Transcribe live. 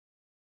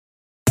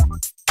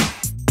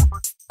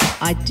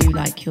I do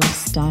like your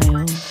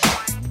style.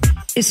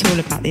 It's all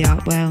about the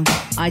art well.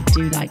 I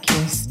do like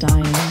your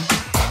style.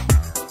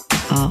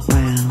 Art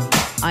well.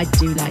 I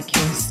do like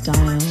your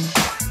style.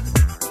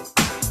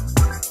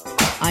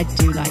 I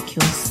do like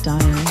your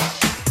style.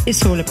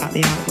 It's all about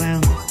the art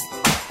well.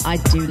 I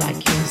do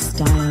like your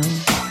style.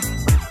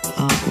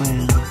 Art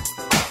well.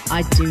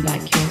 I do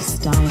like your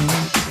style.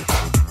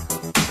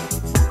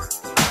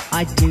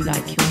 I do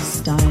like your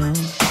style.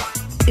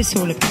 It's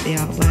all about the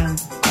art well.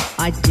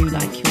 I do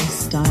like your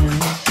style.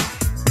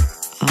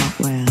 Art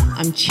well.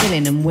 I'm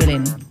chilling and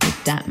willing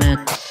with that man.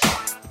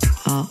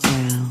 Art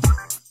well.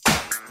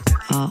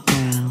 Art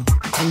well.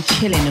 I'm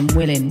chilling and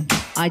willing.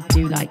 I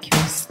do like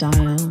your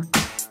style.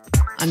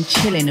 I'm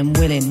chilling and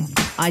willing.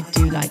 I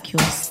do like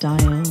your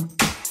style.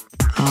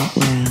 Art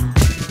well.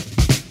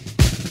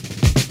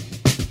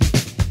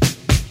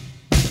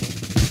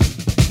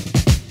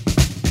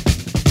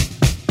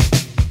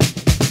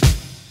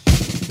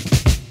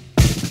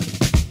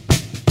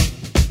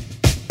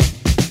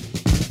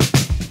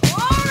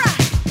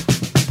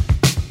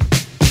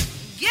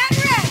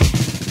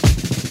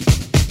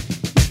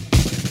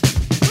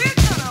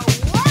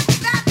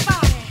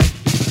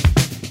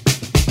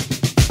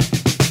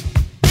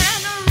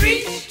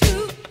 Reach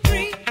 2,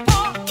 3,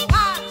 4,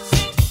 5,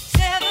 6,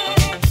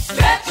 7,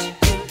 stretch.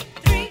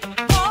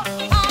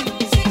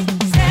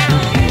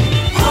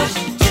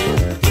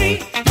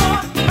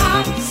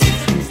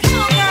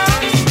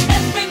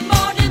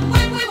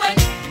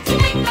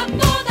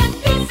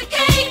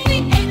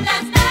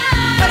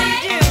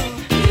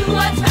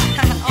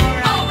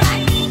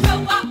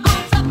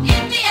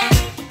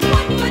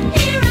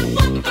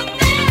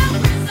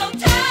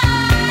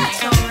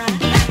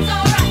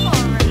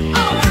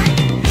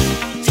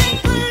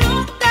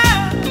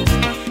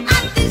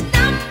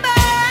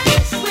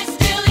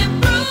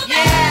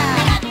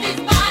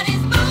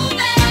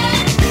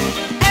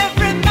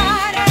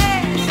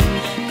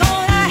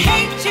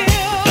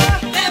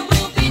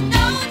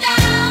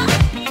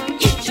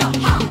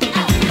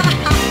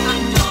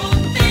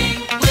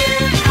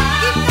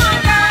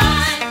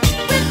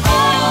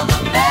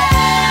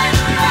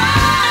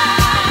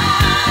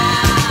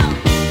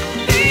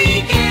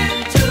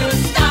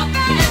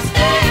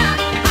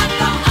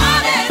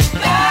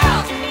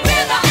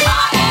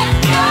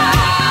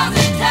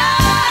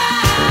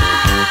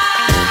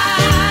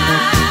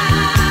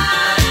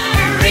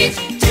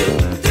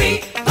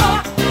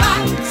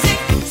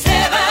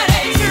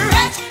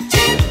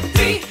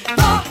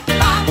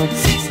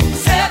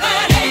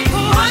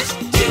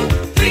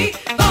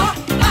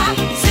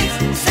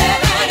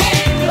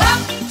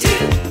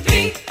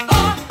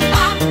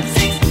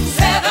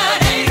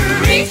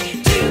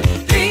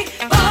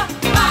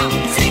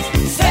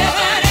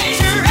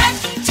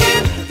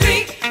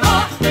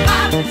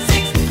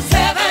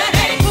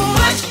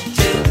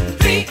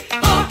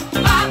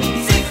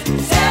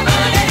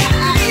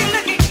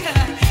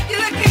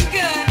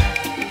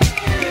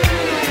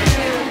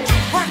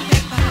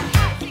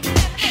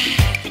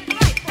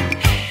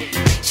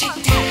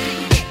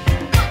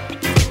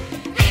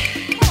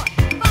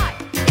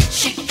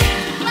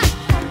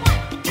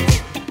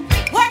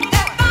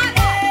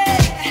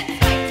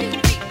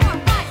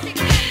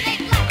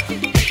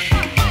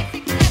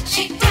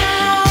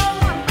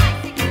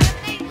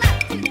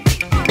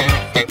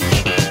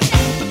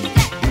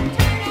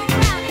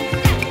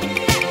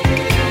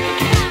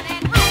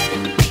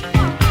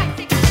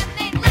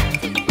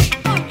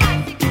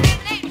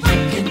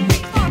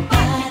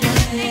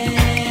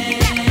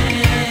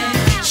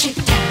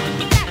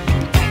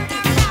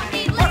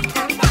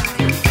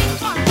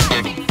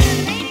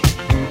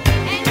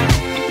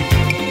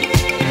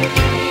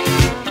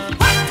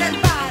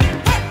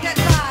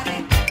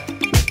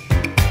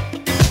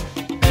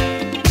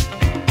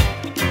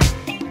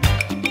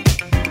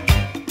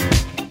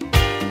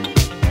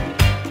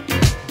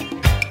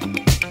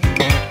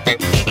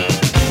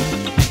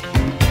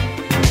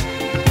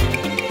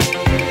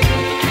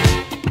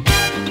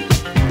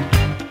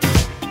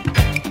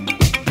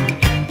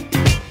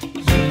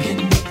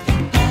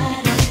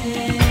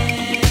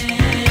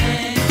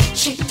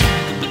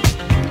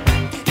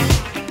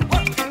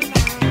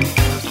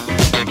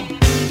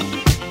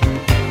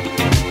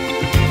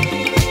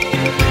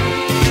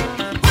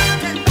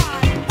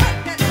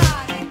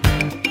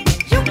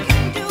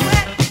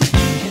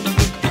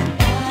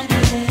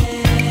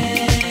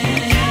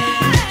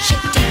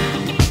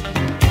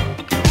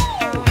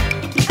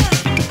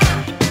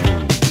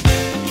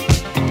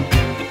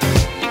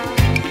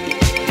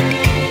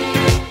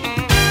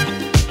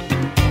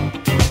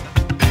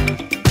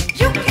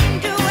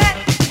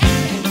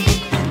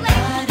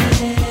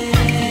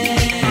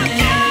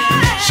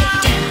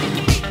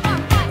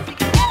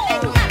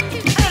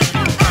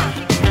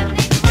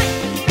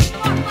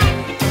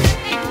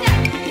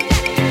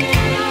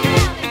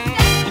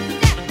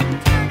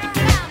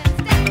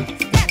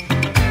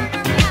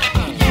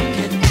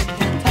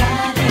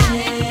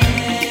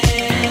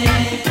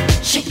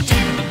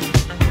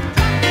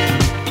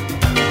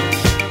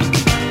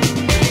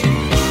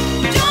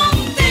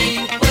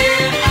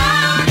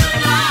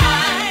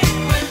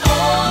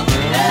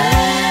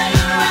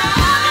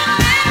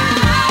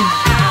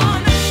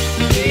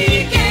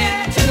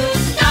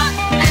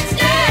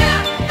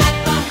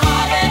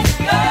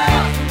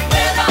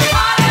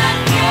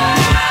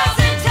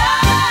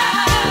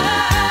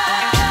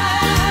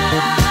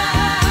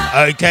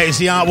 Okay, it's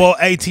the Art World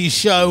 80s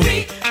show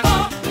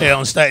here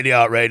on State of the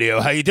Art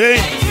Radio. How you doing?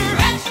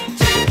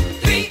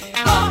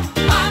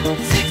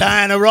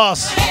 Diana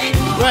Ross.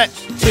 Stretch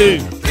 2.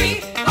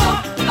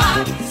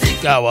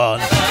 Go on.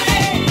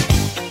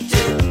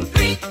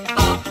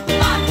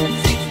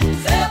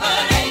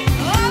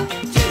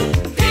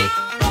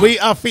 We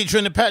are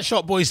featuring the Pet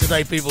Shop Boys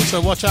today, people,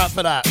 so watch out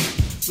for that.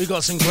 We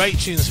got some great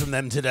tunes from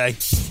them today.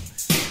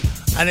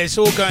 And it's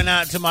all going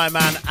out to my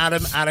man,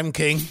 Adam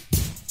King.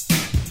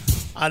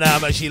 I know how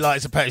much he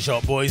likes the Pet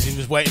Shop Boys. He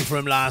was waiting for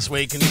him last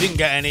week and he didn't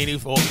get any and he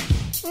thought,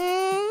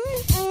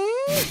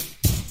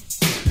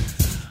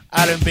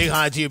 Adam, big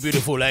hi to your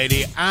beautiful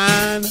lady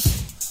and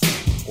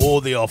all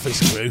the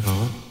office crew.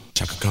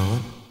 Chaka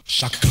Khan,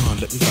 Shaka Khan,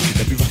 let me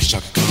rock it,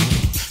 Shaka Khan.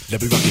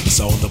 Let me rock it, that's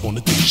all I wanna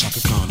do,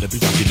 Shaka Khan. Let me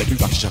rock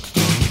it, Shaka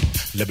Khan.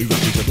 Let me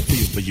rock it, let me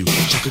feel for you.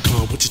 Shaka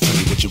Khan, what you tell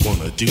me what you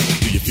wanna do?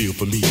 Do you feel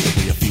for me the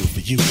way I feel for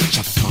you?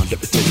 Shaka Khan,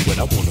 let me tell you what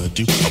I wanna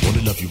do. I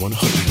wanna love you, wanna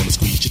hug you, wanna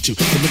squeeze you too.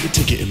 And let me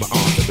take it in my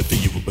arms, let me feel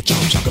you with my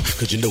charm, Shaka.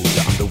 Cause you know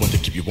that I'm the one to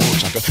keep you warm,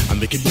 Shaka. I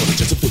make it more than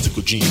just a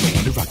physical dream. I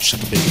wanna rock you,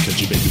 Shaka, baby, cause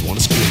you make me wanna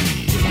scream.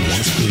 You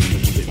wanna scream,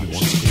 you make me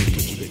wanna scream.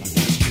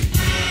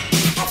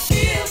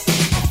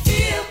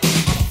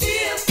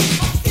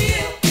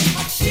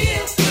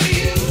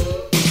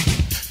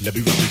 Let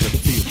me rock it, let me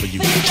feel for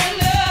you. I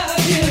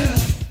love you.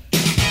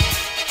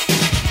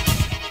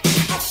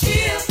 I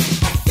feel,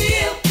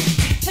 think,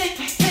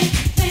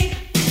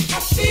 I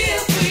feel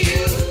for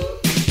you.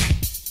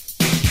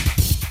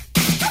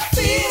 I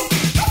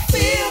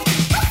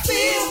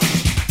feel,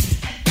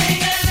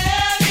 think I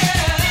love you.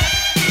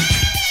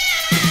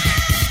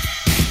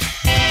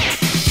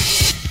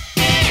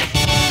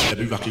 Let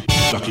me rock it.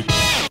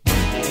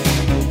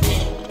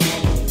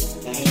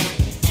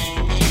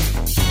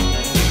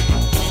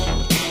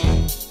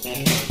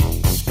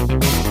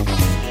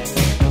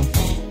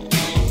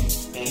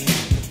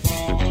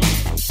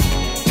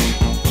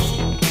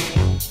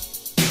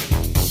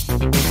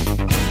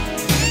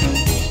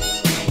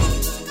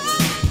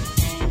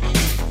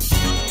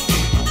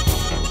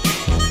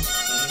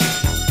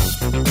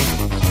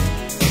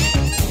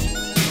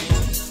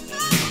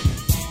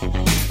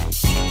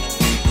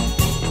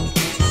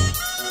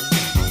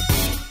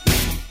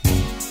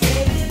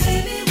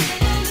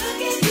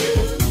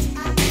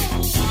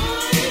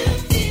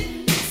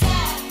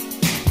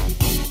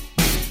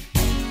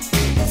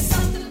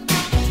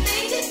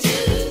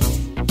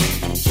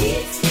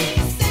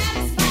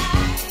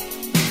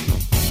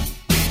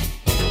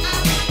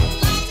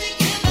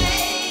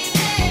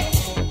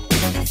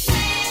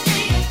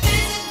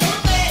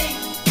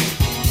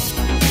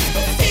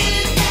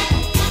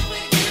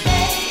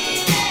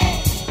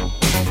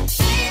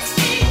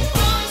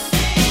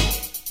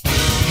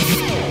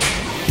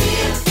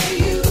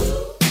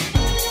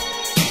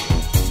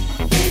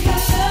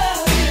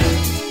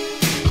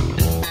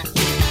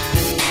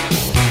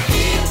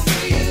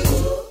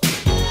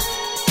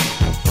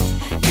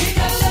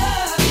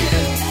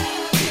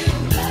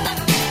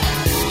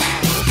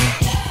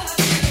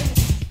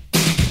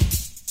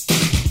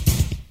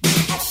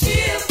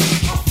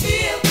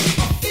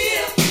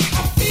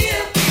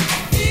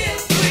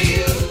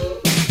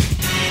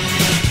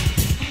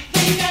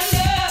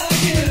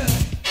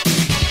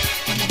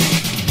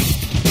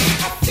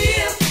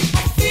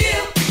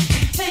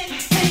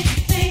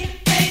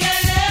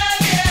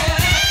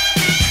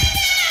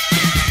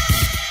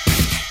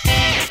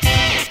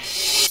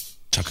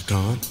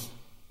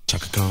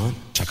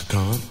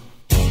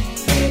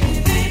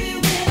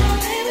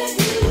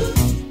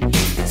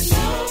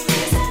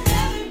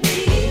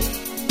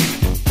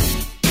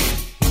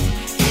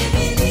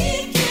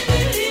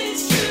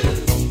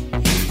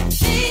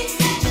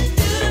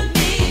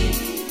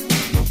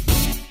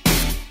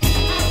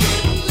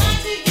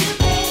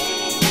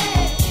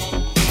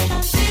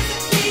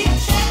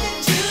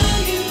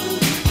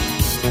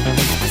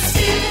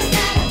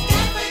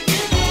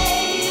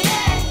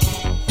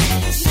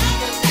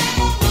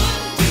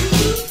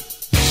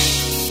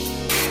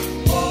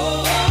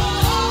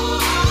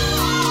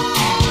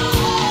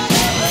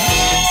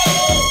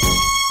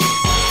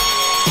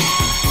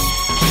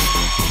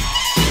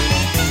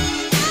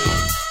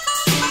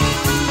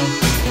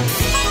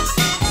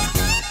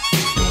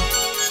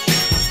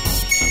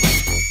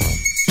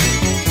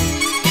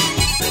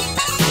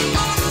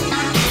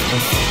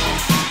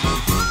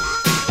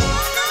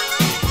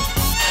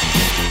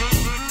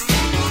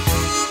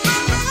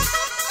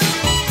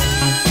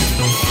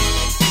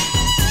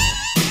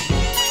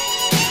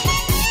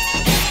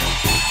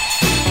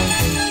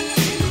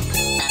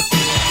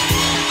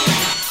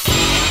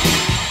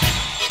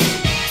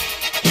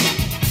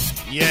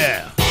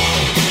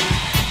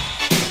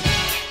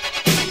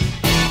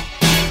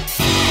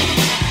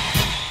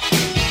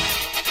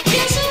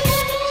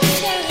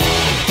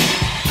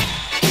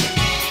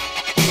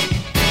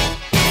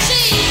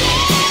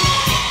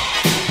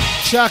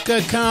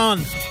 Shaka Khan.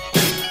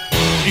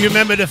 You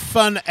remember the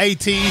fun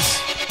 80s?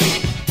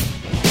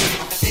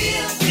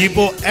 You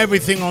bought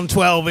everything on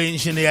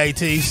 12-inch in the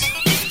 80s.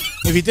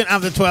 If you didn't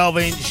have the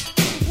 12-inch,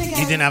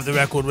 you didn't have the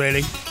record,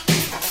 really.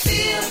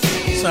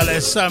 So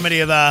there's so many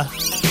of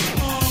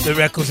the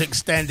records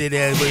extended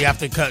here, we have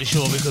to cut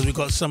short because we've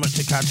got so much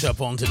to catch up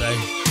on today.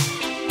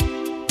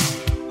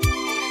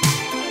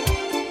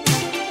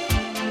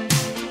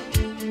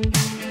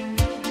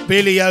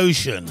 Billy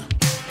Ocean.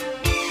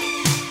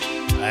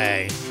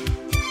 Hey.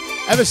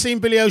 Ever seen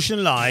Billy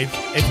Ocean live?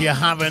 If you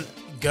haven't,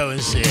 go and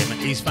see him.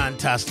 He's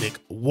fantastic.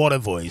 What a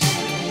voice.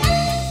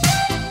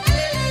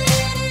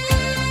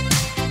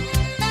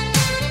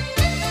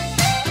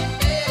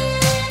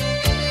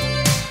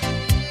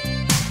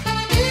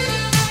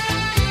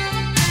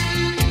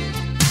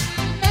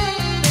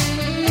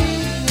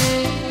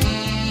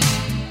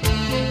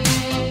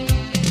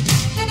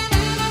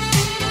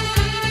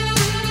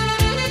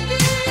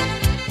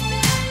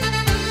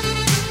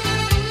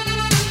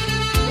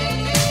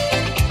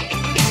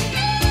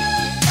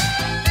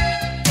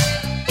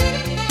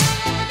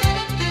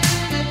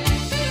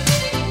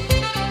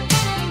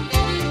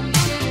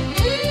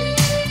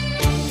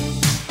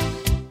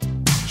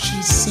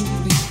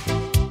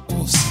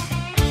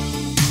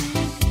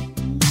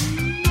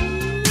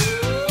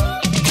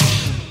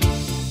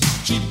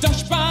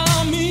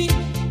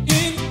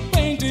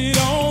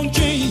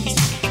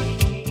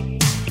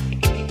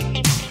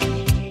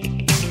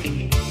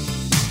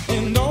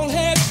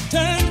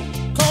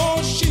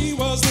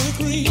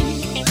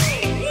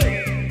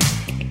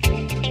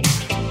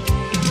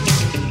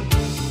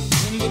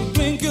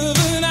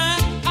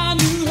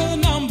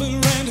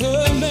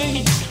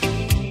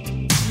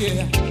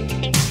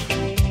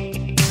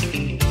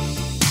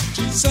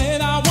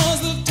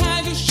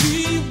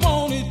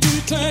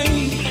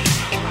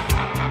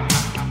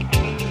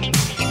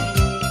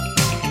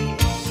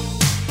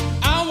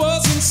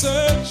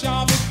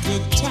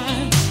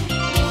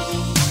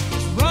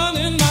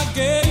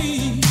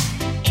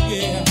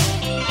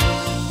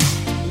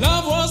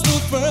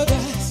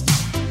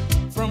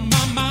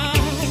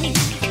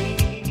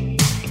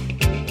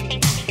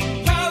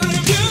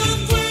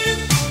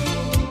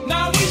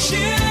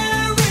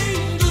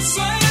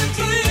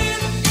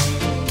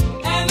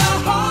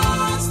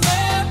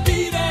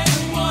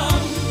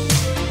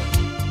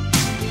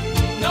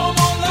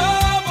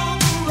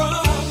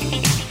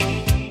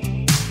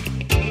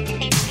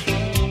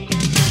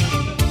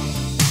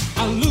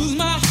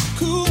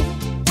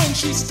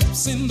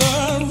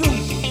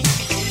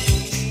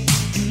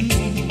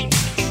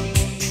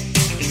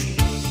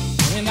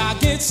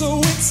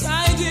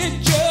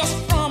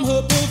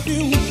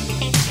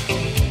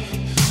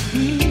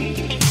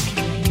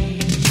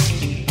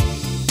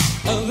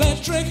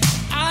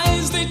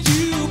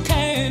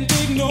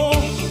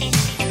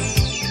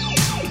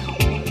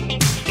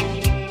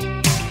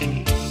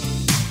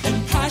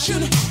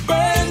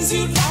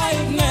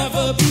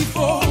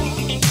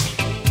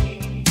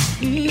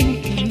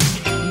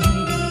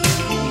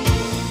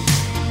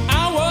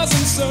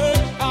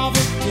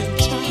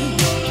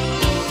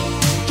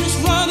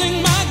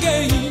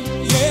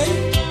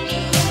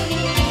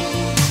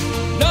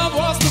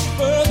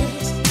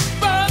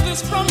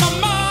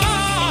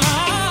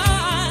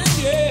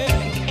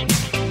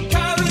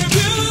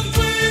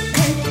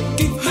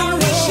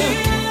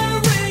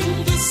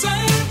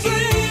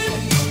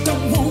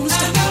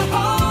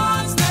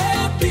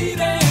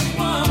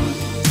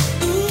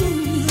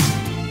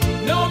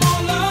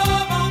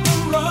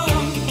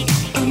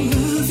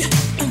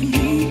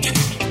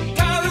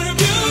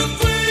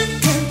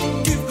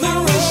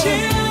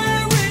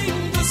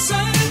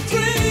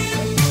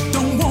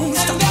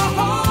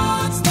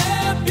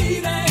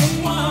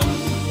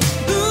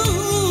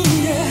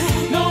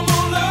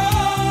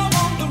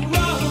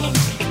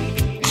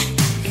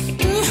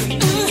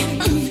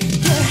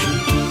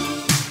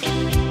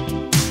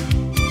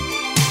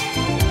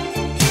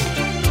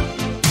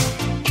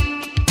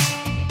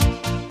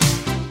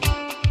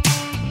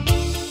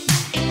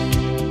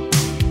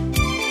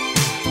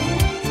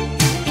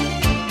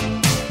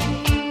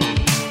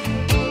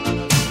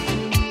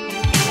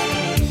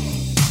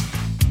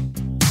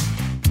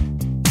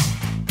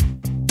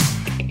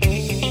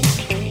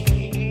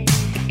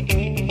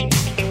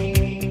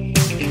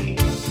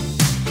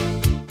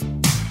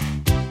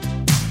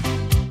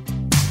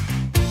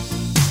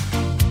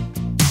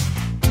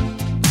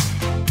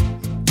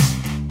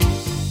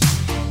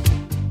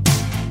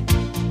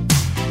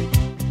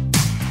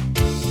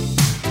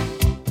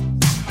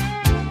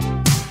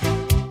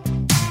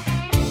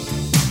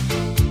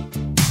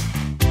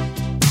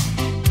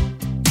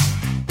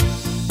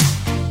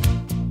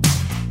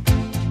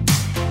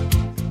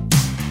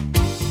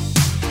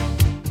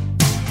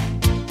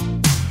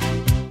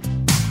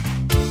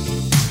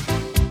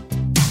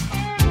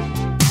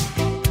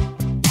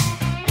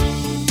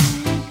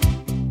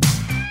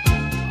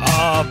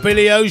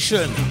 Billy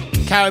Ocean,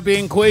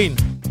 Caribbean Queen.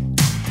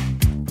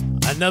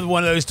 Another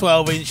one of those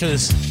 12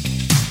 inches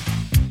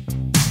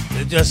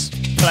that just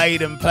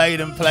played and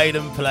played and played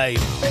and played.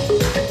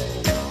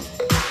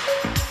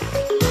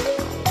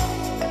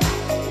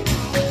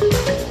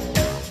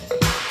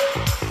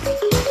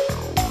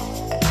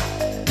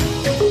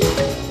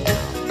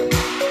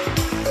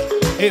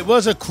 It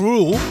was a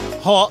cruel,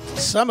 hot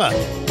summer.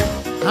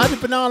 How did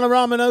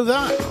Bananarama know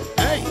that?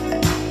 Hey.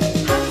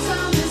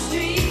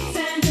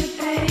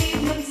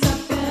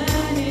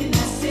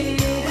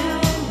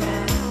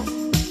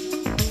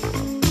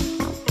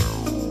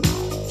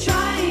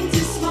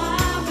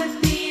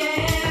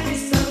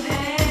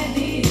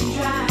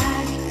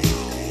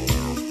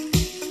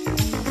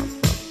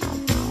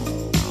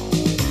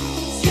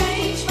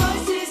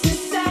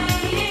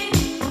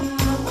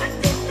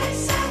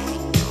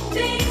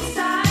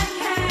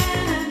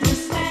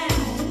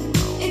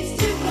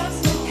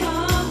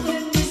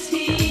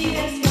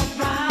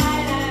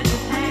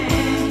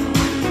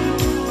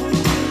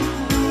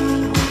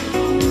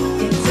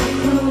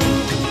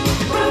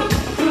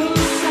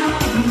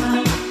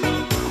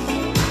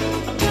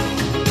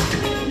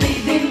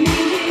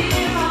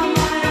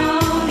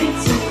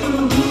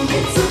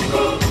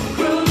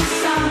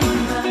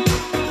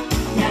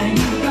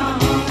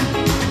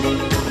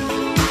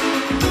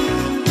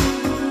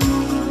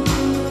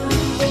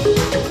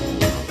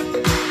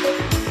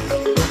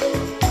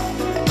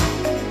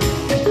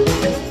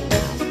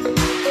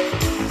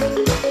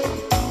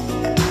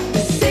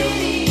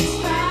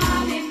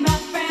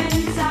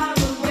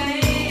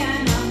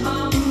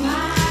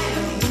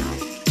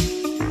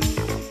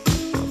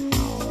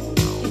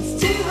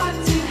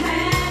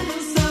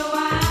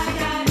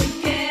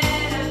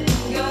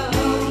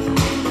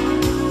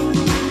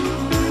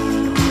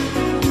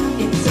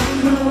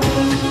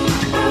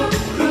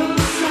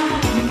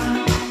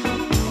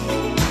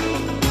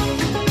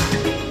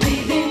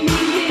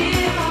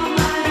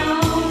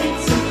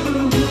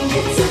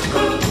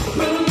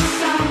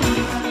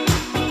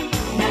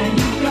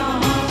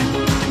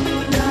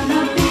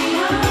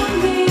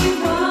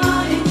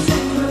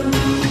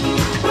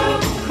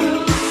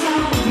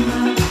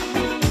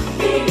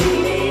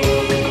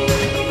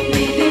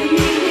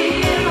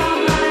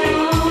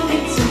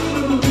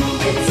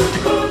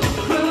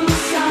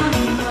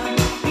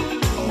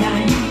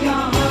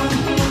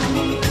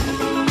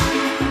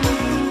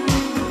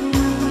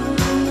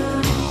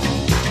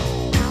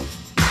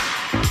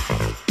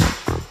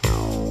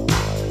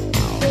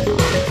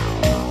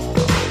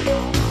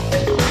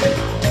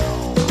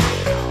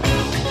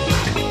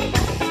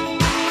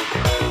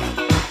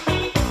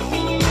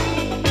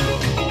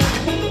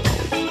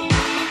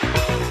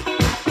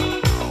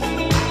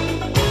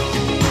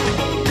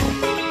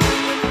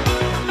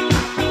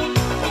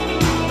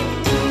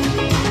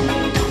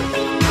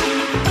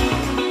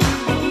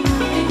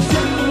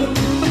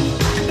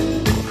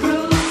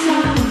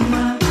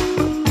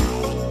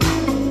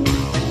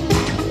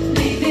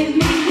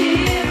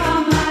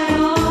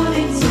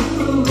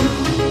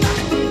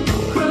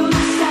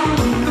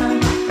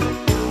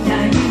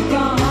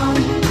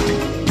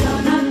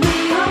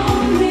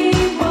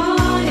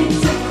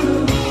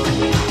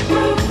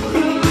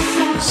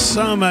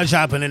 So much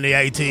happened in the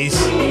 80s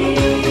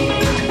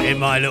in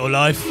my little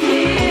life.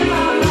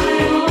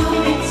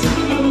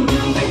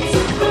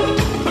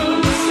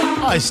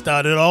 I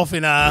started off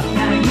in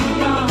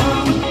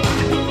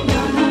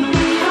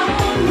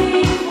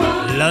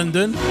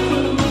London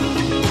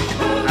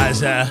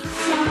as a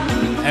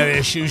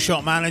area shoe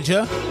shop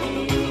manager,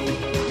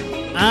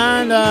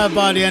 and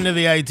by the end of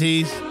the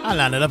 80s I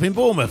landed up in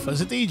Bournemouth as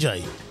a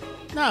DJ.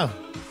 Now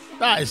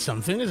that is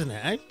something, isn't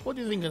it, eh? What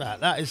do you think of that?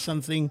 That is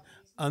something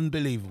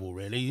unbelievable,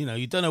 really. You know,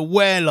 you don't know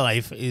where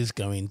life is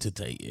going to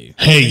take you.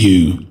 Hey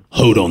you,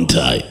 hold on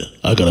tight.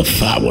 I got a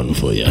fat one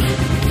for you.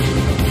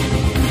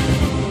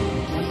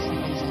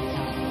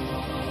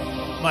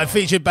 My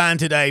featured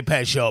band today,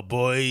 Pet Shop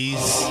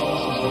Boys.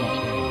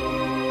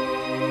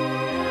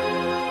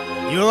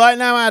 You alright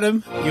now,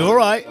 Adam? You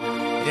alright?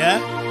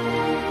 Yeah?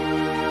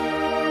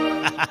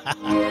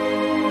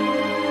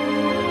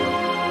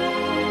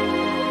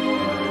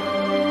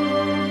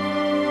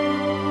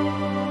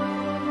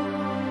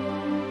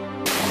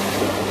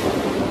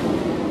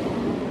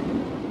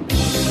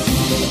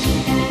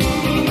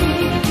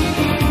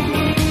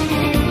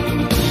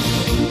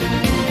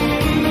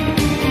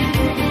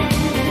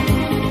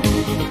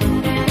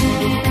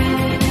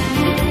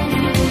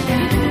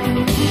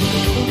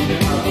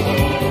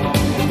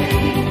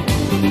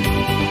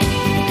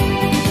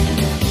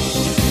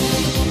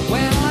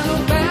 When I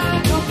look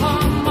back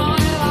upon my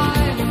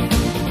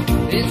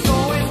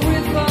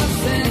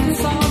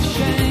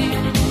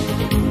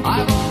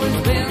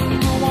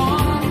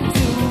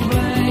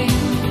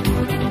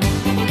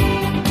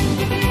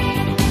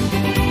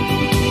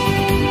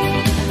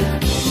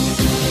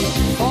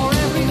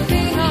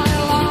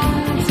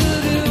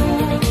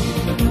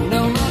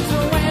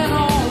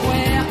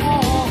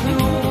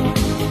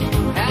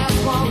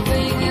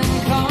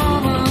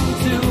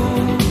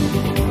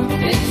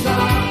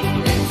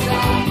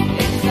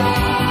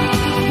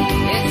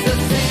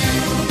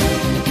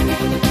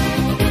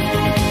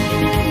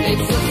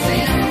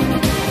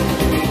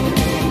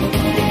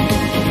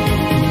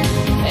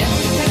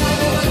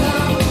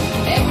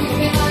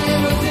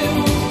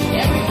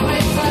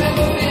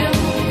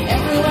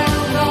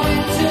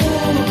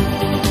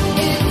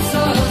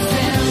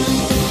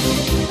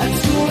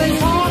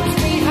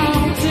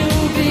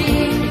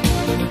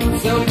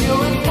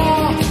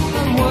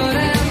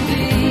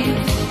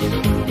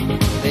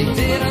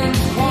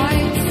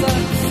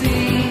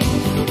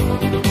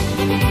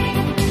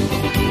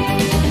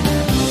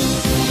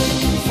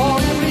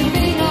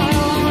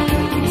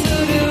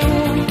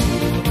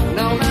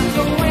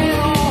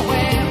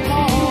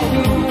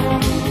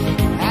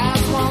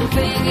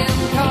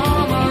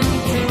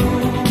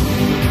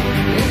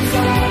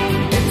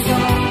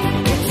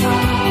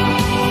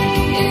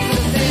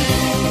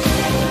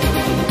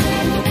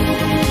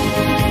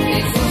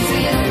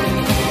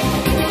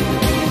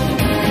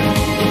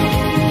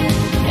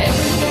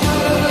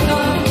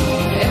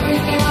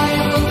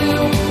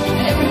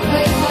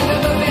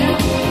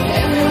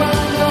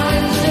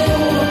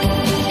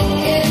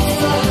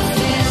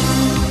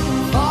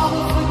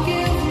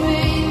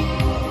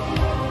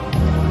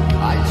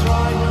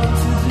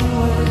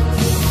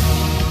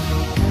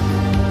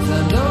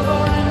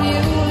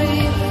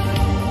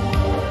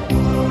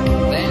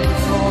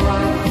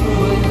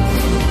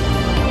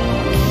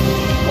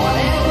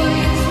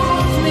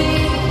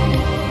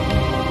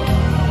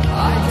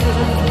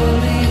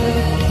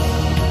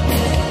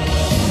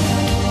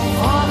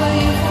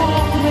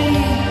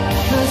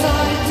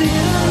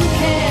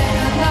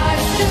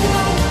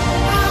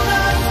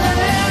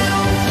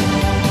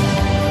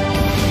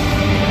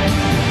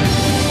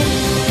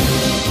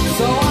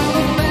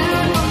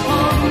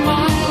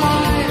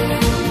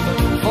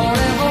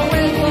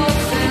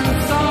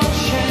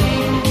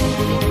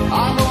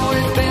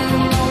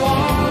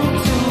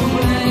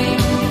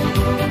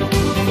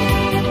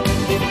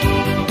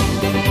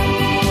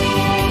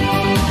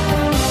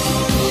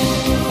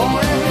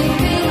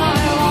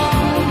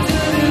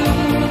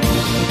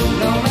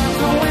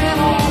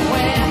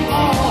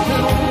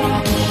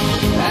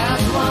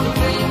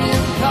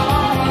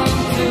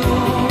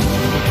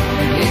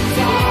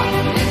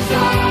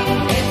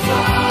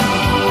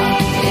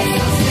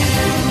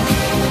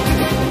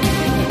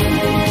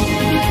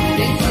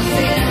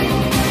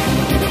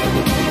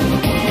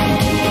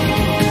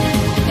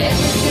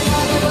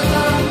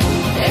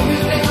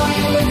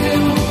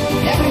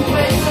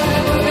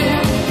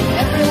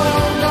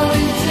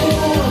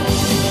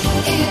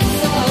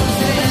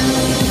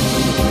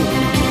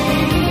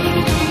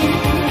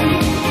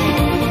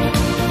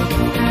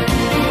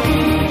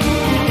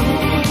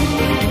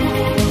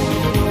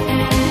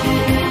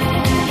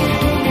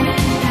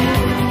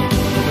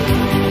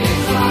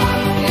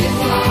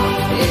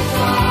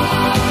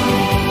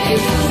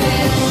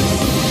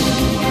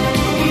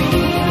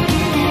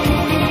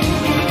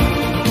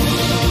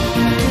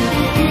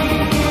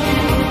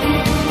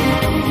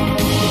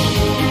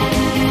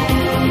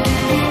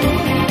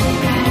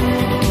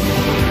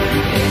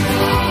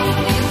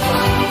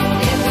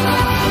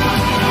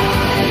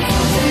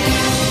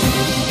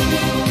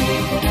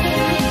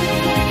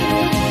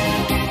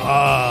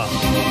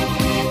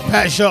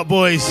Pet Shop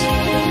Boys.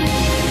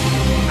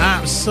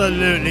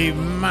 Absolutely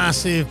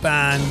massive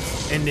band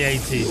in the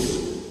 80s.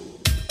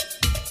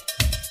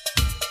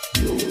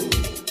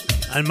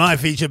 And my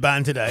featured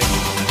band today.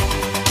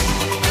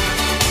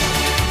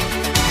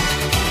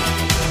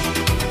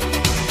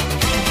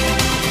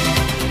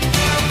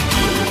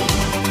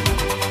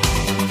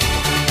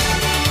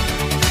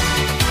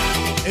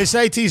 It's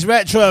 80s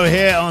Retro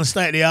here on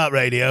State of the Art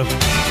Radio.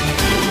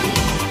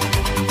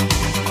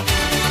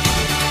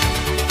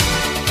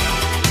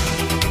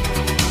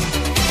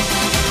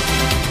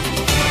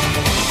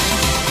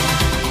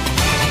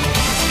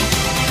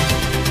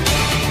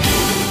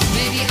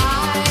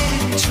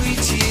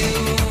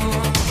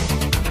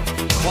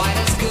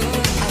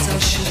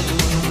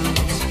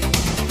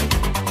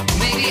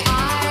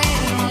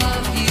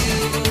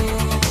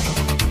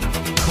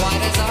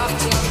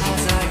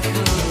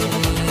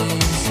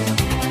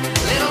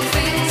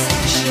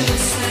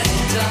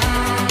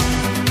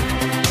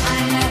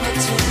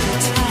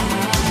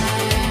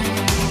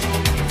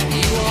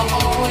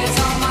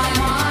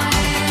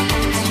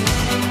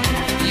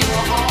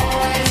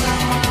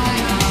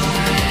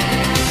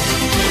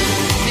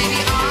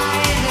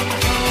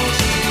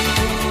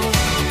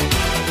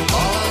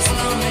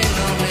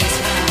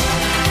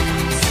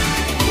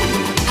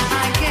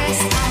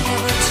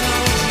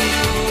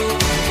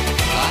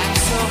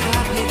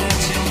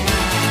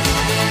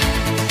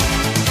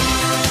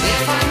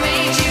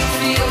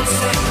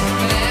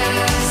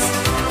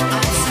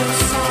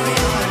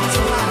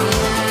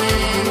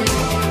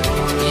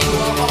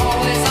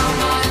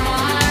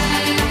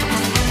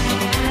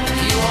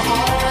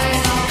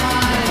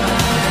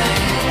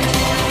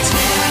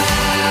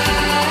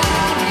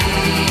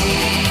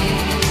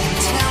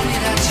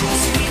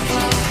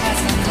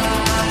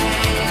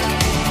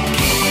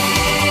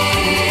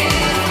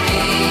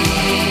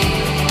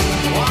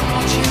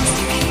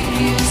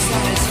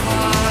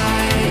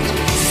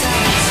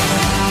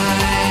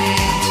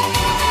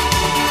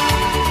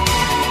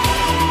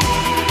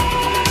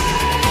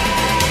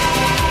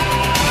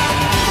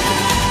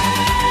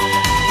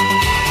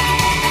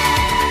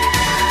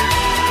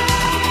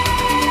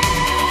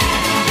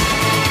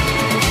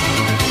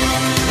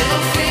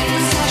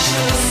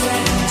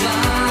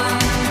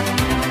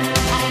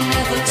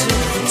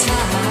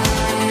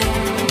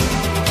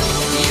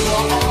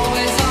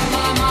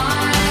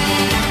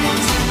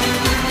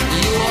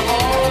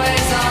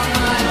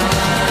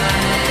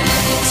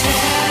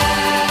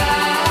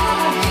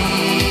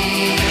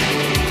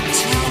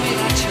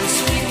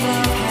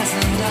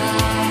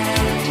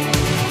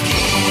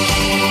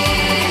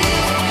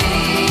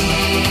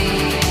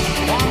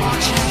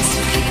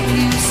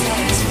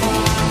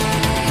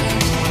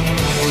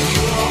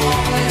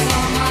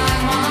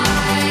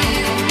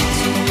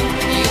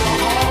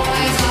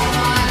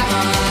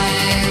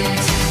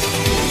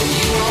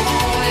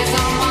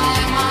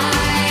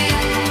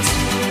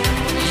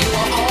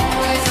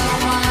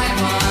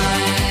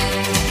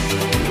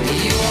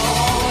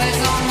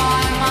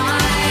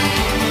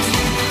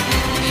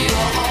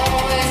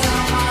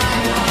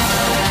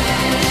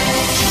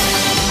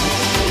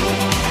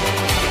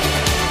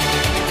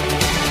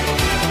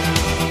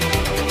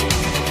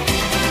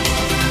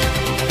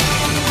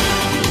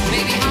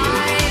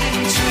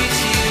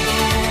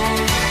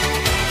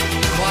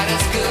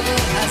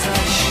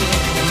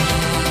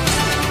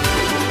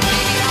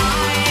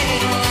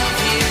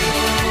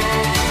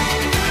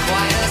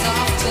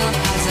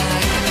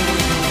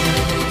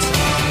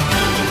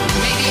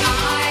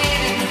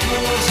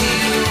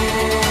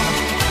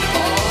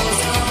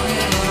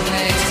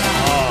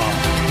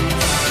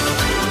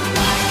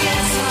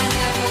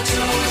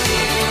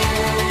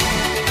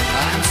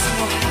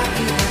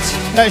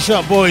 Pet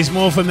Shop Boys,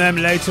 more from them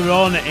later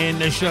on in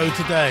the show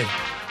today.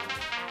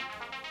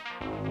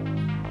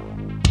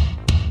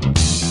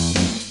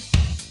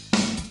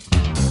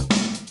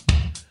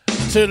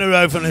 Two in a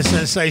row from the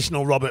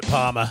sensational Robert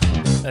Palmer,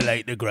 the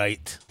late, the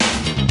great.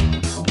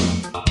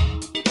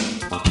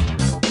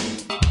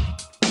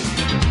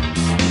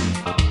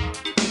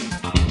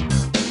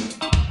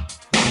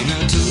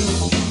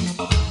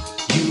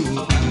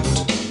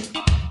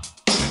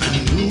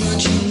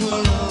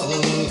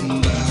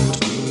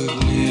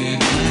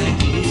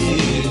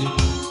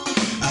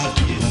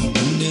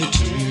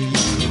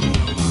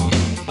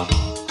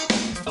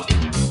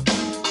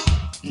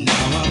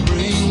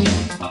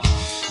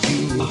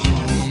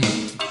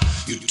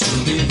 You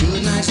told me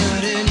good night's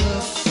not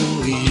enough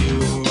for you.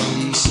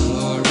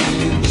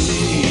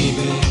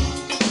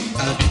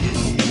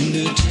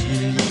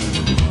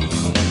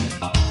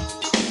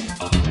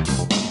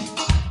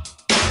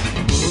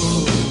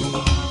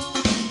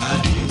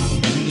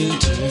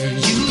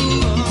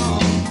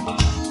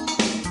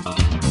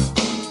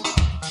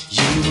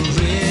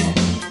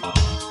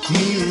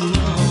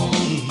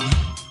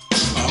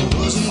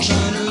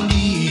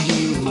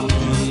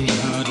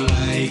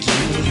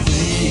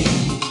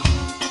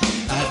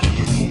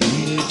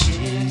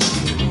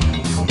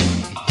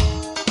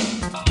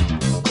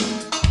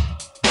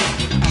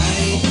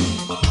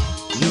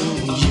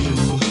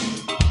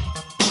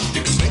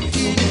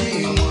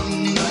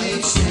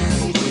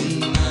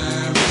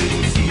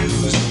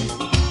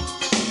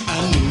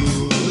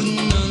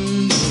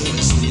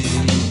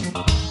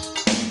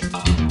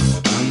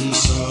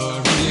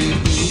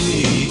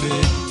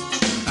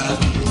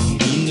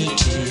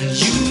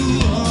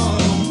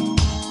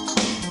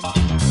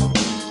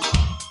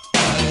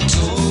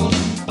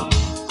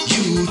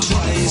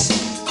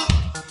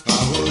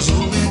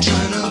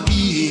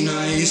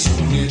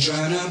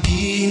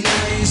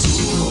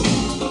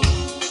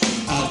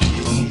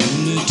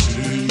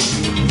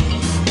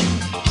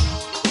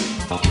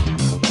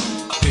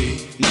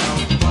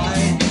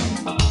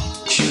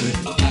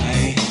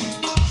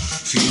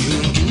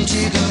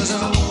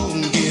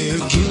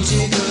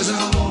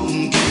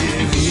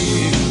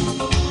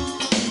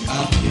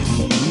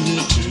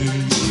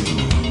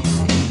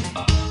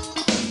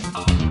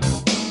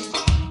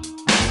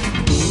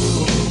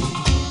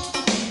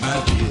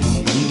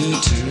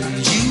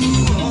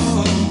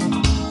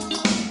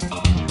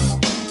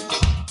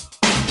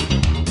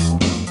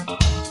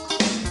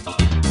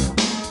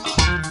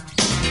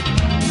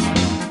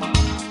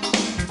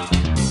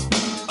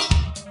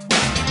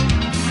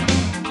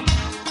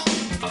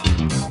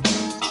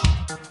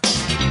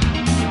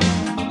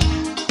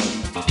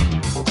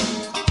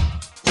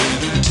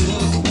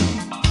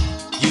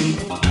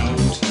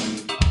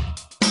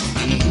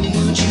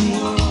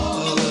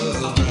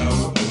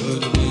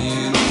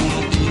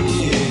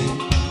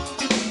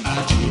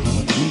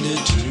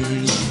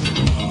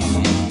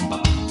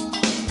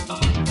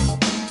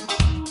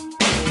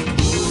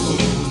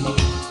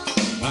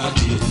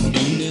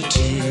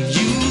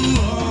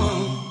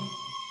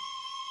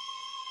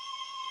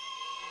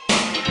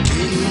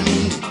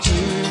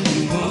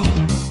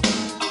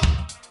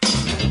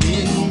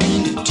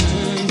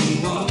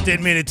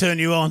 Didn't mean to turn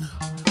you on.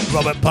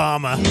 Robert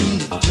Palmer.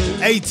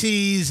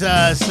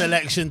 80s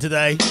selection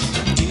today.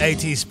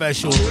 80s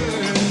special.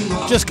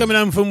 Just coming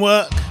home from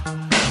work.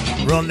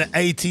 We're on the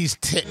 80s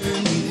tip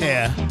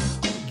here.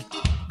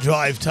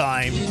 Drive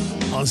time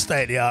on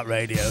State of the Art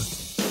Radio.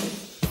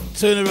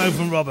 Turn it over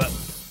from Robert.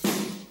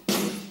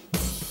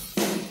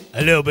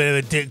 A little bit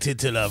of Addicted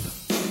to Love.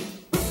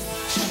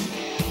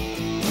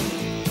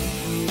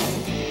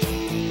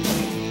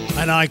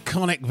 An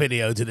iconic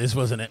video to this,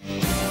 wasn't it?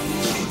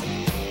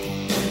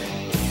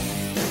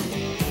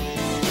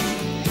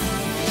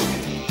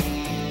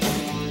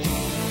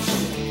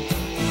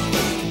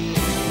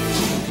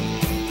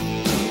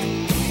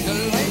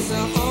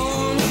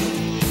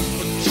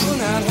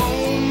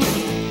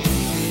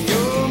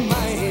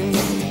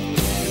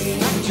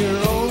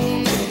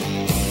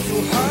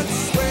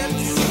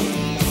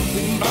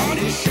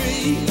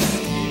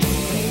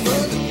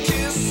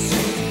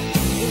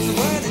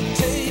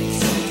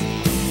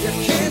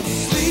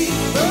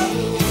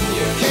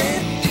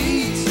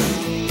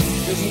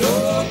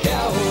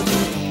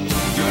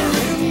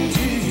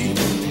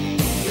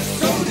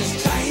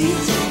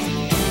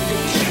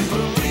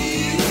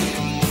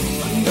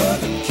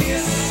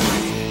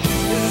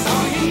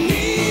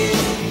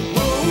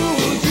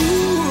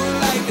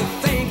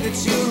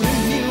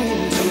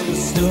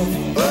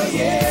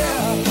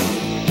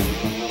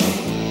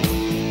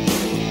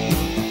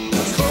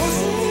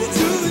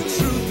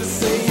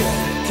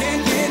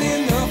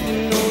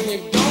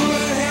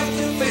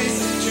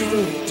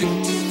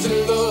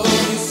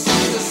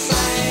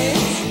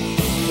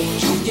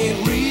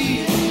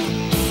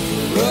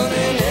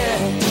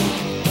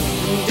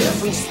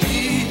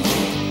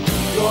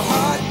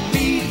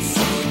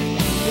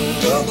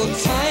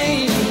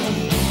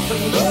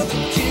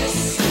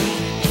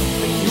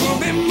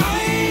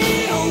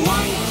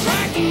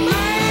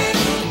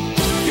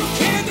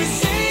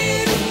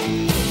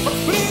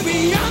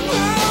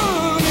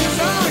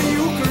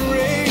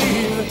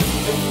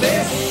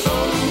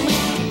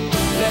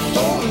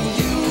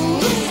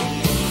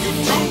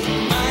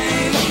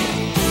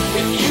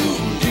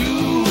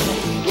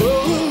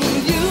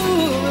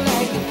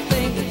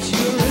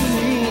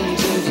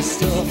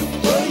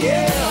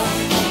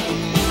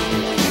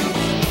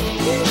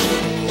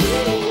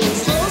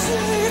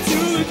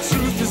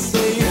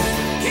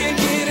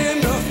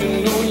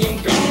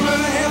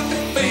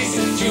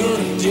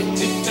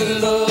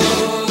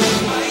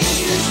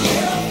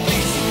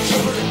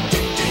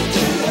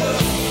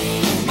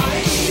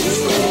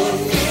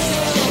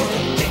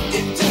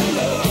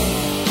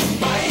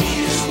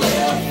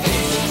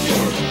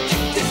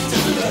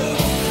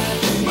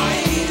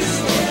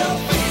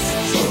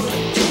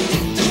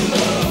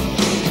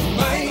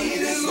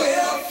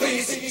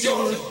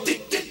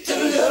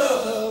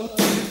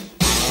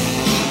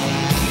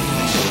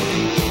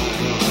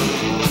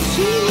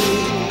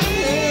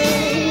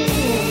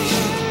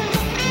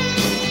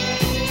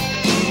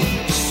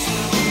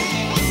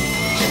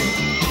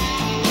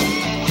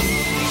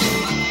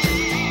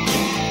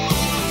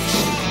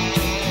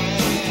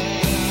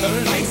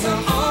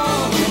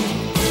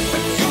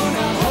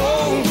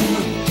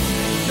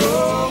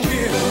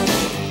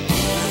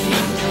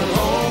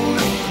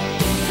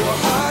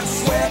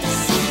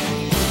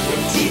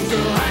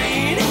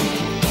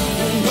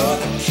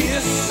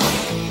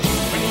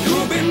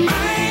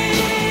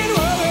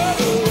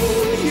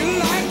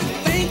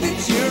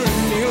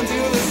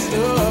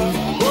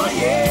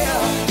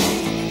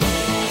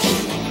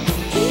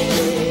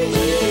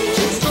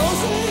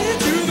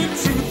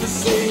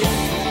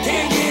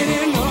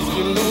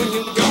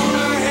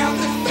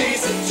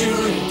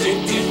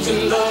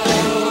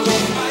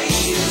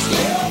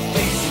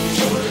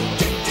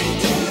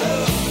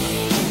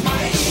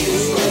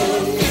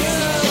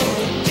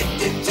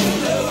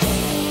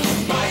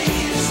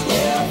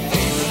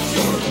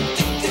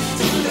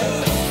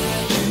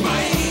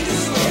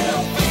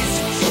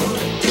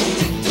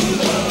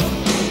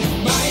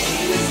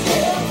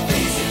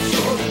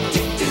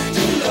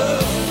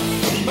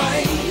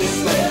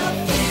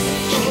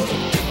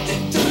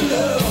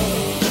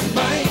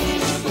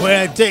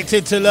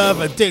 Addicted to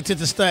Love, addicted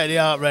to State of the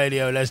Art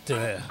Radio. Let's do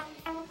it.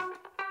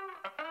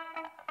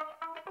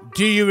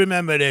 Do you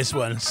remember this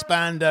one?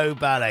 Spandau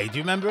Ballet. Do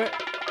you remember it?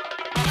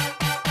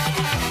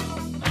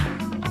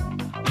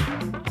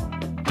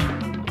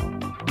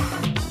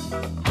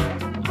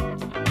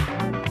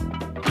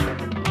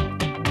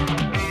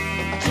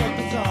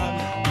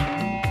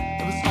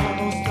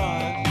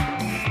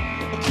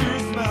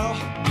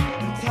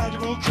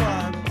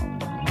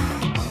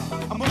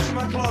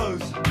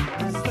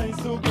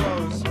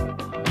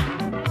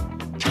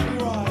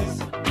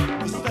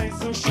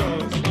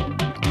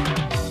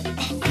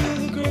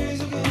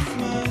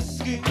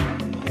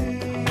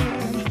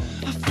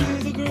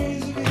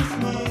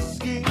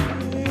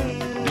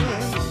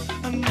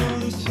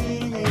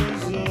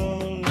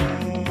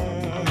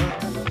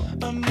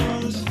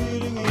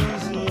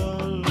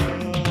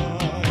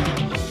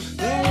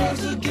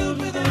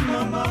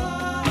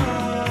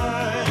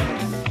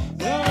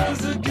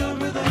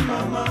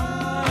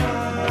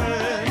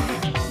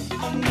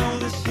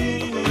 This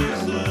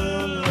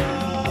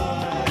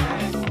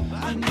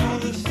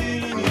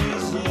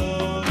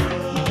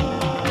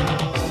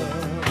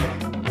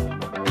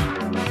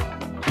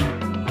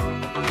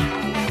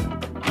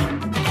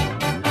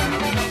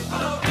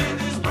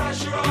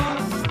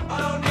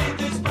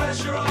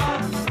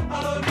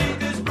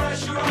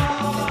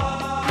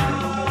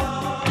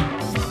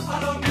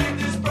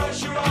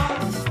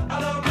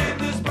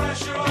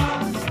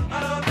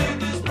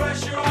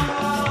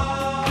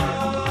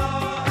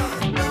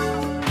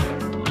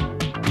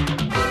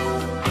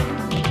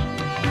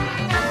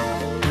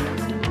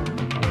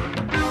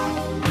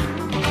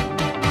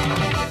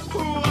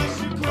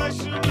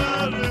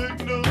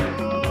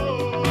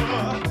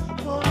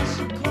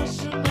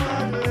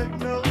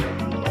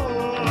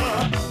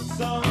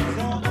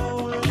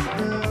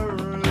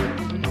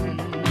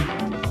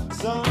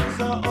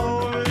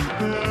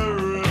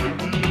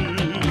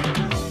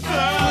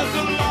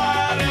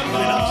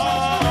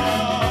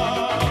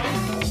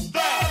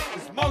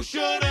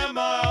heart and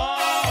my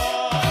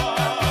heart.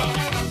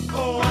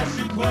 Oh, I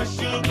should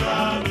question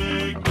and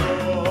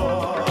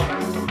ignore.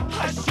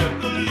 I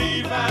should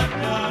believe and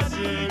not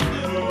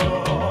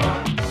ignore.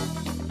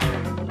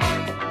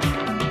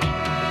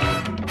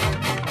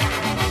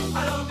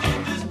 I don't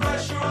need this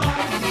pressure on.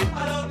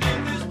 I don't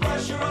need this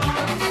pressure on.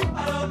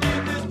 I don't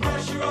need this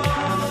pressure on.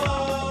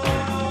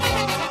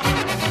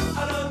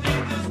 I don't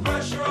need this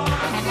pressure on.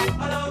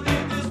 I don't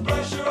need this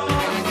pressure on.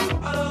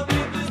 I don't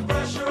need this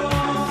pressure on.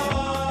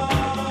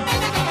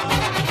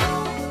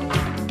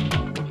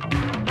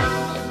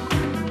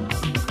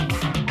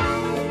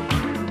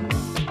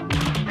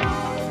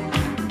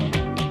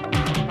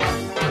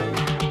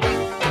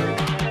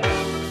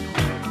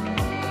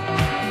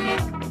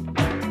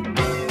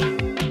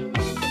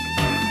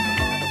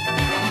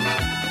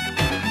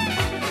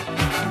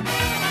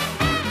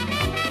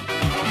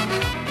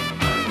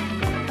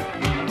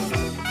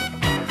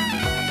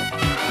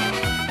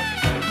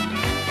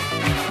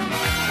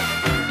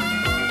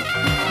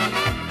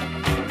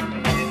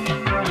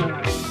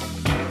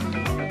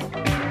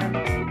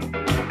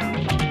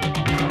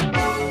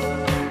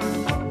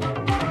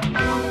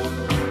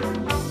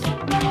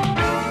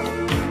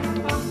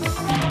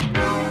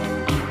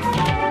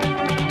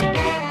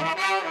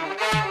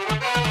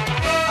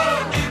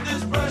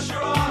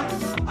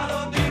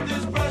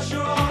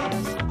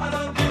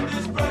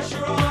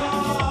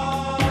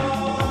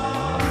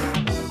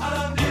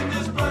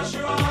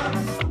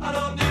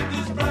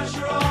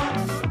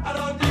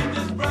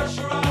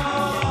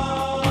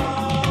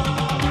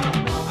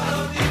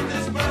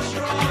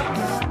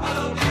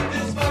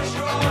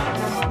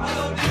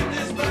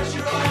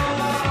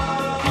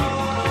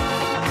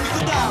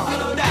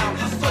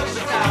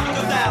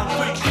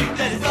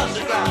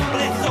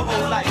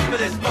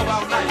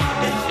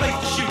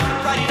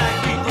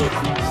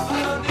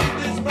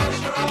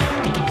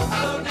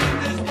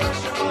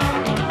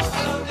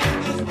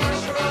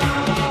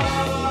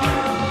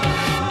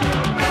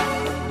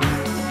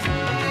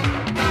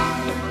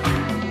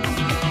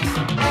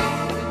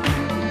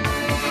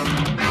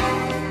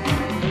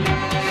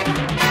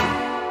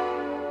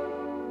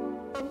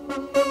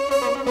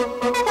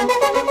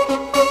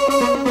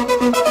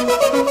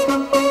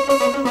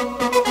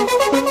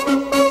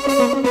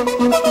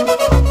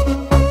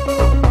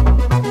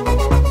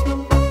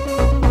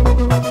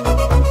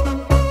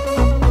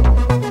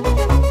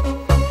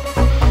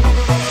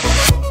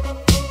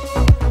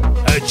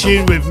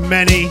 Tune with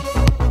many,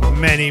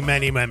 many,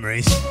 many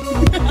memories.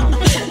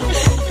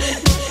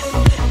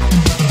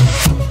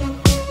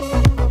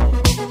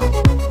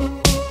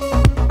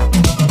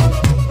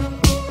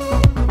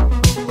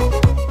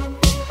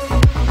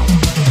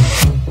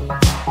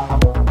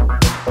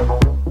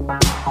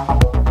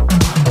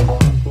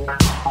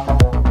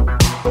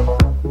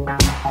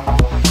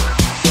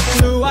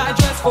 Blue eye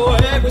dress for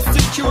every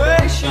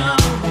situation,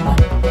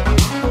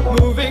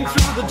 moving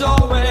through the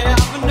doorway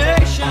of a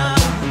nation.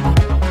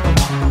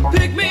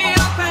 Pick me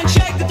up and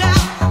shake the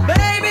doubt,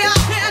 baby, I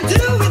can't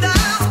do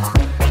without.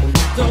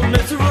 Don't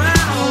mess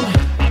around,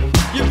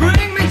 you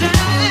bring me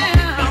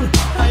down.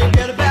 How you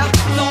get about,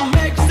 don't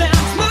make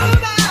sounds,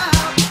 move out.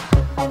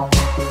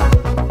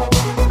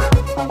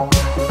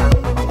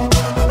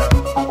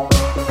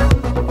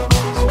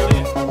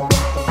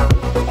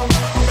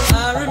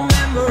 I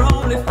remember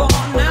only for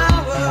an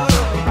hour.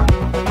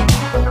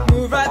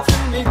 Move right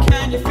through me,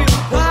 can you feel the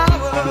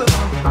power?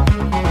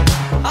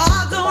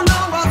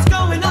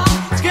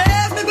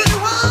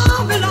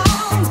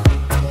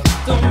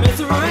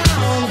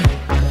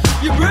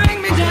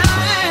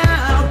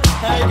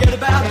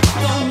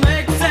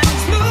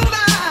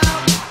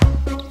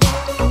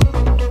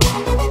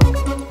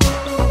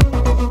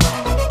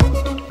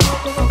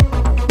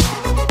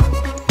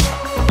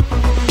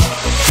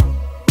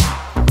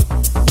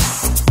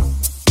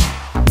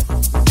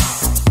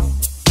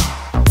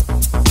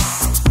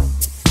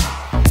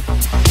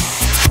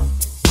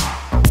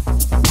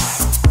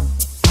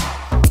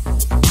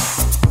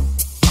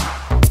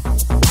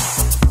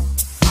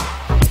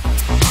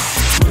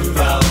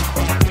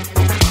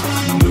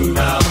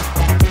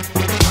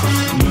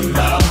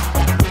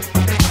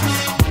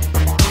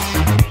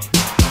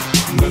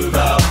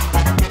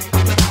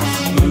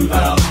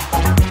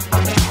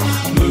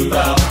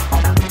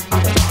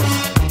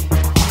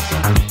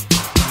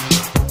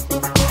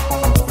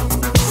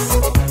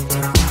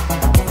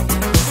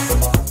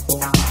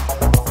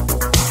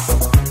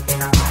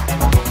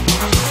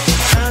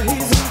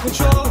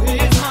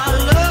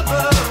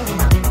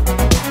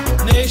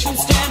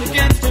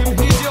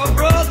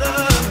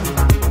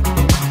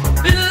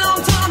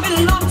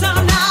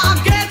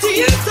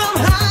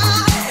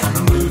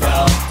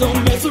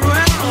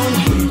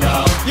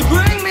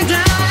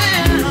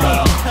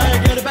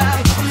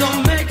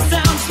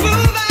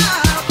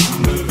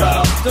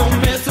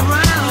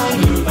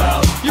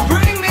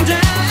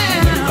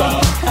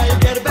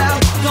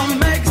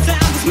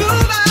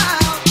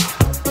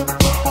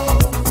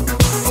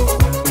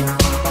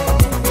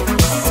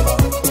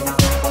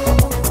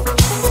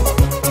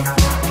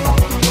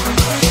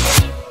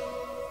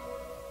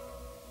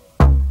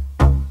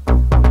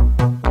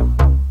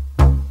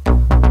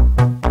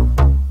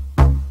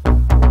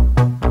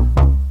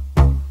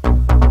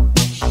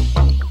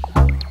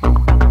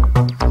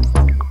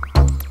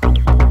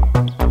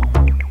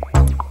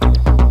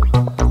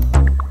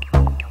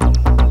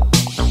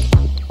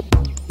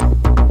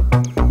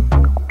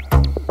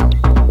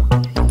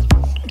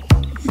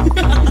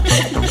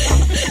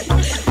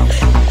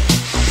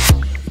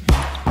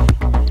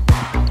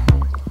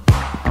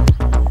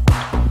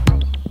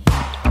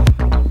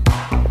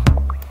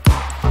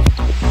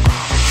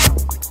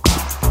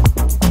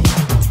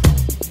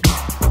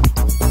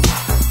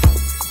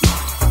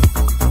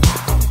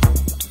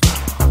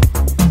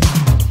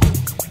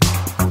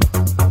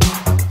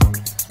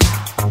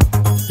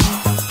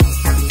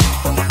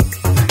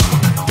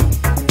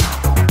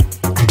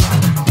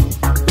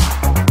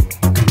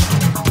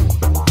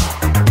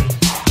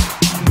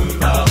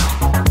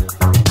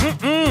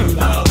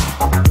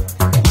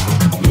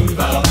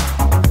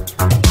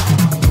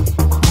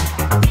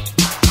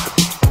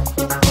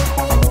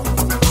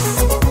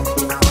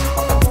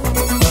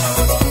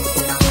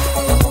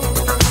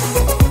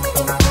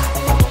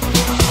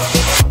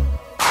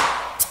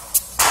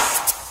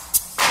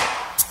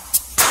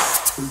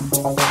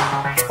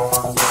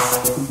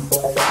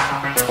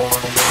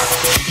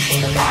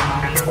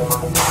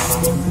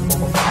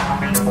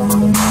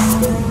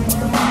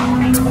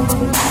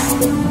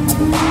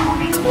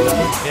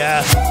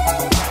 Yeah.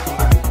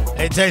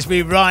 It takes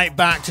me right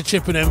back to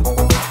Chippenham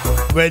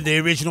when the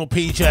original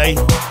PJ,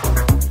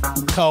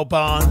 Carl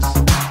Barnes,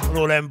 and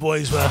all them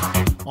boys were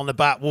on the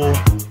back wall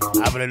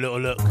having a little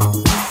look.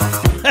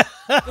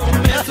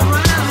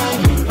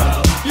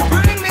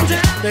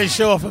 They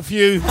show off a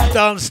few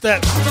dance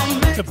steps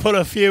to pull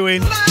a few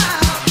in.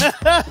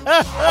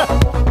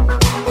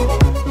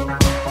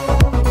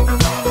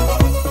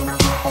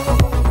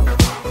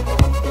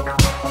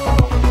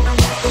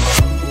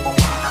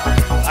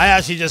 I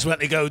actually just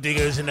went to Go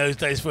Diggers in those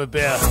days for a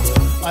beer.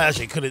 I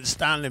actually couldn't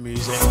stand the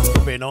music,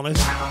 for being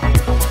honest.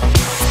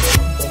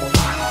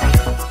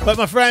 But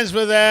my friends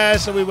were there,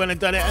 so we went and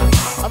done it. And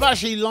I've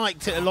actually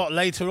liked it a lot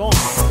later on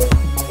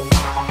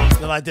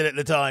than I did at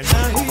the time.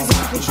 Now he's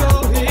in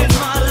control, he's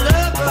my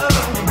lover.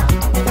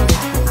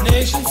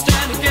 Nation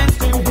stand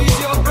against him, he's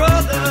your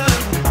brother.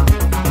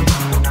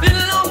 Been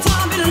a long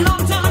time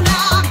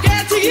now, I'll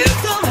get to you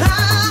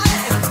somehow.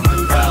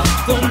 Move out,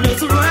 don't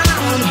mess around.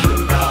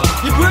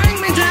 You bring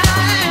me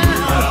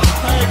down.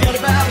 Forget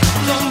about it,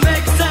 don't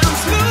make it sound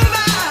smooth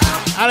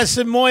out.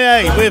 Alison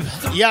Moyet with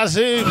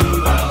Yazoo.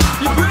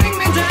 You bring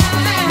me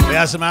down. We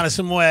had some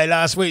Alison Moyet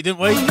last week, didn't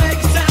we? Make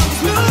it sound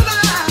smooth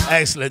out.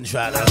 Excellent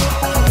track though.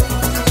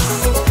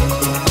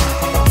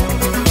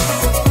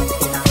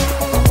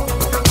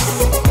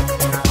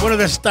 One of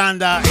the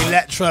standout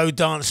electro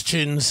dance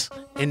tunes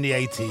in the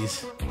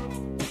 80s.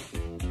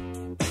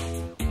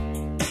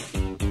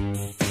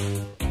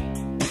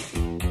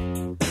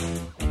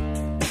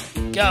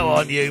 Go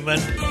on, Human.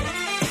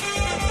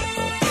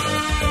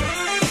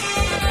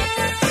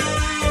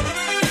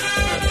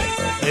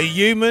 The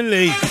Human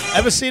League.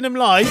 Ever seen them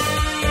live?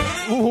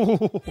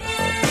 Ooh.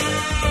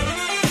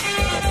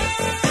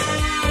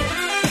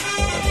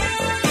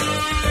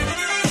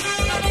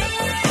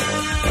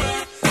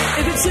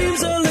 If it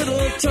seems a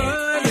little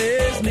time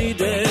is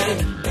needed,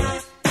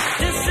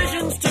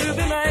 decisions to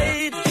be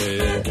made.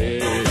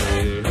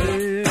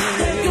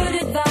 Good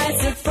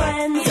advice of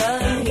friends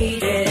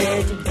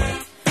unheeded.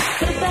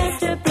 The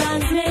best of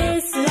plans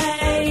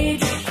mislaid.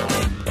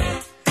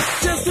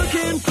 Just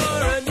looking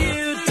for a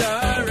new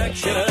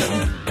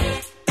direction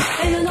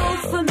In an old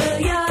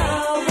familiar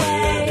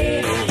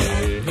way.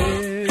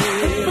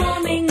 The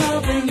forming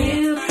of a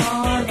new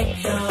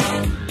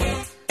connection.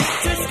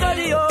 to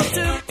study or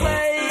to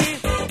play.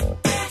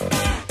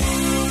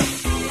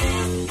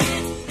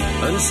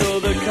 And so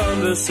the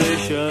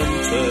conversation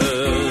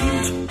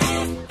turned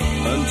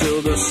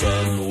until the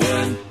sun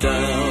went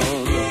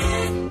down,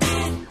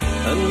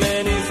 and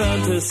many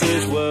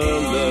fantasies were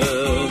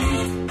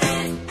learned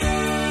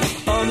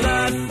on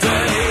that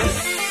day.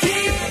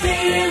 Keep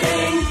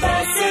feeling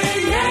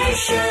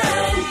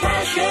fascination,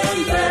 passion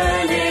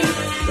burning,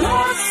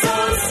 love so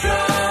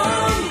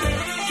strong.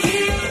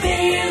 Keep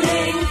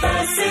feeling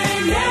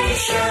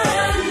fascination,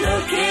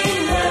 looking,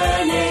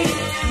 learning,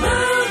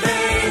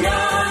 moving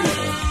on.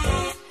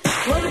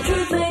 Well, the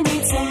truth may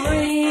need some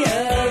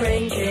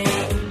rearranging.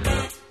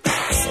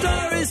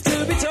 Stories to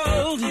be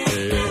told.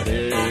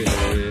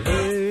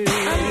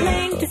 I'm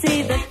plain to see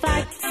the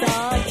facts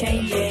are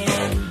changing.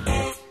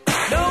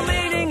 No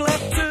meaning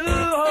left to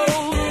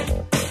hold.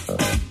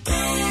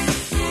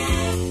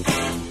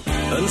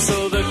 And so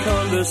the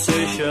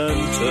conversation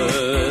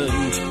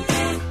turned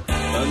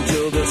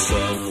until the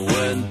sun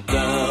went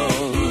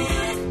down,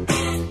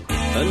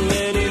 and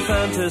many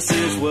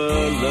fantasies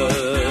were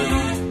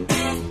learned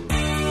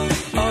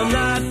on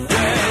that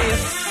day.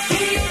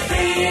 Keep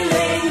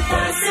feeling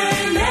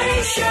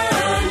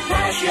fascination,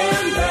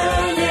 passion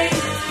burning,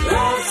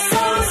 love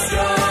so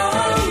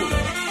strong.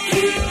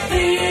 Keep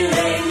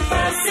feeling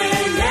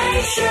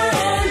fascination,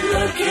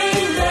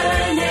 looking,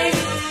 learning,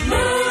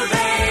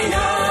 moving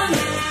on.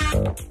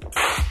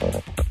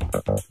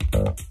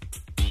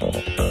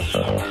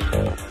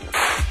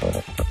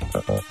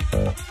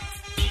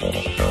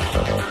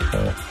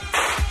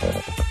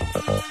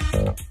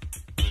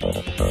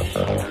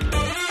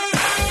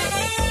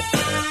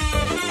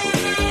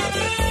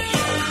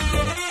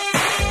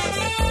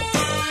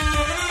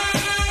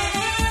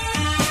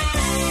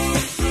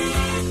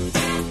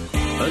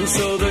 And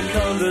so the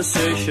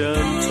conversation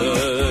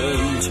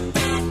turned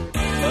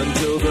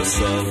until the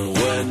sun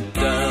went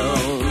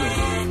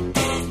down,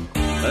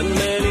 and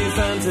many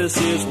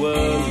fantasies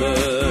were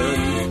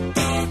learned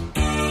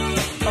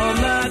on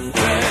that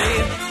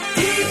day.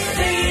 Keep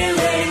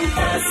feeling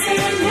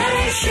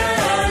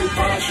fascination,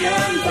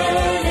 passion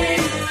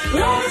burning,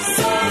 love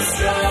so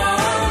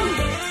strong.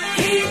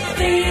 Keep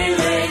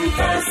feeling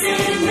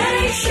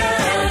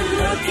fascination,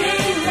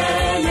 looking,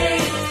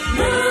 learning,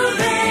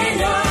 moving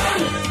on.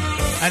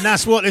 And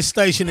that's what this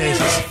station is.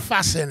 It's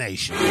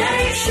fascination.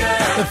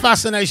 The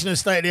fascination of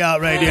State of the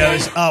Art Radio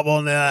is up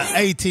on the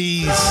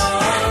 80s.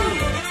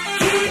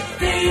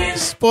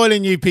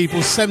 Spoiling you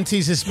people.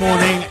 70s this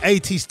morning,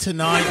 80s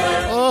tonight.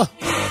 Oh,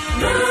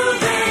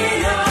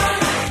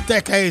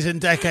 decades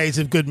and decades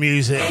of good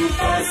music.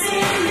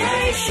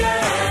 Fascination,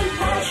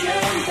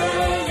 passion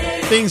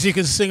burning. Things you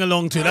can sing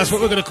along to. That's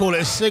what we're going to call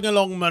it, a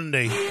sing-along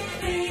Monday.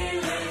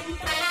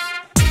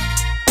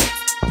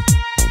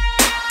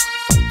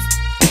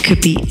 I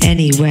could be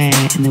anywhere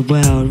in the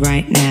world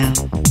right now,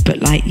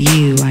 but like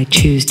you, I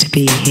choose to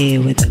be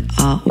here with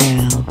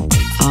Artwell,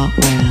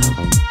 Artwell,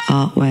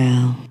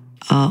 Artwell,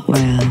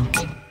 Artwell.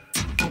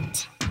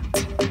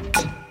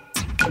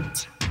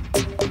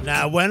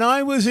 Now, when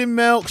I was in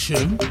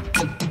Melksham,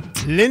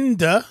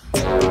 Linda,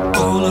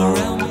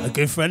 a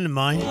good friend of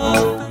mine,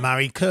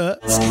 married Kurt.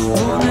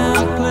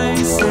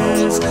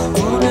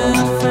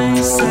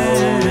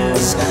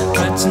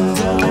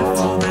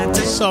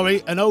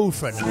 Sorry, an old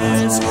friend of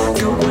mine.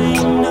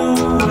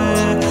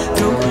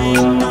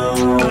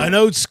 An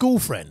old school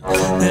friend.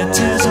 Their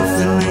tears are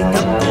filling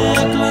up their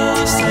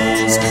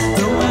glasses.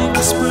 No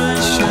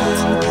expression,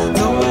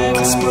 no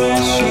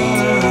expression.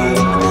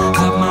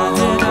 Have my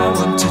head, I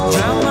want to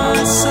drown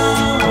my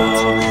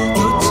sorrow.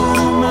 No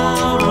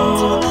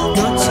tomorrow,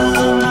 no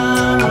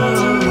tomorrow.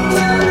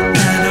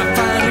 And I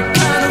find it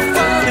kind of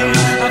funny,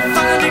 I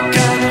find it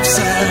kind of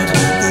sad.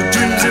 The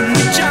dreams in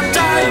which I'm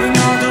dying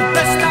are the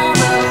best I've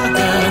ever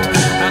had.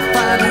 I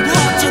find it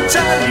hard to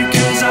tell you,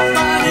 'cause I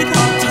find it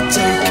hard to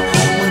take.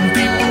 When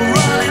people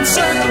run in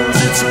circles,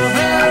 it's a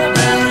very,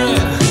 very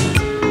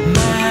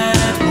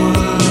mad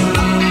world.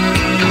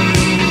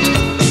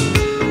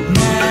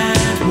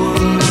 Mad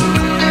world.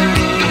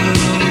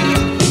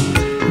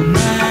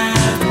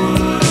 Mad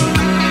world.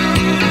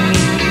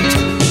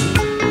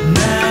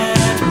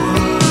 Mad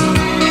world.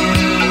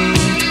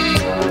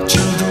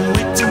 Children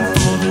waiting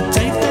for the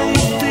day they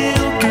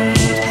feel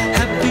good.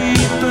 Happy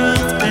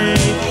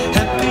birthday,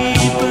 happy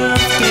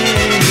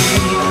birthday.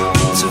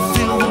 To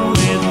feel the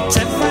way that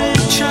every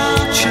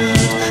child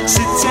should.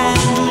 Sit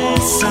and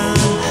listen,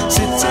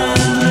 sit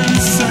and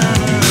listen.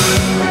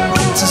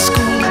 Went to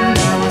school and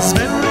I was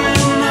very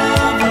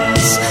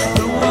nervous.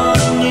 No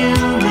one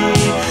knew me,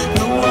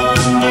 no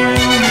one knew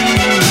me.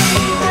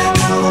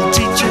 Hello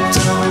teacher,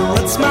 tell me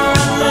what's my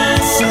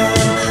lesson.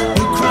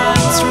 Look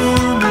right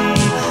through me,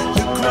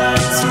 look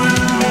right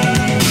through me.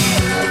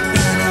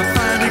 And I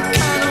find it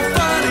kind of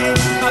funny,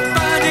 I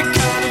find it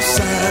kind of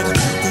sad.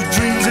 The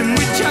dreams in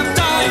which I'm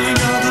dying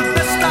are the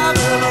best I've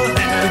ever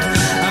had.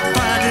 I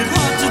find it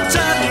hard to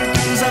tell you,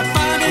 'cause I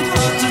find it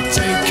hard to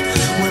take.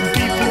 When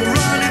people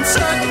run in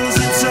circles,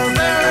 it's a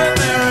very,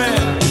 very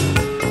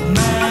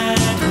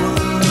mad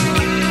world.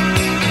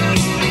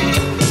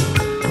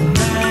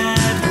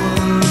 Mad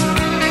world.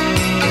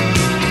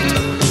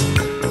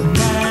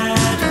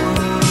 Mad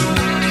world.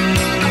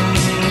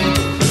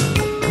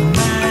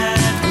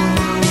 Mad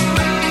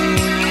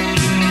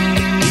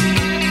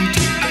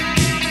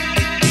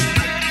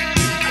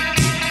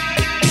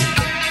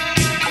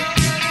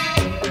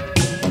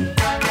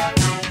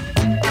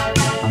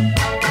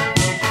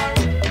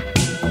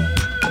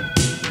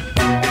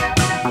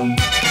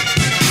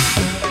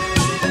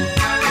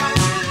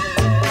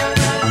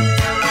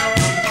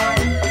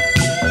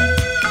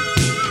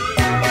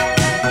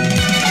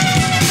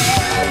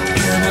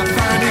And I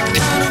find it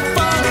kind of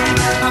funny,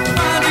 I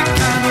find it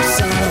kind of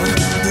sad.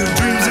 The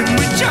dreams in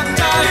which I'm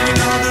dying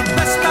are the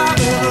best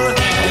I've ever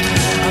had.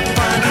 I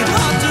find it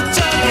hard to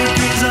tell you,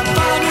 'cause I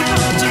find it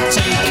hard to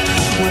take.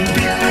 When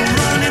people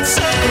run in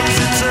circles,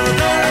 it's a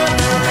very,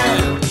 very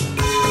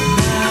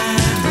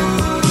mad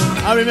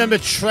world. I remember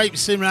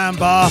traipsing round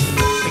Bath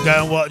to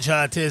go and watch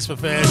Tears for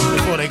Fears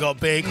before they got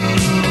big. And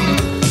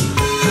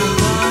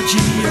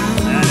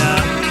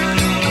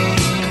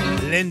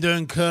Linda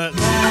and Kurt, a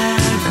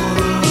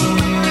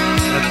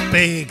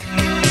big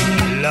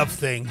love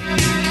thing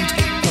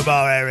from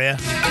our area.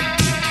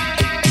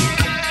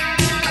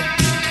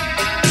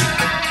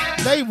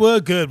 They were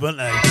good, weren't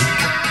they?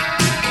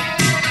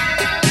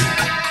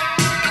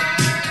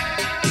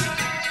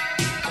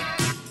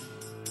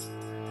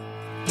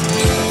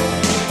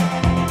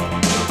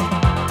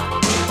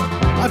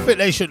 I think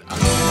they should.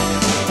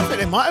 I think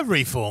they might have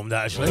reformed,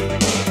 actually.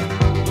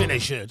 I think they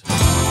should.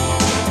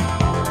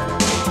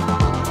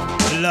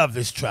 I love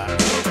this track.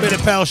 Bit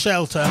of Pale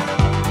Shelter.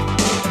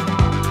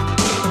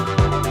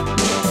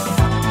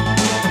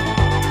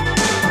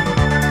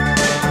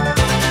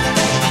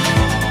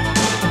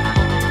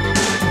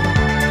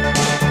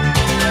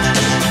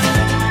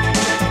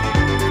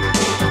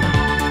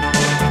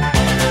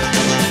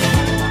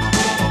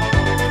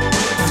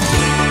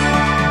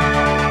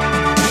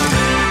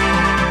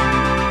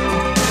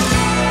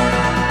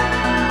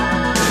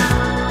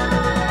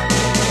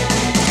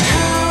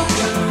 How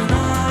can I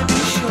be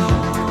sure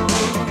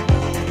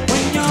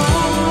when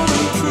you're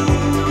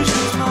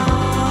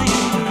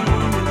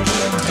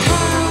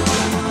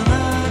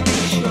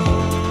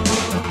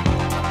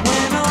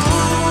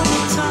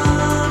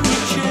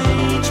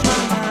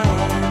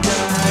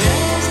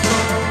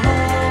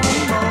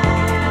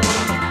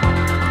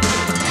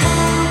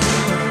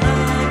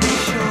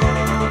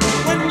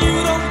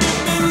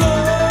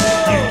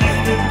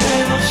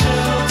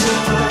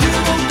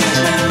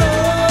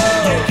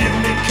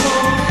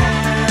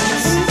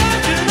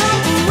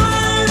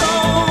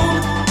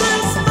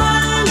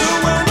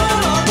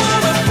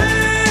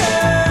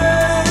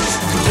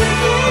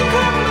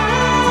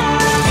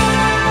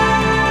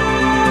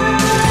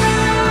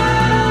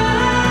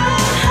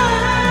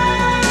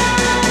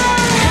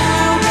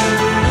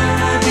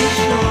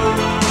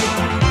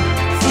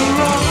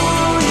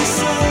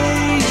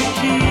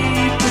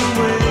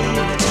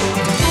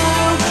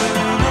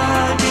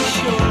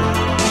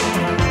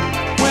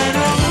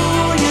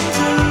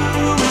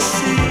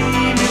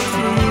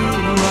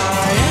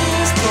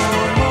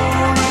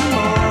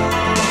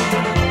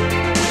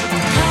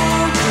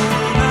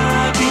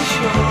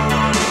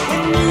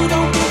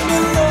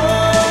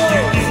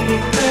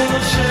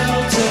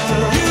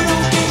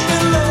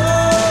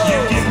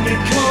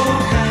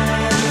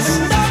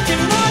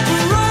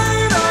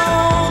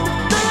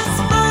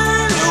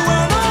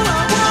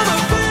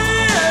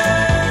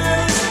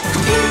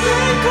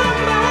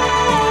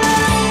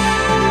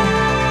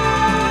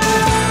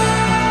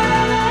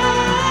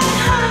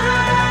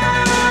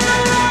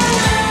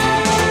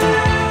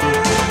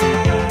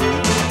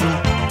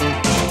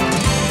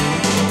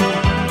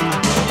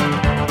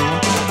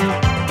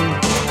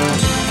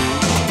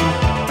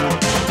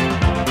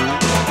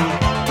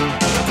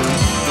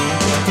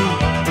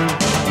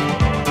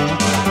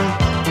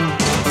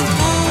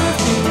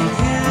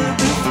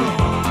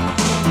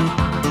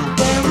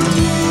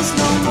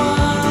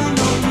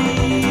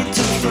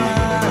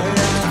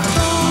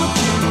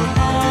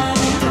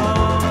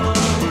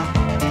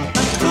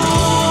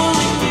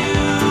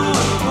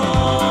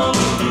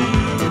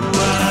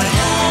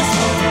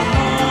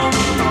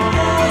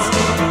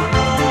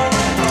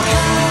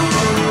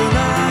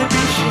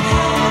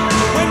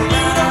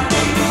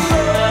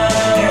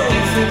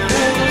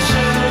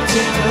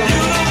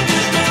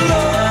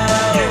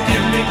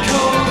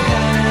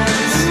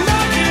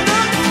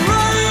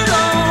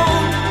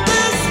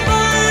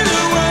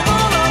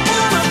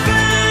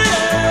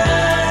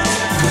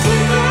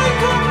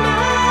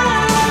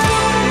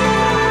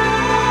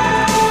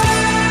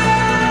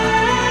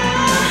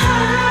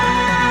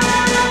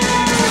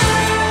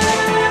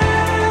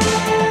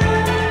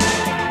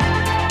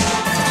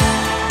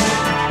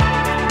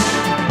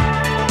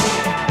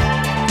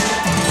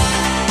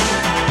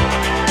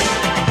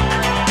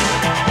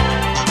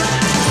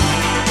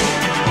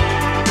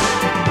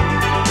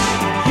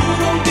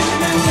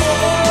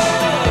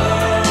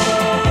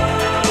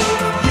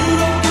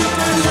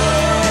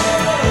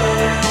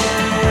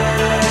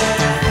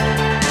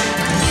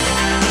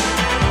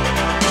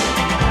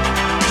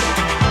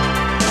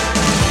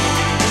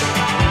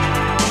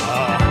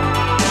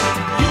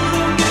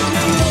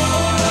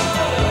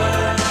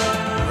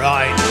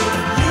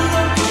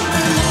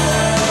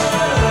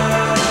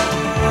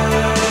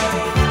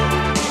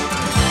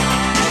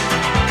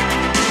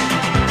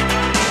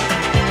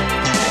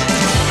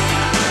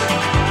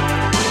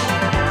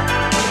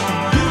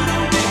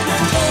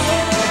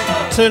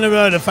two in a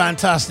row, the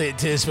fantastic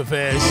Tears for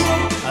Fears.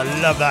 I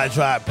love that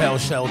track, Pale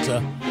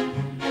Shelter.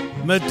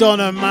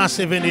 Madonna,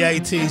 massive in the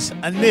 80s,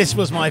 and this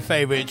was my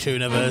favourite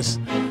tune of hers.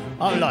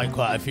 I like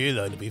quite a few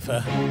though, to be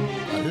fair.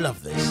 I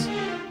love this.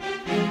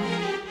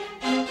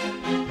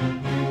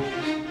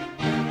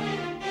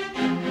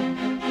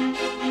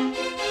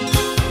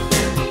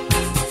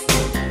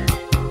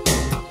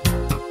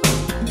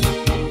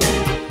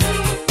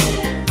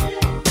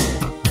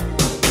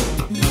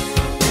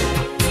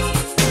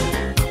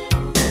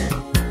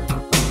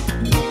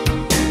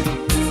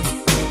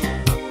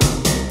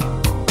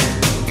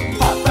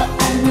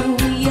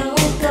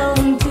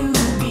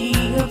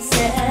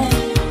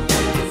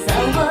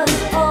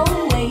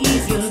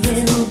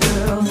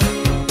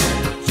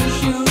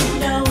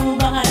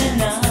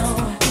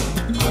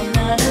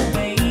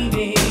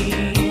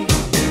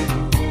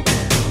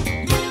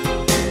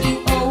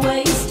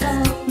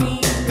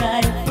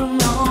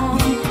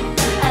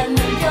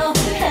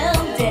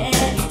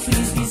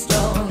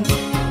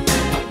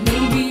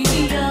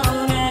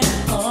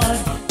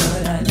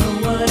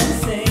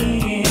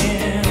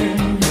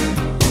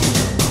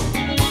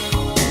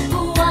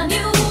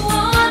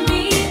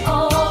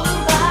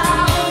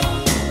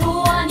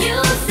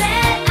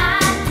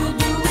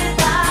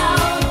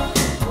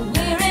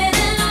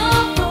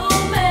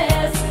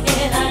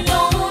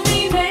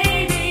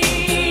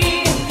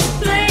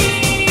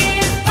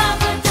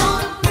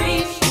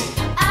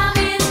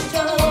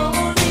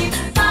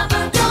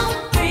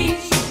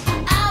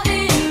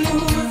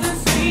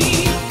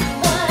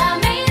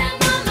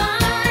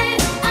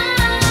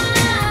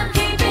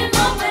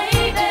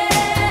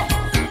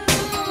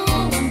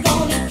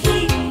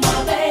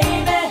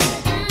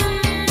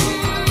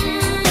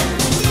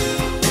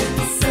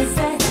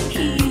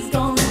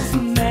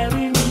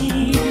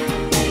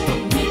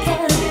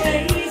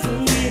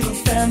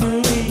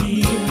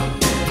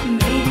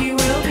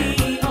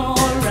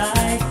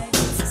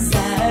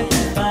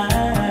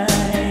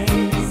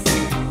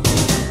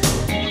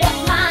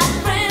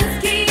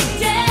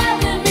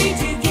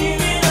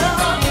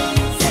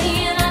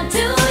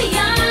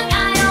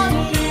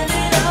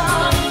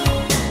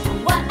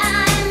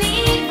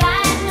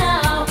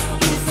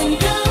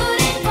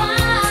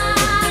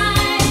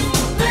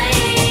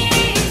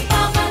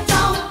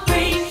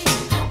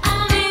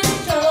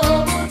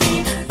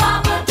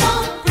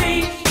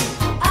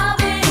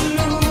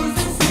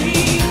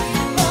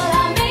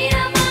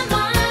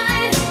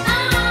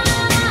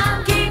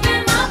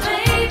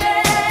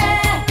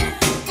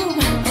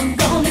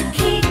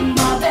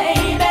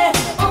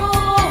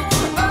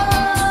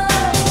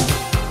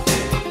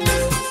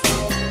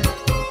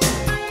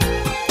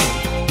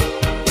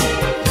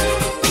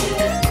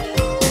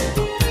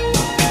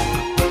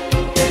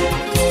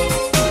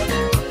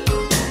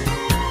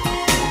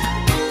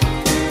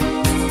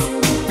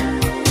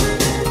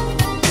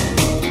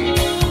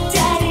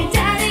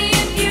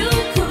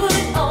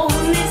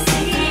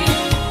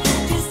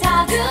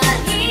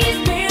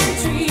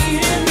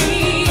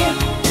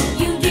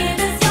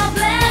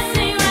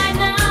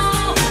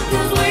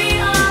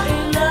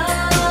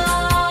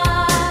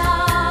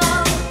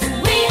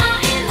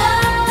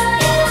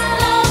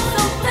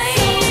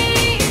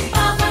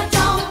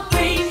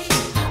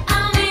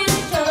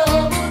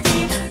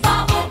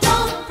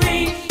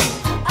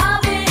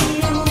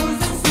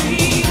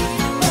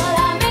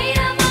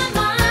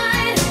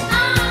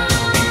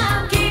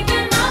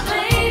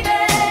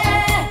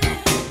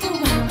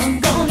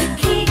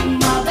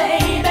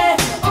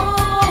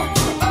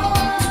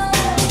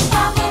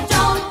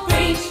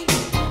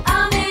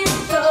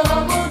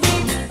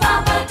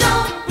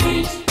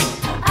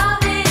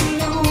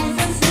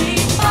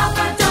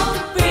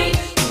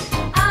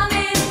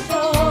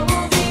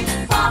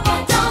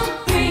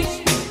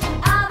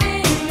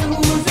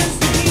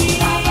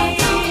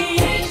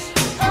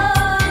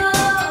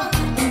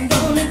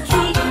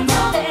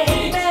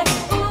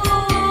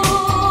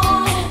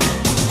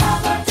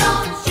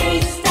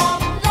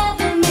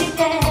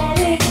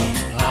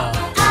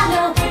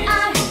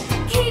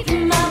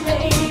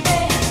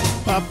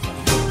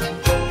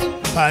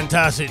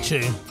 Fantastic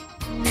tune.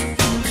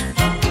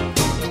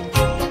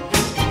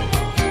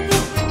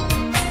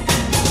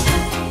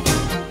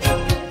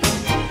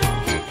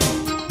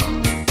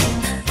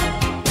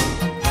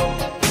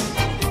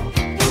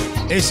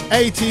 It's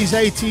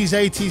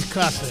 80s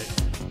classic.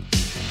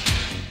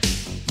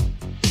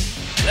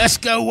 Let's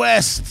go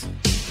west.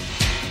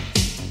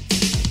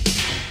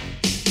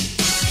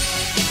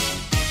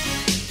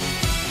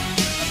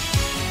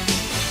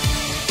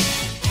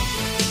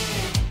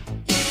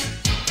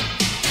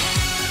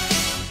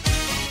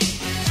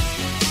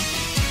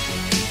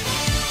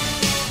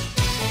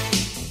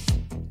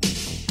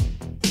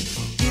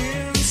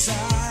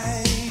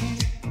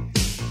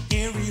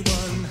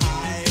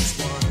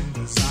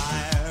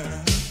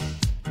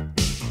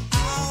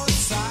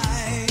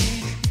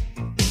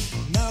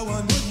 No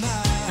one would know.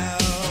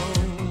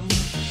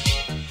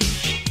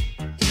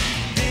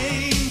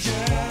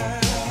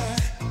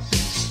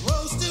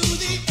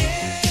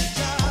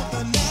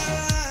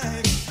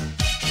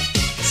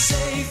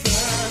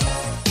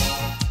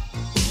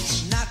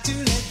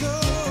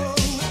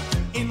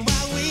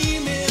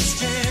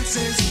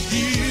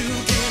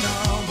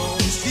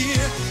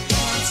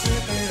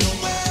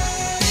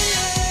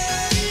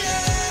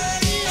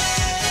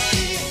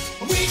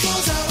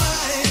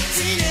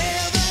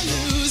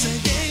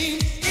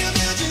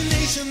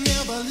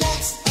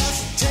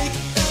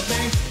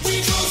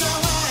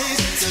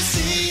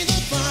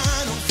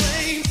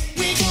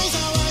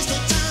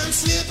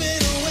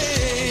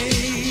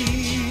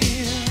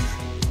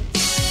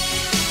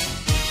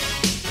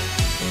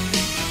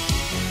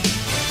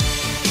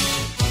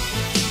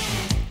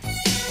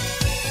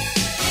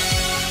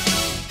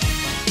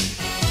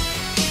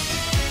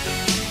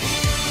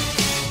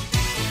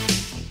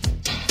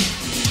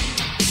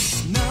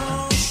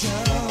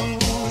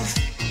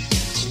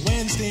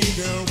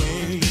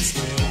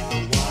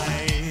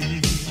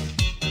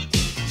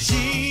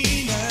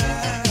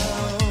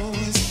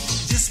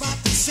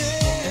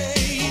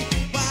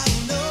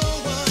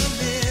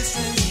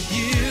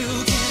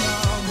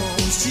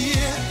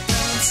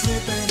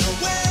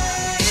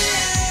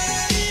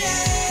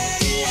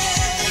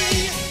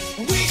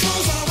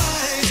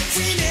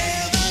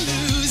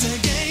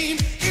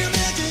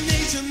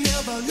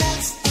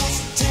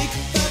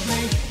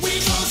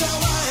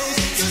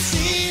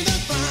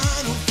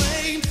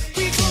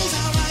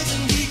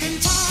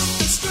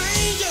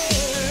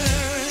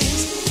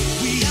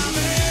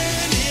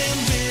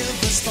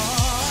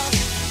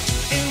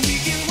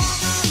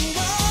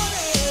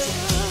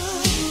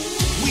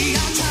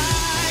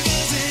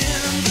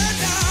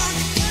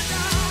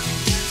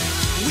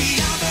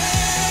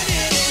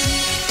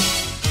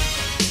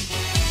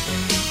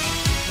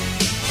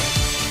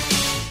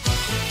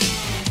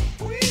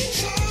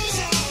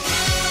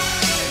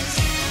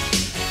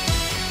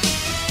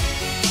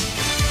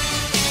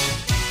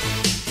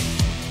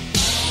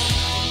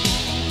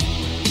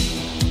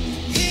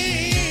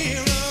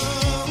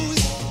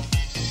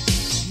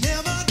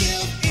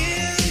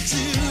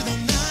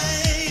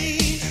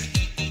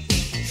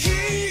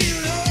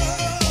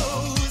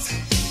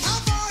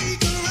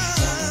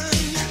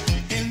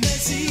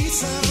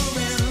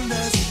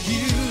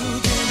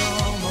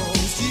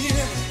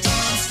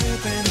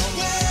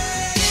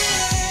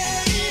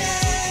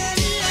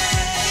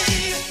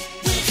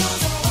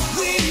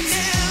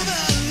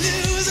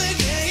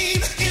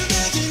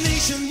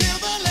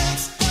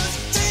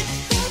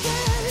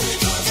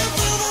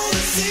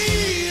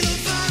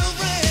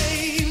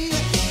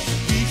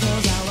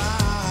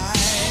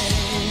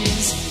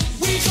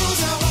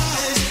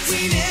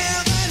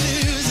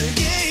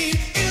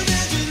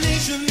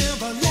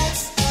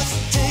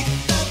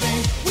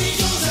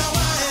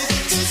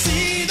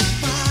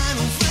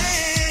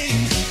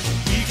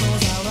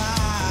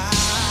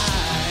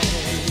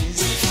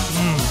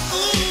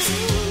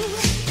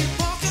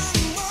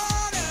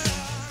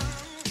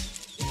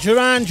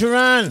 Duran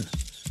Duran,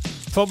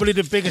 probably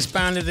the biggest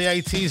band of the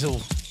 80s, or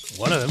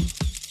one of them.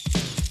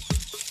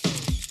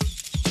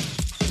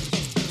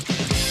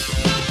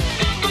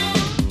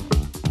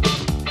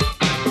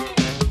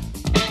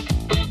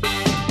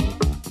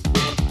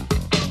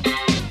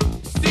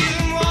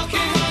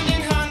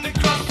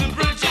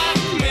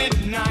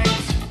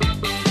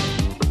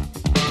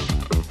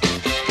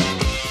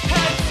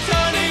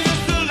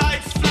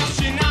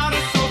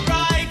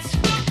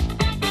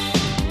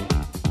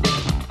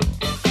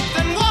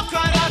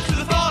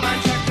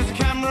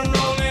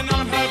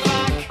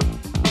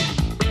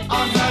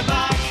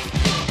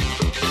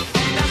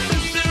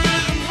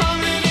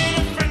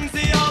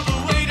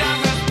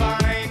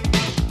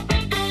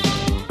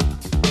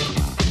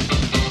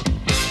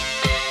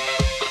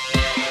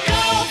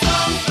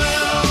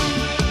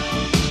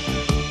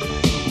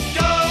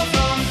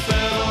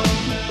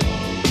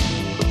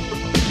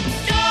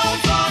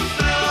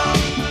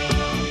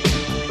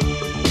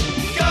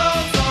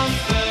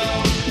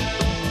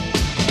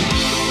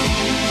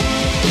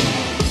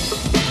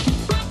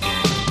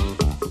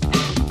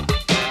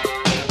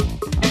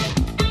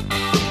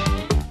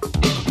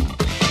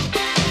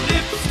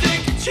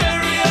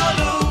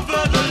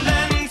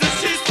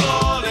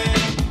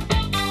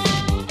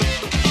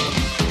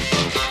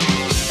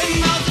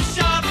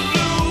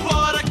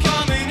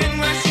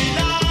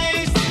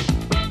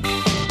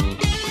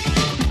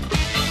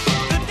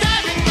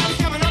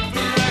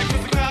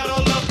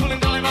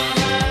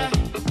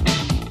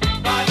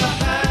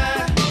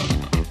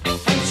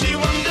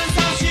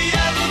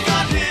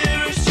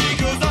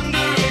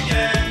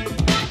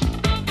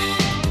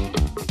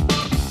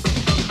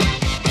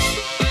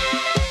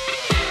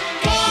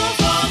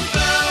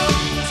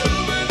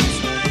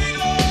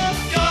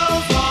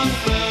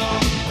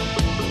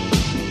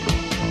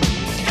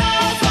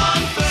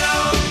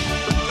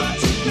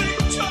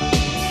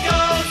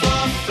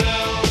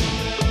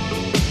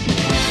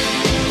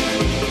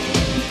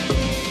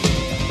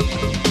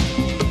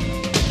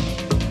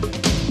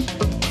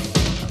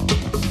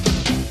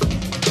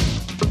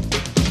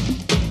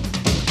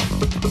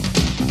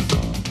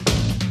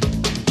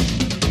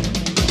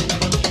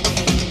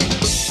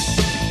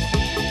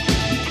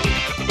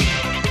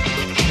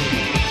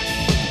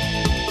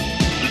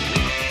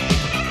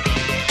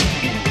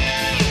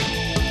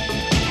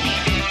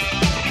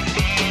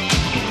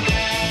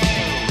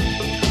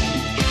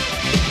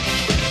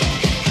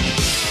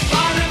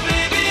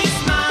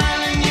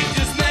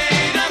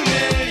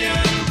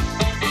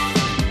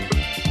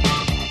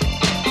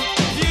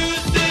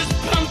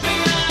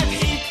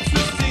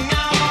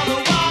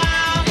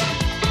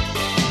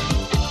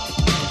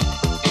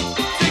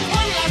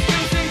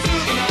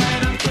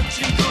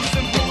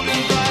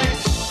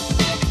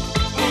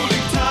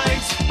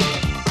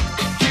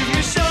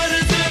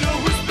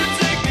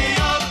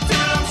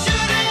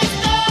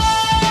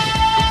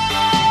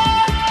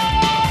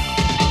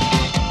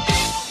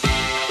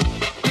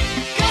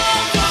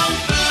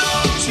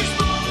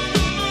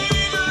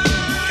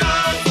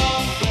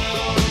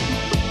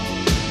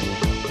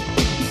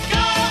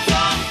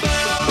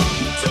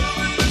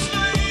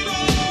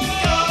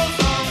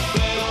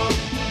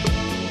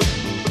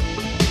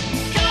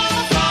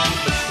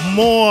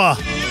 More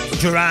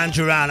Duran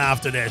Duran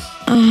after this.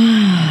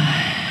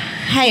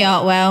 Hey,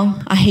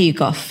 Artwell, I hear you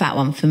got a fat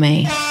one for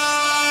me.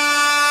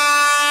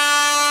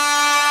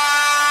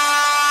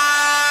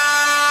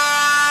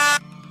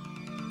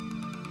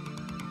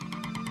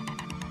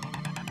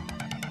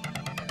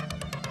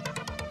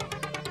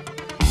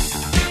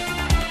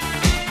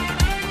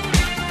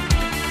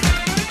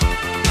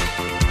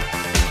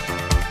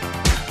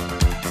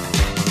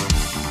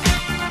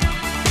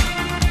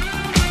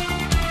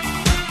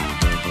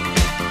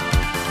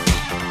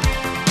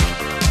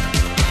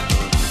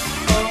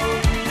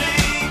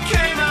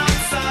 Came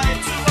outside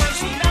to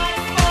watch night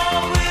fall.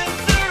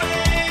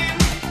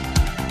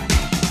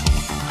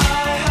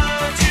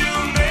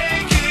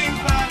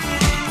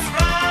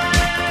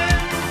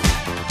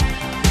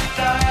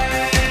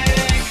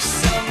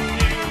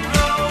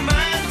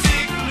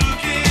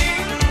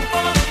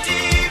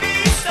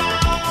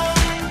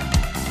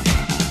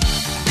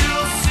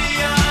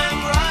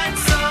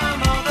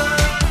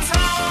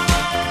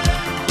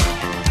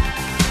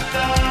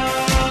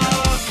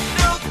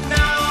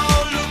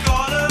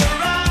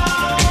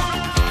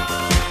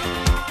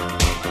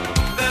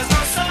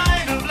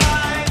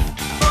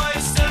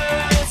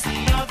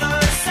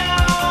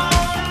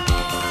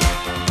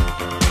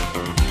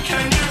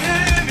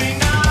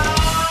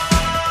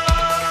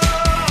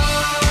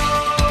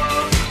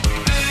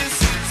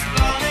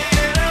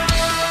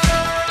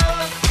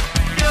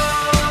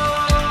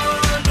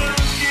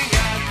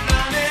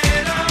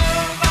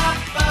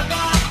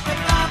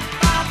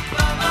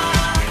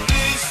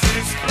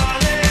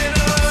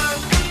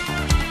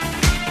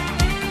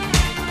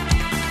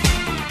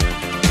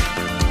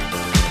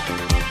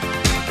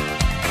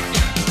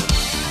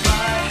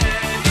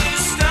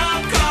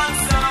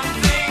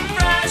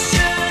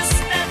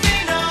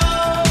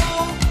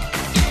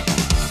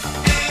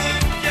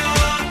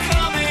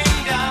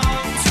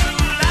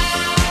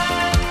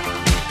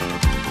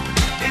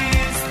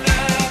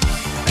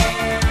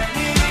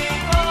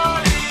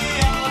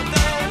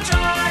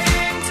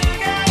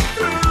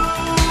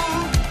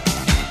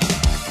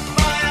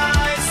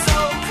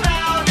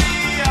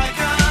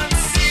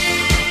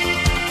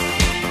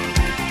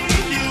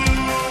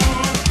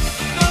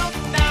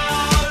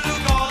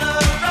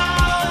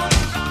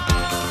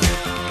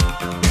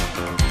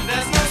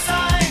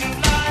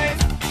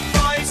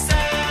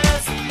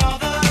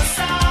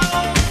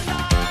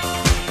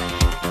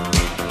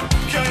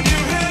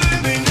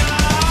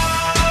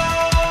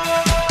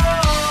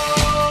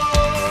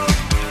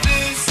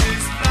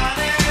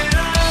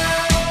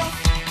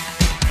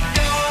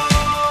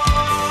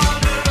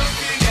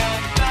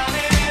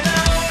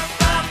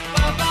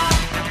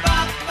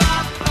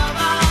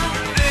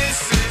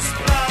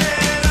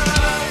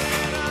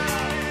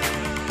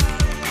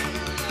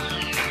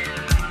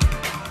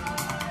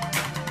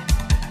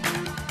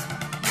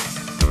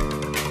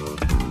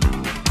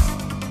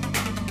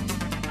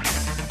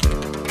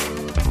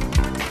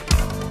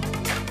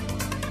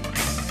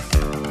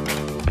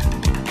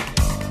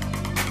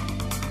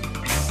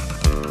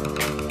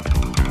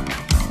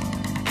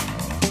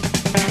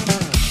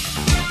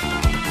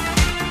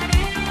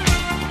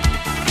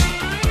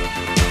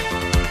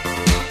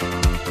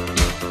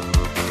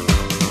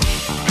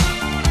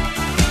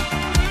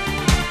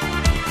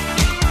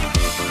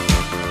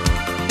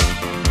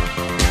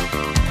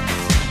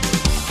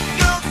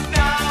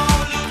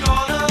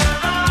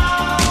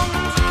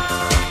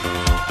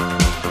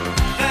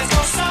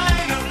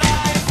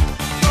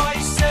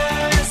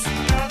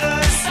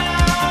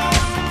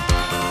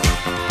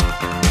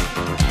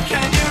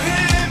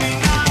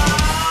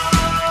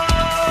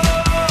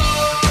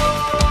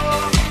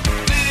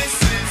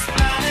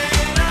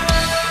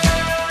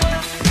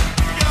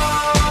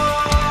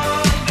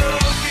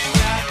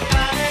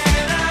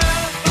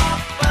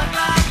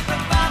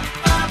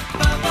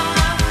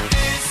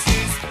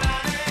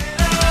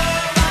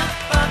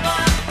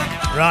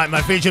 Right,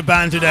 my featured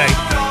band today,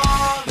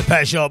 the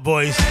Pet Shop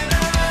Boys.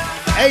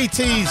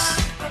 80s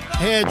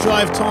hair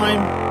drive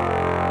time.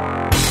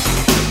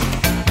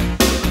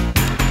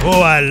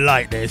 Oh, I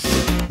like this.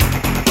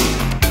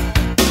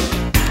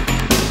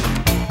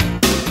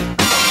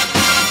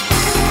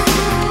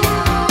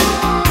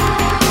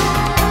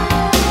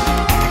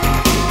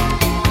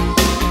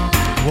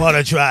 What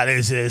a track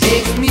this is.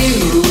 It's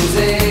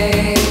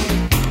music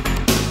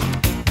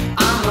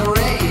on the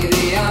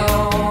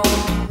radio.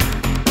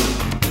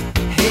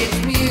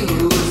 It's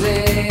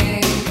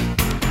music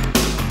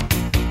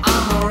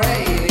on the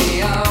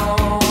radio.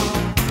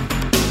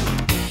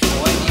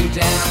 When you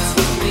dance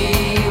with me,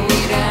 we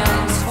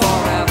dance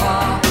forever.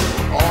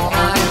 All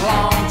night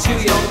long to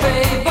your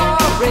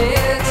favorite.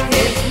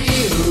 It's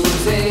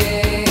music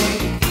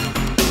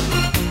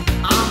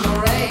on the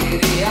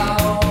radio.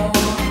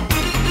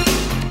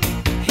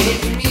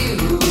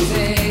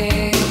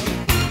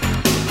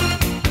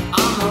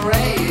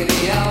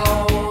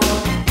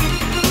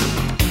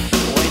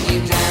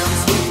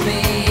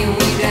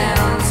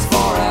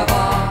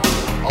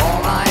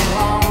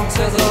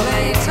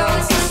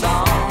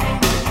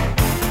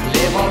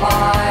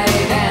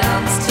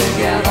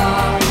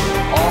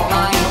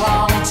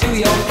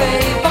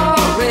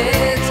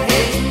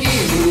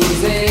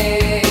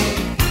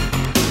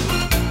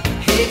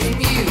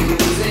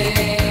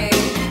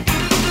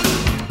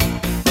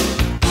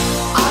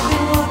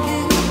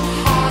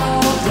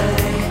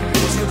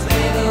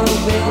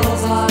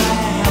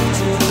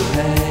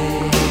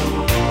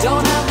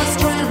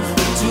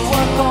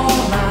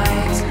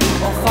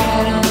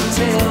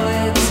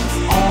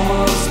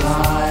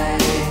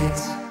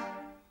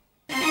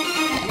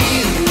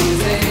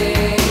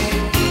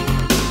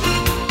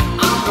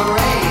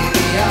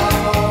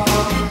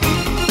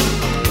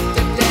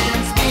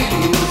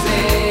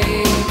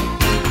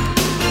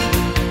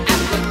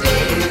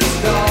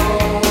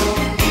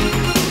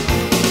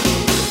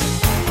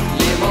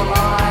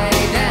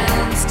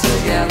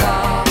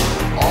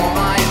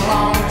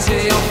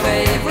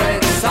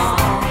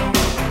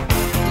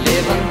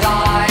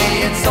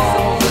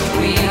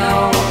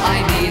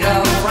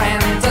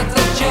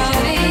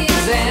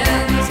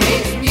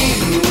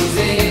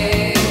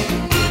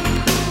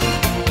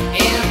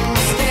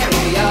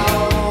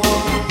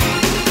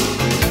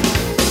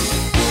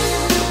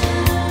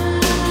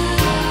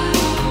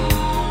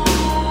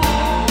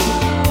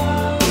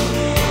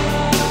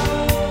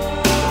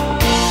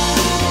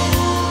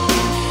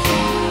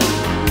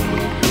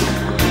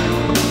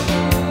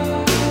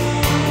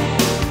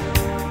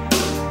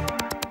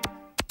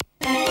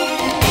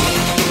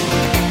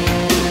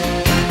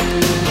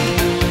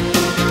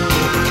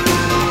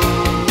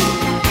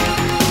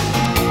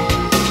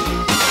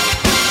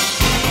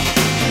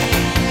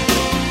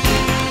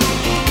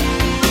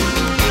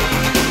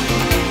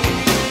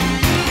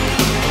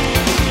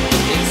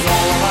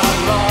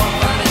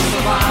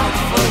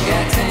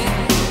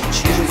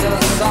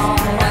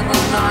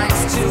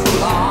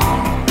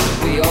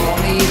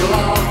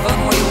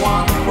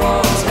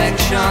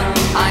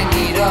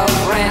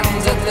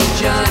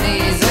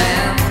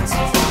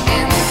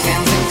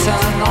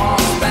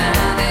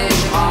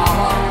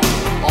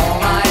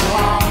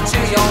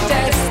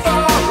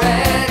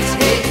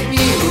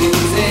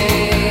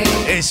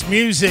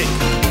 Music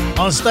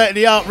on State of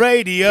the Art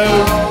Radio.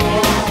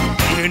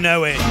 You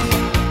know it.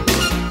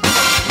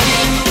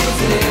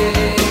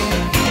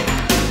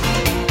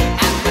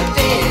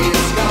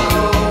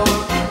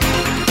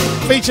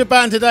 Feature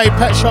band today,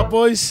 Pet Shop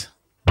Boys.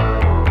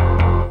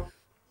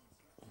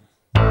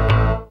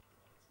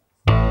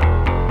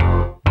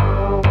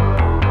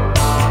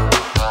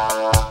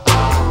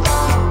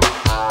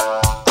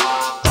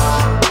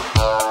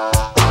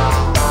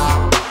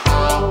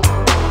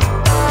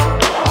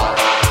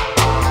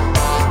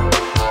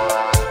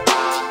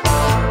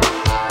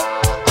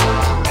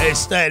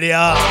 State of the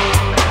art.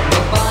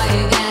 You're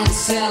buying and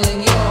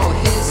selling your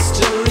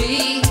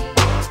history.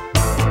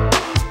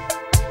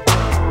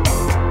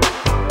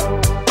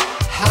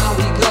 How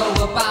we go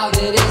about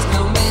it is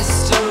no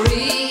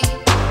mystery.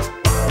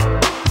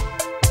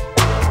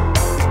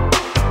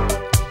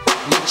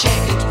 We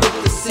check it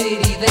with the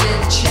city,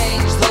 then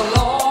change the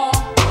law.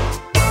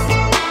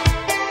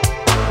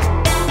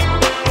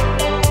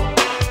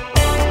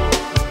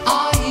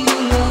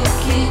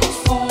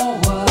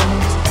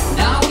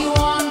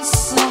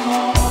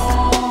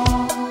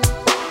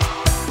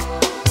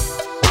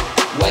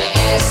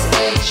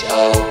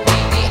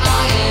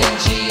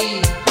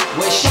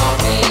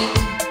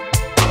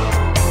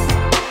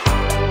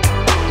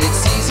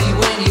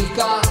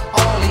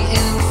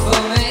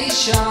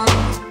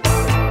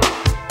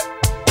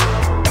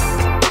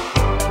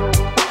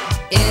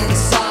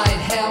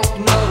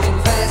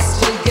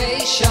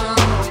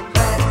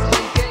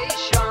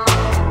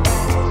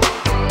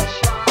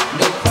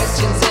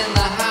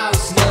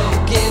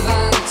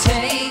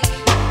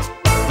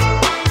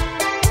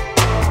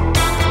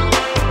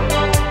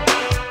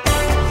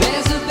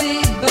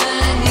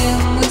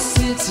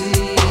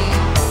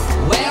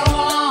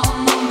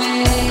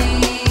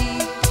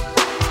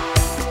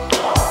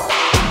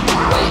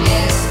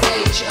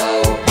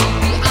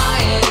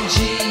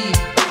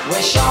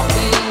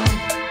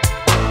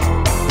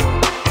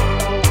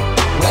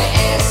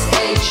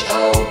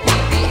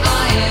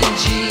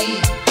 S-H-O-P-P-I-N-G.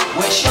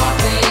 We're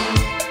shopping.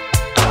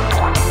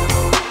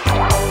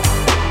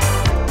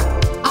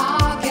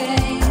 Our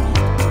gain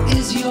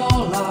is your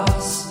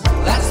loss.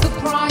 That's the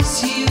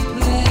price you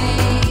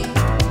pay.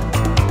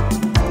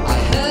 I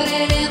heard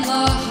it in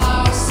the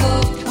House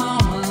of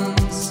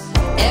Commons.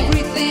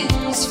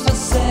 Everything's for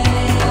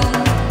sale.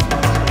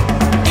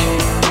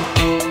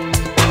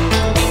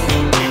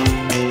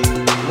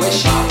 We're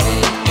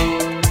shopping.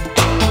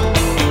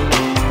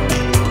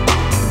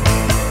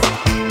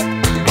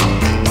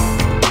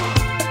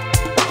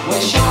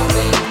 We're shopping. We're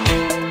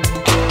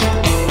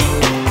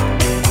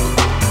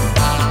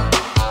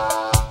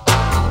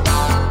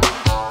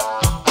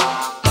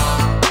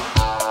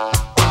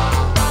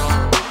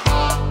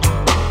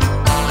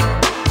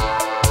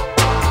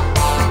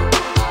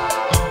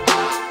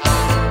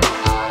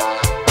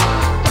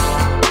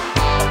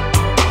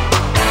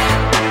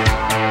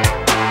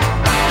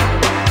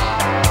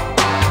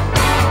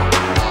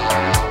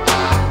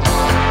S-H-O-P-P-I-N-G.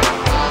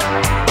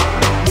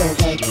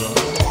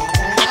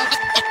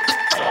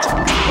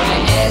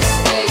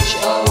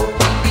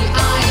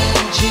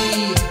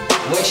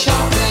 We're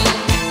shopping.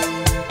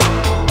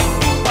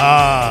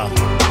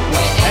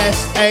 We're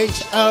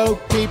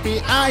S-H-O-P-P-I-N-G.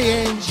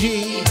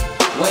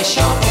 We're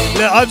shopping.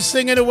 Look, I'm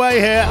singing away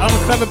here. I'm a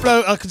clever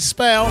bloke. I can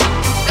spell.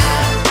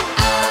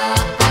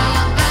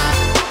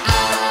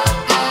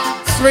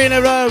 3 in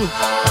a row.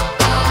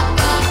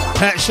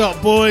 Pet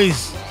Shop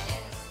Boys.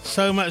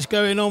 So much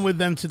going on with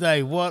them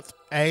today. What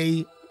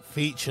a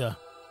feature.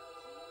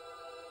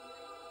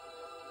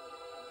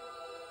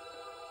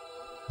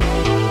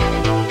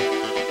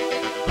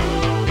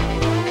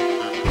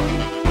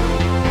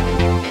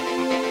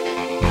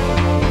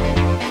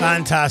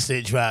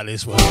 Fantastic track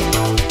this one.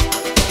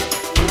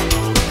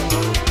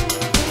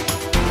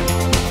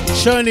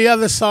 Showing the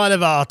other side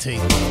of Artie.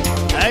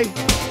 Hey?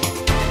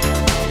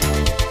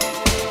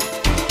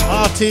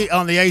 Artie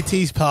on the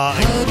 80s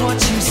party. Heard what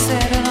you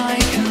said and I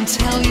can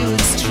tell you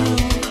it's true.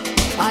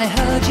 I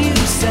heard you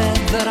said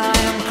that I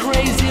am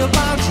crazy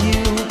about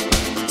you.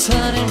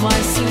 Turn in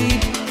my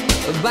sleep,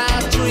 a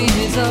bad dream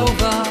is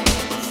over.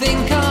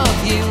 Think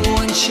of you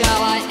and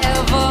shall I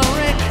ever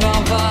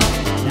recover?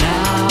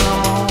 Now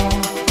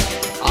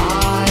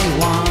I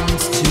want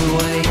to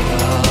wake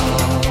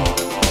up.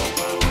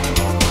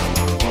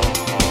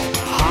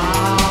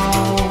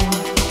 How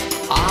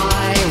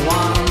I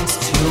want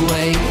to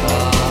wake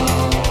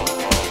up.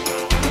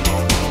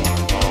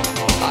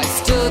 I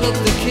stood at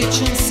the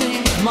kitchen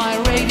sink, my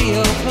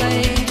radio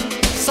played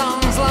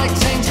songs like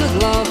Tainted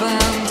Love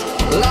and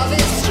Love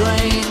is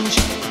Strange.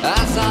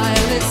 As I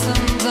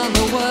listened and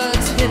the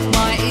words hit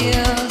my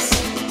ears,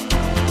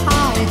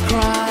 I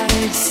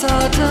cried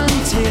sudden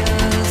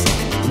tears.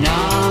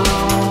 Now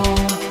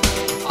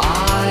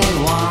I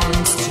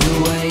want to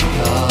wake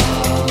up.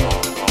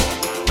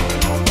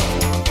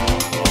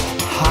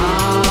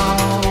 How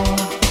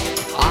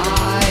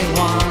I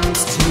want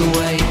to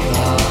wake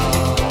up.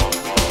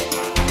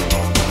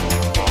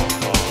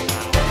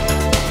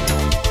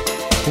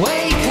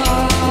 Wake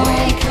up,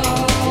 wake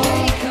up,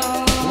 wake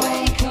up,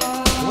 wake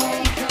up,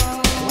 wake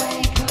up,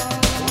 wake up,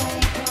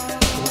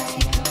 wake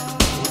up.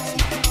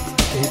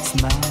 It's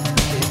mad,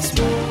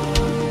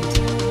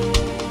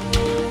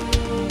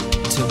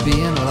 to be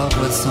in love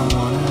with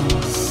someone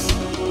else.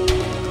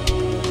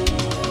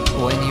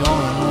 When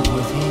you're in love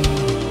with him,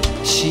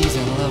 she's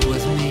in love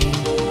with me.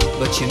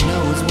 But you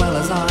know as well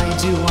as I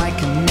do, I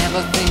can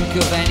never think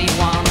of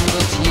anyone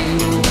but you.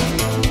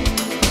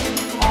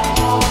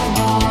 All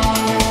my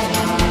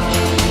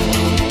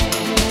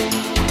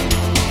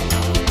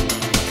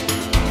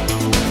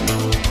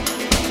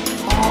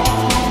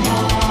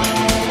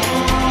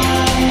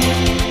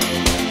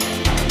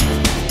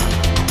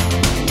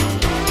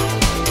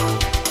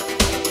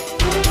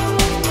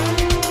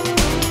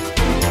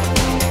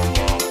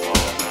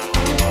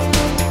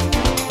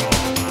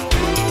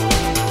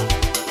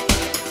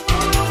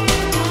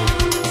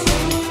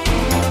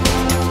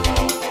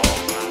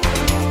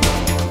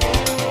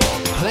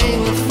play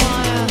with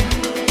fire,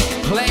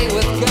 play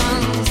with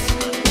guns.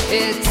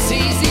 It's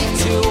easy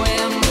to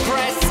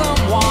impress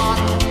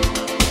someone.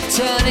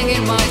 Turning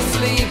in my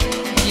sleep,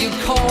 you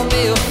call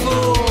me a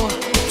fool.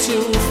 To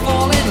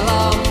fall in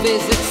love,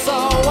 is it so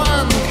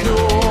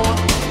uncool?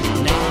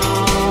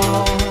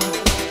 Now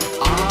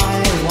I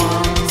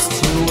want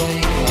to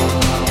wake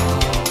up.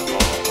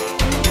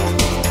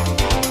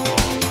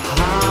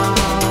 How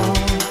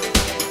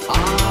I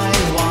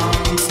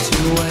want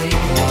to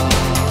wake up.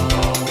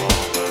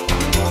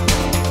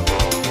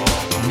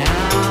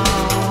 Now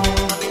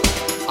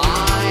I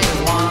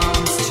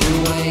want to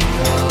wake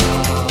up.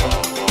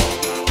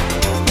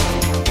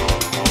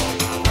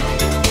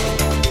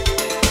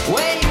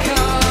 Wake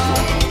up,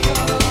 wake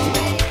up,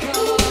 wake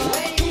up,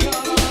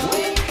 wake up,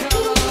 wake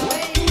up, wake up,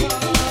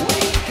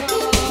 wake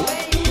up,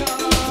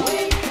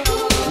 wake up,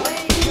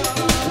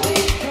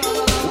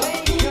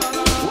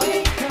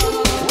 wake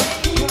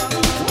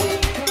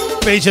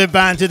up. Featured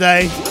band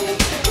today,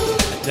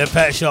 the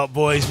Pet Shop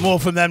Boys. More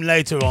from them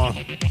later on.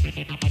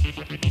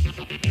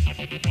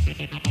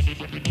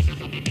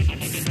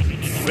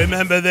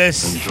 Remember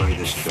this. Enjoy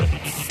this trip.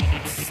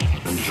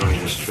 Enjoy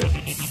this trip.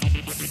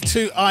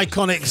 2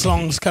 iconic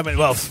songs coming,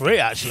 well, 3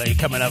 actually,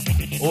 coming up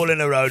all in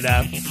a row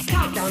now.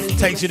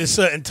 Takes you to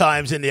certain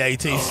times in the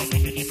 80s.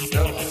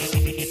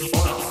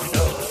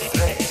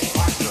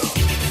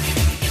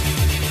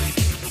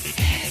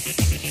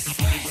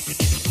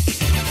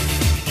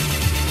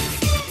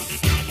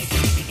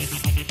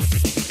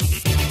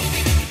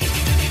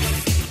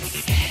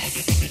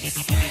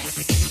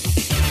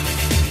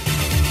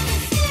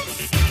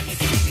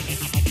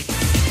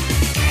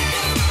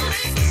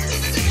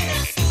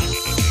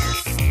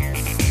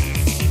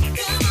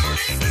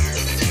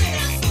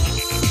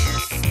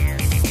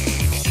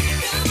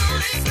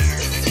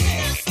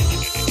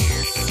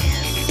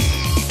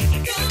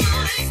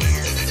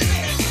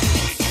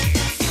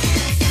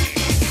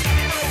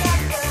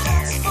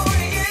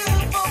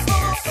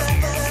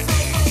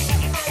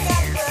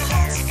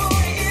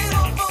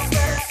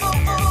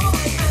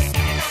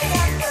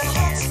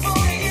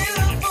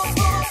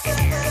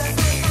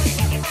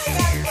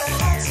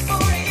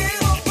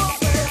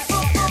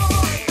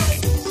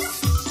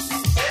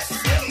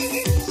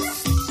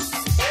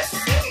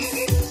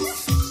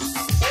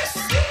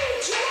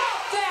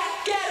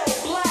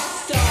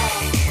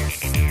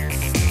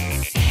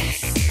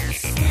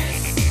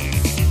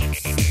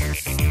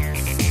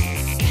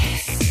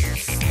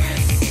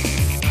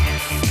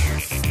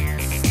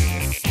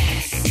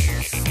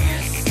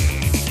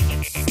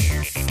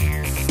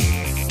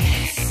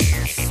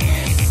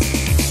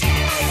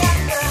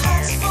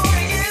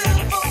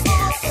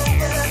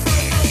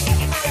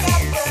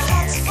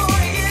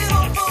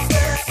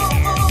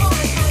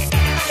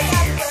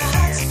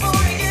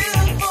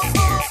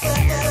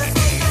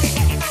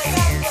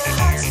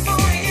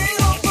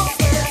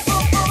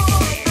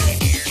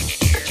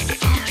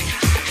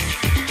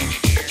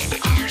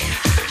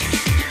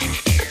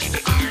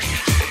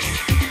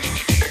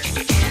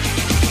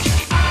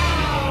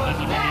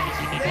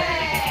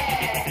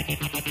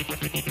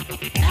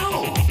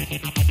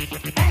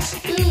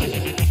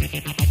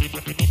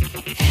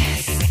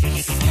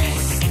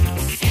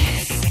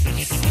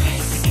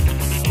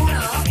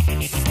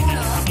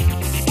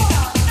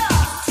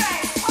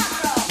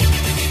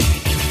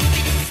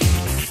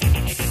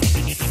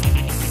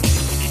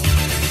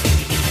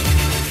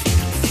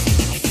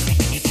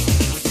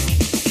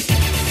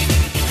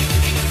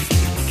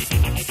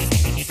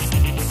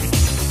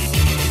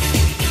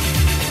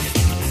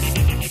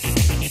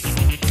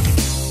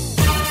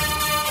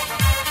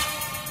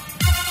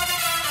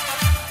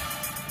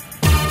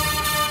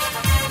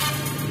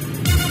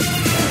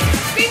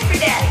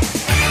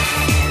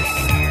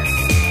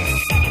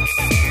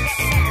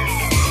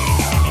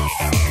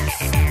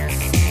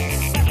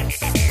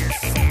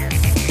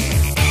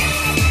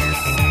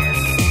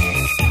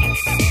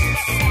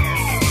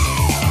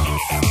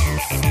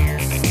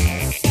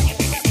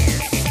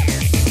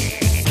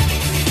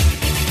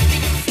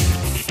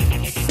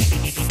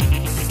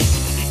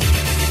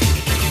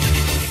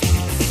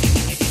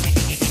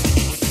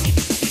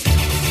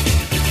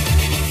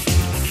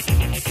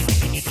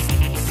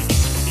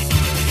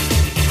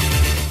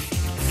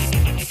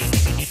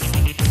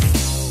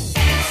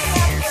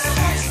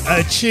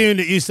 A tune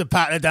that used to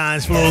pack the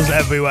dance floors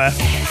everywhere.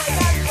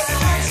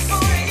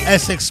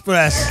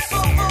 S-Express.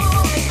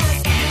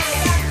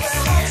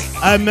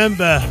 I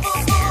remember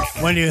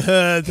when you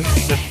heard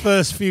the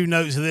first few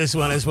notes of this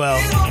one as well,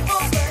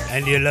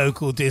 and your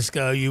local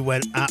disco, you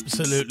went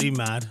absolutely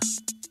mad.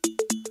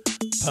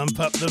 Pump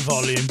up the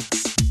volume.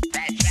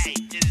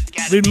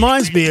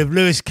 Reminds me of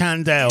Lewis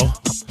Candale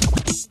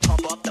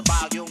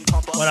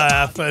when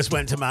I first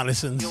went to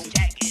Malison's.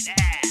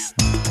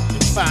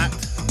 In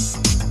fact,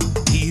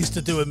 he used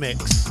to do a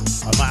mix.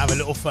 I might have a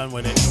little fun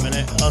with it in a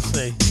minute. I'll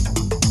see.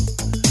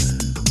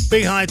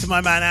 Big hi to my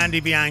man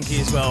Andy Bianchi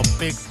as well.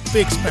 Big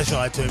special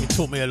hi to him. He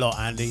taught me a lot,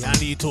 Andy.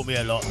 Andy, you taught me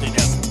a lot, didn't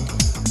you?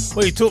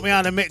 Well, you taught me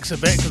how to mix a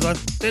bit because I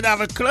didn't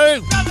have a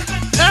clue.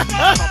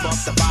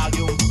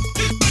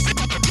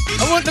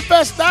 I want the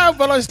best now,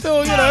 but I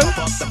still, you know.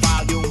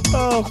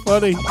 Oh,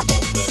 funny.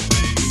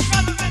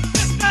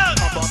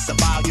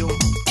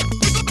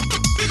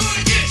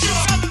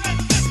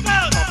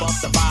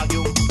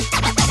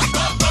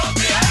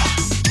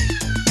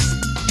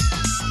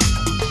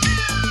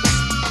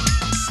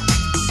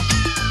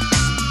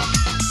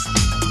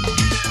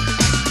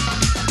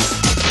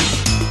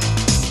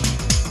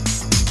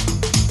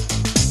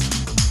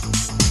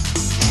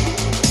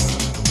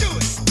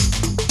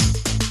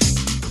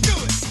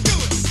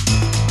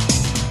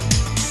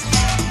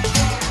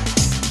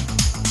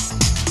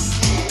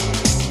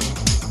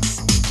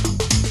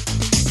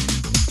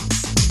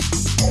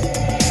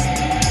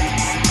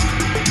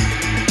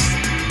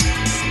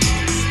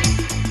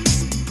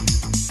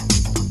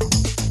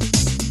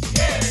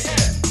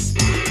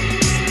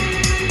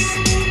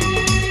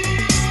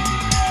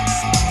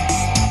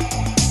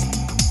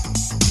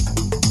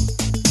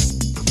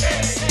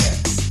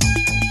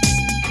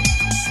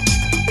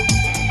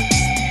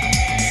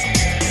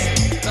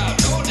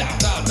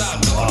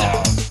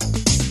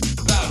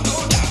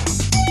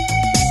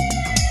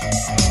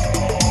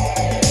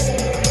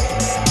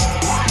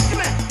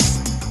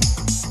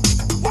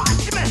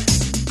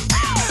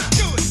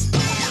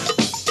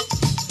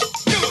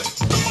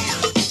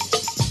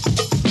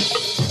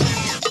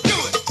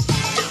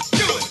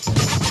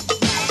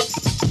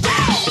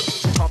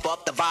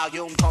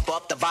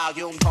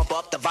 volume, pump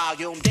up the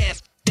volume,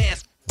 dance,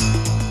 dance.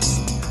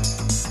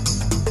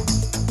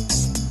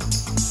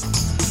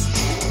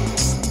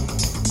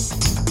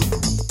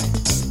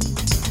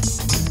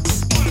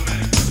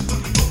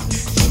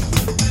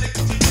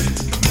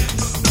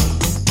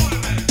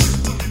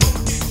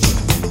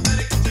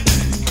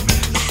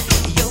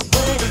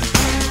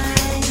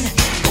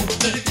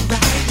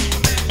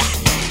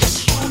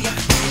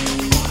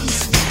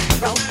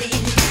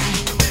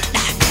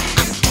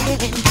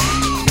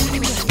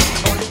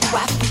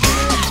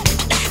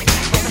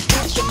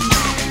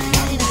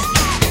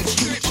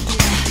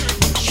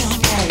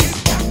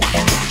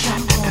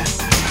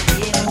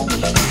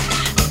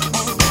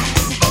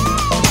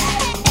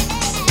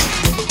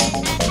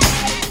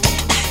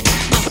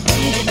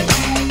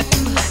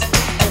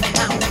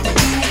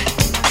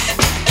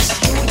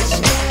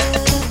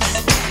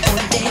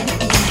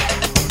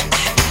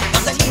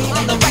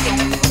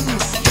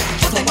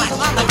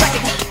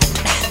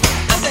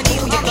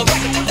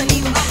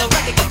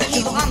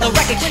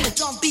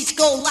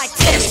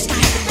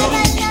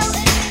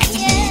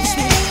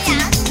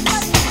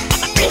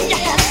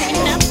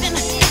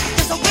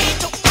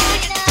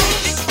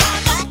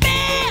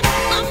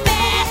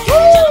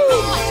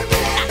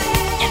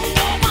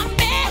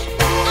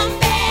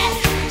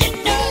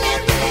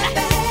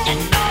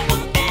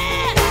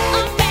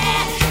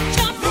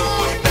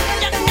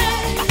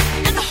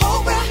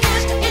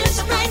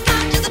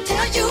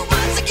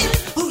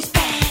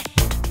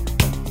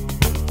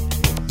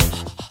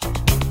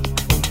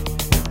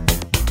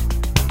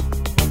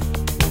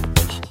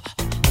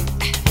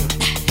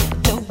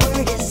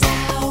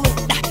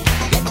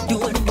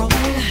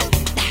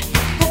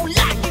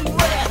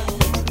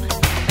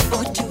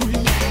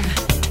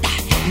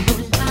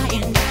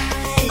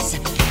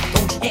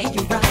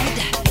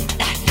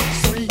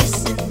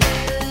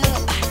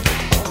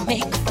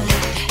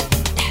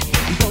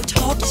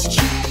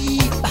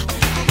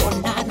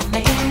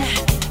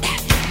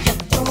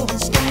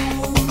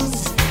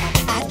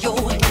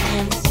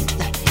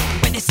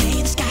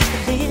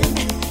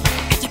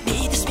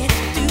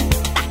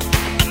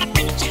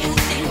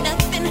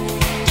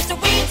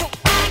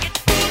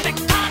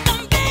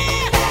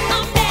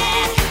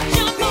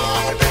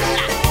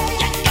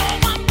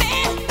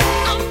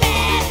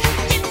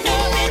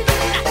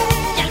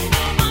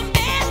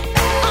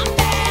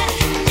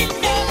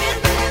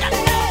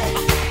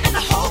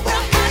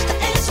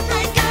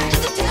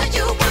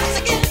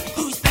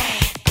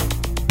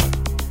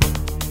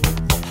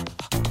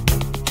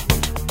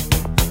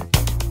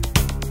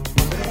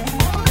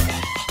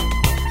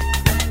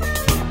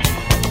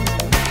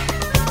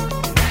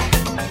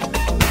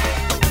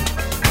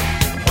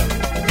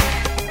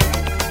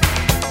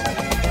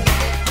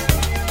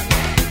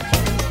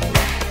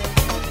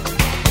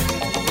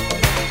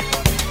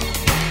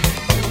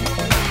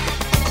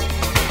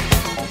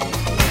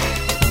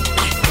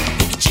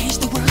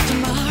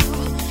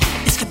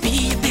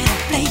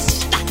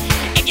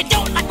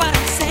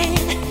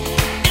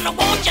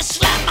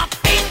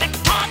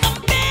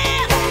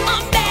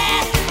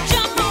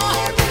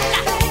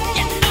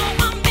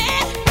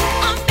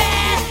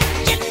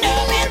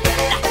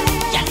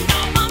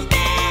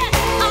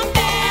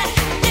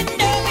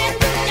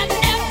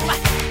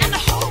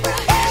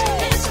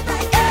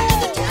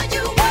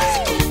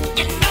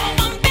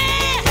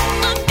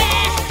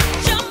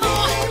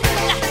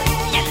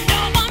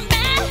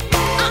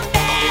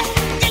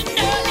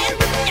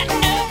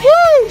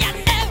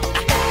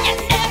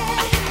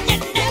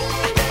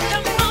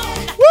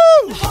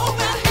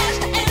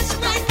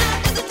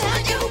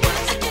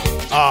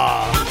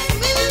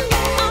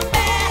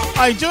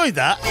 I enjoyed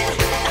that.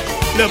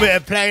 A little bit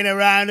of playing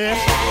around here,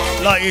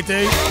 like you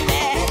do.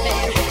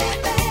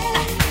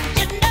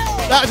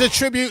 That was a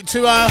tribute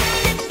to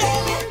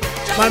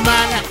my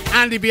man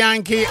Andy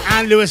Bianchi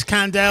and Lewis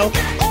Candell.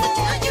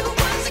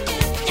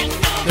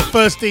 The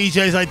first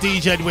DJs I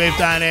DJ'd with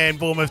down here in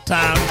Bournemouth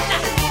Town.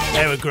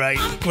 They were great.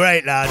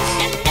 Great lads.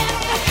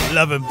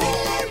 Love them.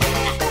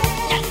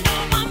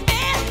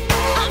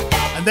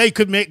 And they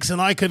could mix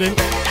and I couldn't.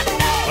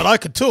 But I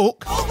could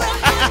talk.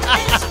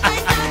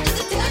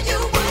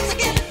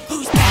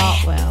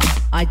 Artwell,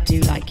 I do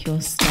like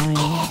your style.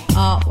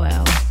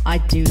 Artwell, I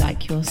do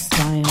like your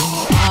style.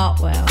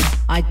 Artwell,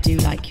 I do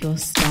like your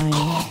style.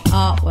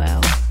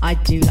 Artwell, I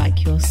do like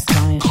your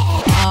style.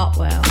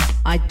 Artwell,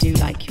 I do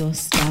like your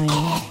style.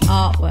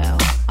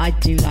 Artwell, I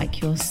do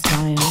like your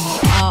style.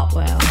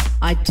 Artwell,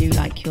 I do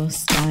like your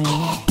style.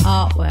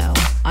 Artwell,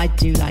 I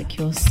do like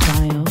your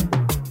style.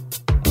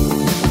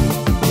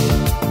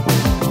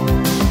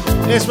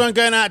 This one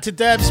going out to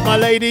Debs, my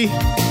lady.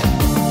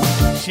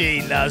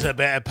 She loves a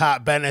bit of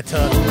Pat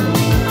Benatar.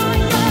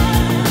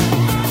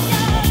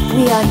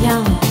 We are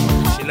young.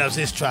 She loves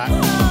this track.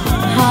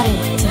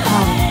 Hearted to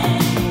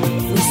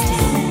hearted. We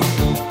stand.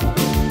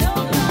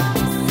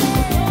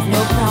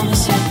 No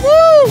promises.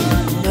 Woo!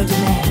 No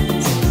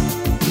demands.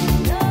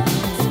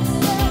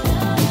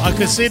 I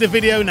can see the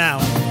video now.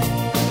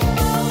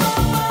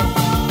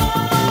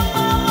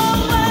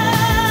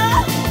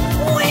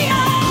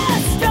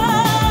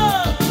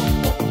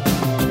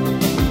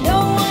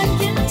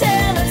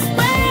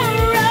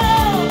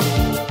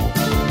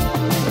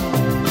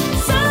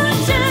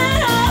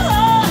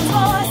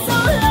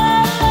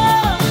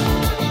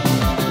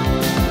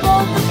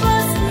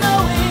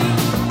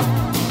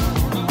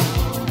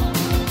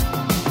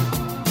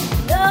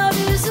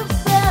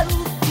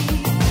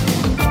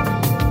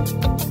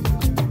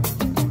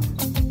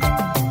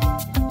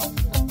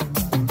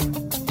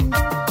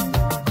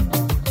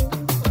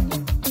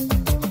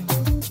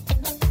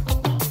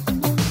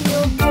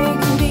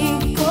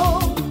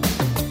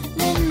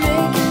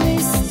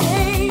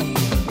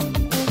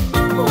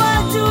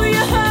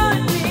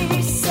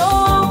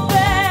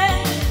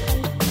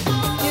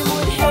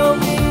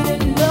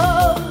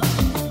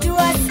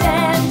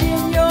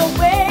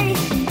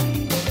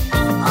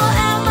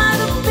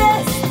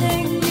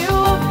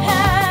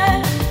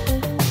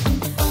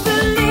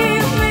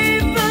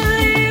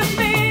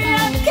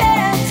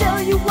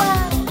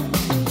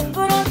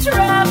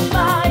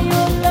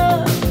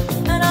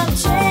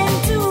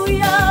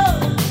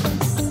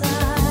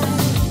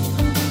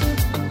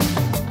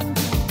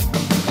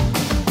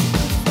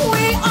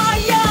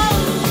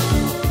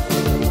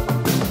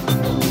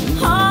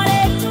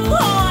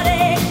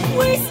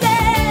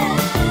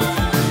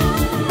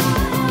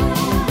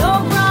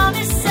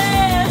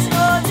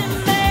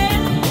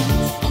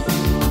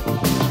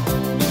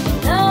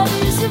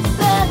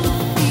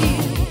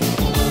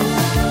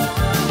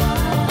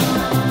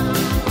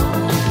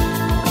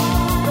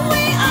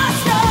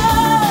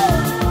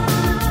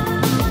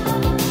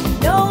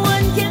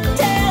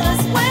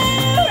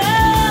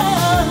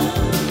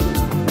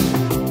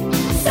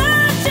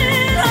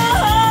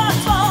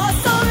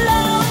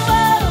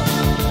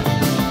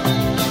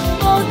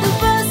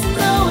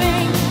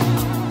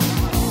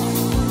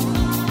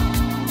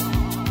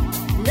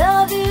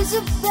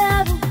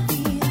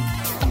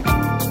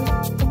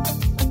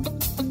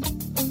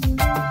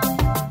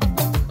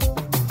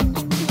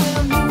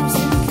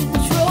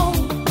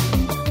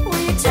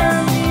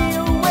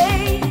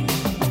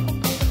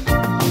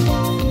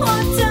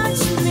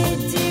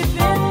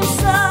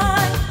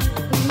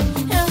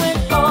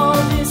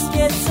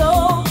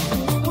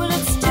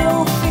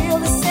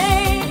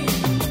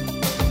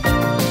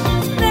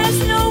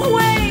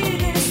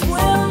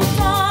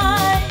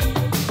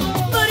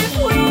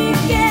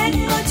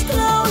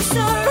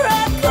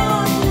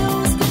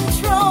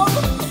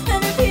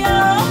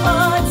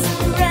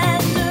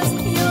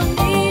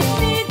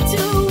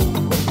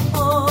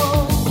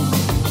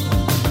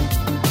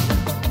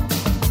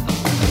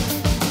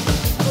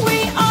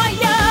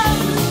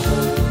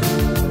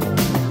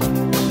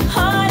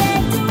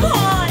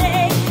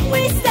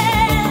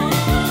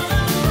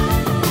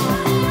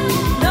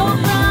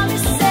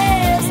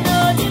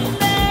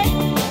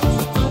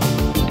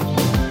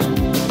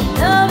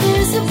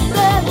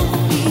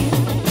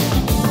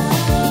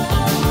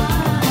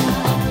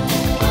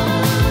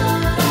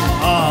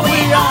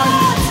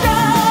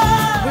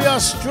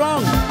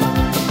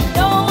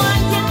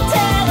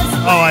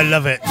 I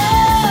love it.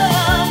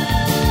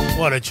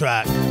 What a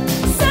track.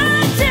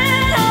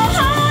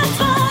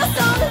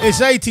 It's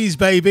 80s,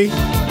 baby.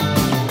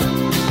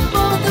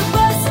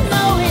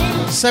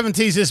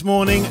 70s this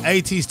morning,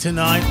 80s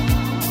tonight.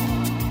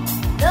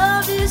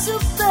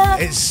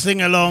 It's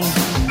Sing Along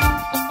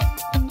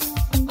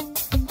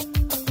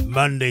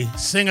Monday.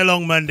 Sing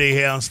Along Monday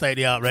here on State of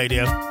the Art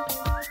Radio.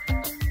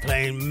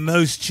 Playing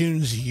most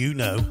tunes you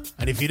know.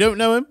 And if you don't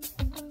know them,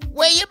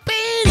 where you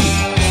been?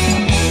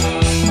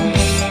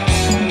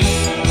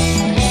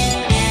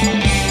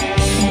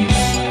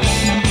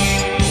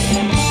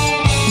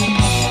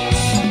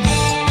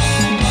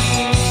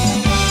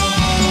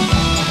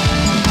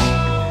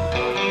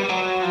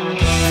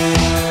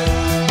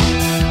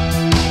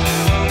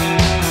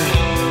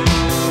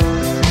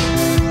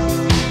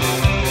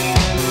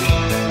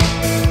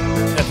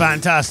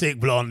 Fantastic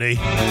Blondie.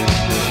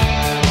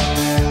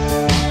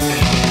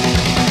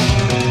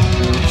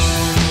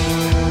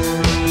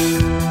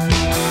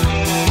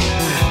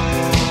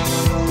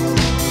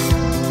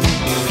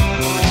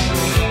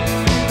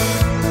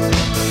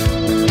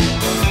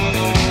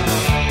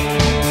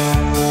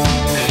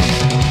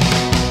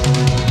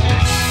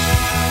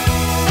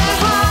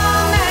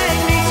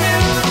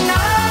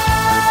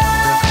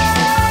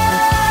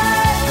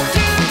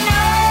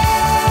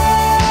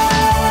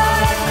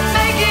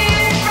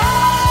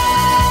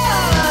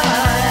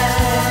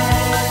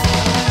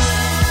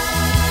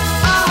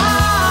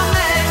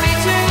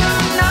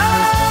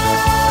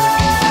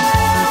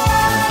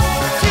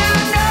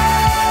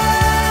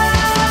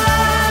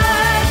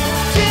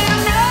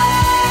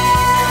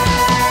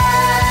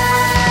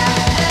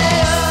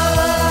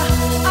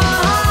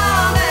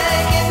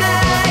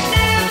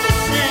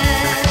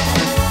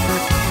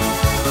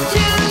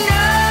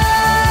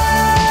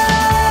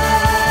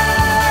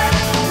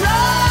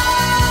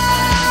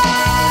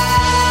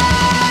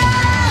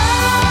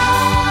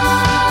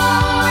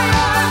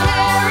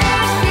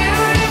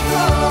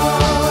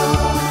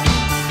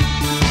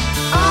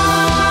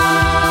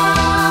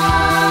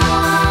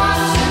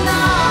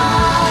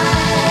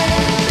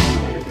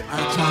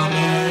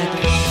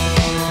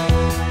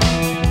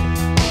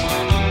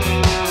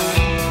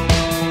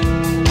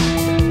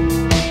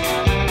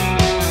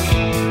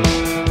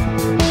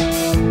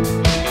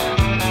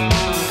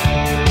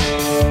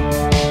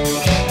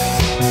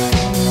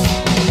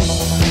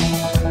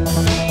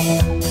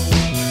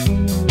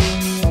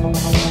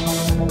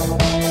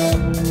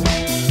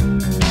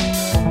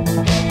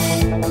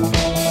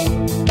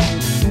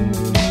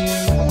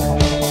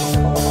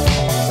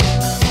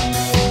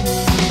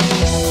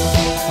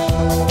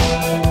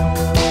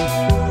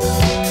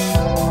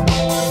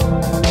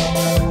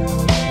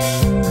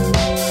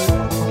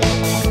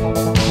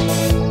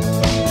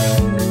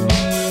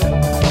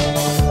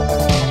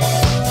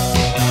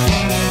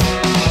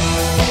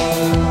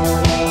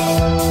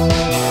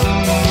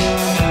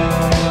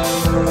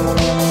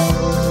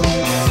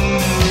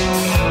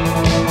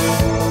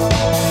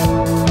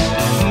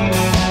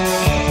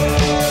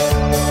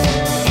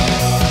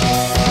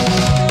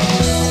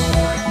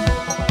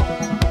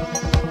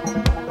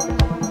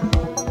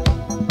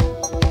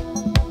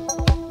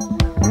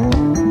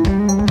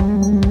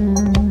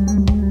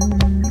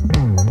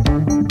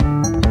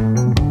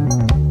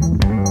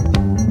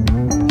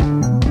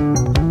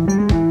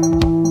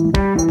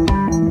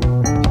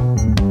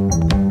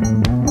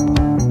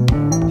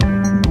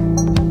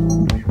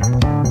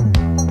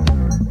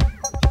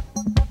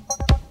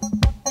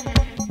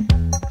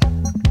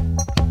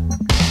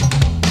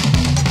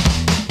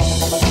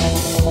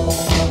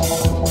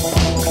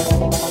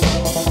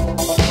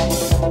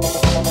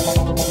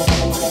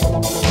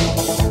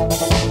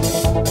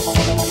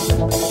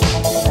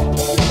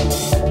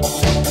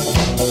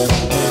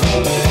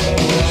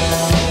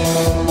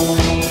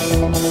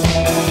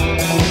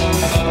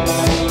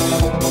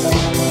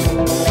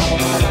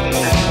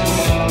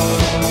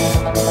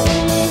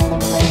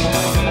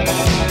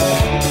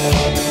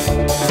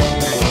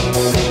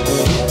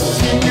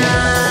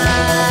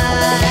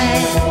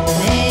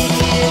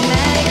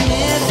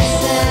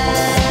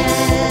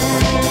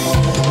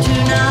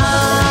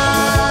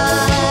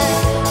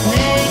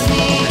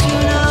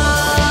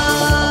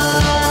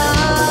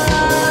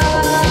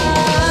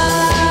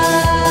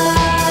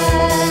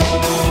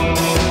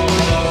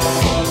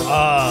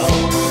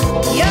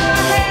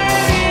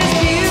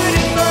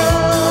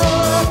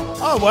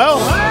 well,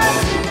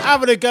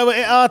 having a go at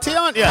it, Artie,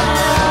 aren't you?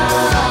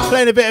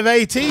 Playing a bit of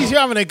 80s, you're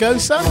having a go,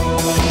 son.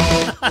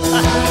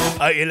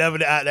 Oh, you're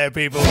loving it out there,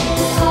 people.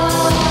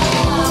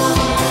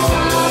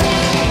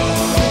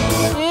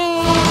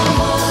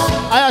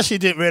 I actually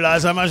didn't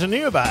realise how much I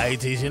knew about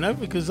 80s, you know,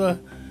 because I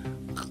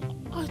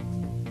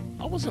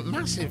wasn't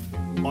massive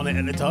on it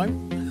at the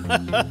time.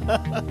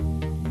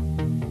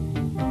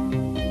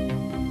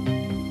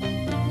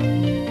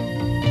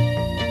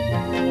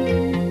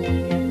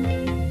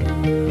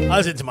 I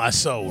was into my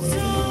soul.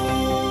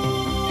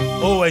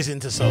 Always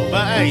into soul.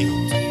 But hey,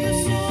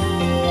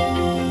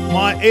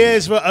 my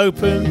ears were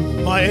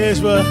open. My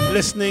ears were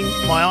listening.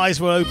 My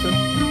eyes were open.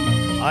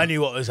 I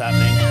knew what was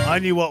happening. I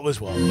knew what was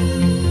what.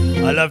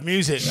 I love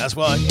music, that's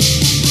why.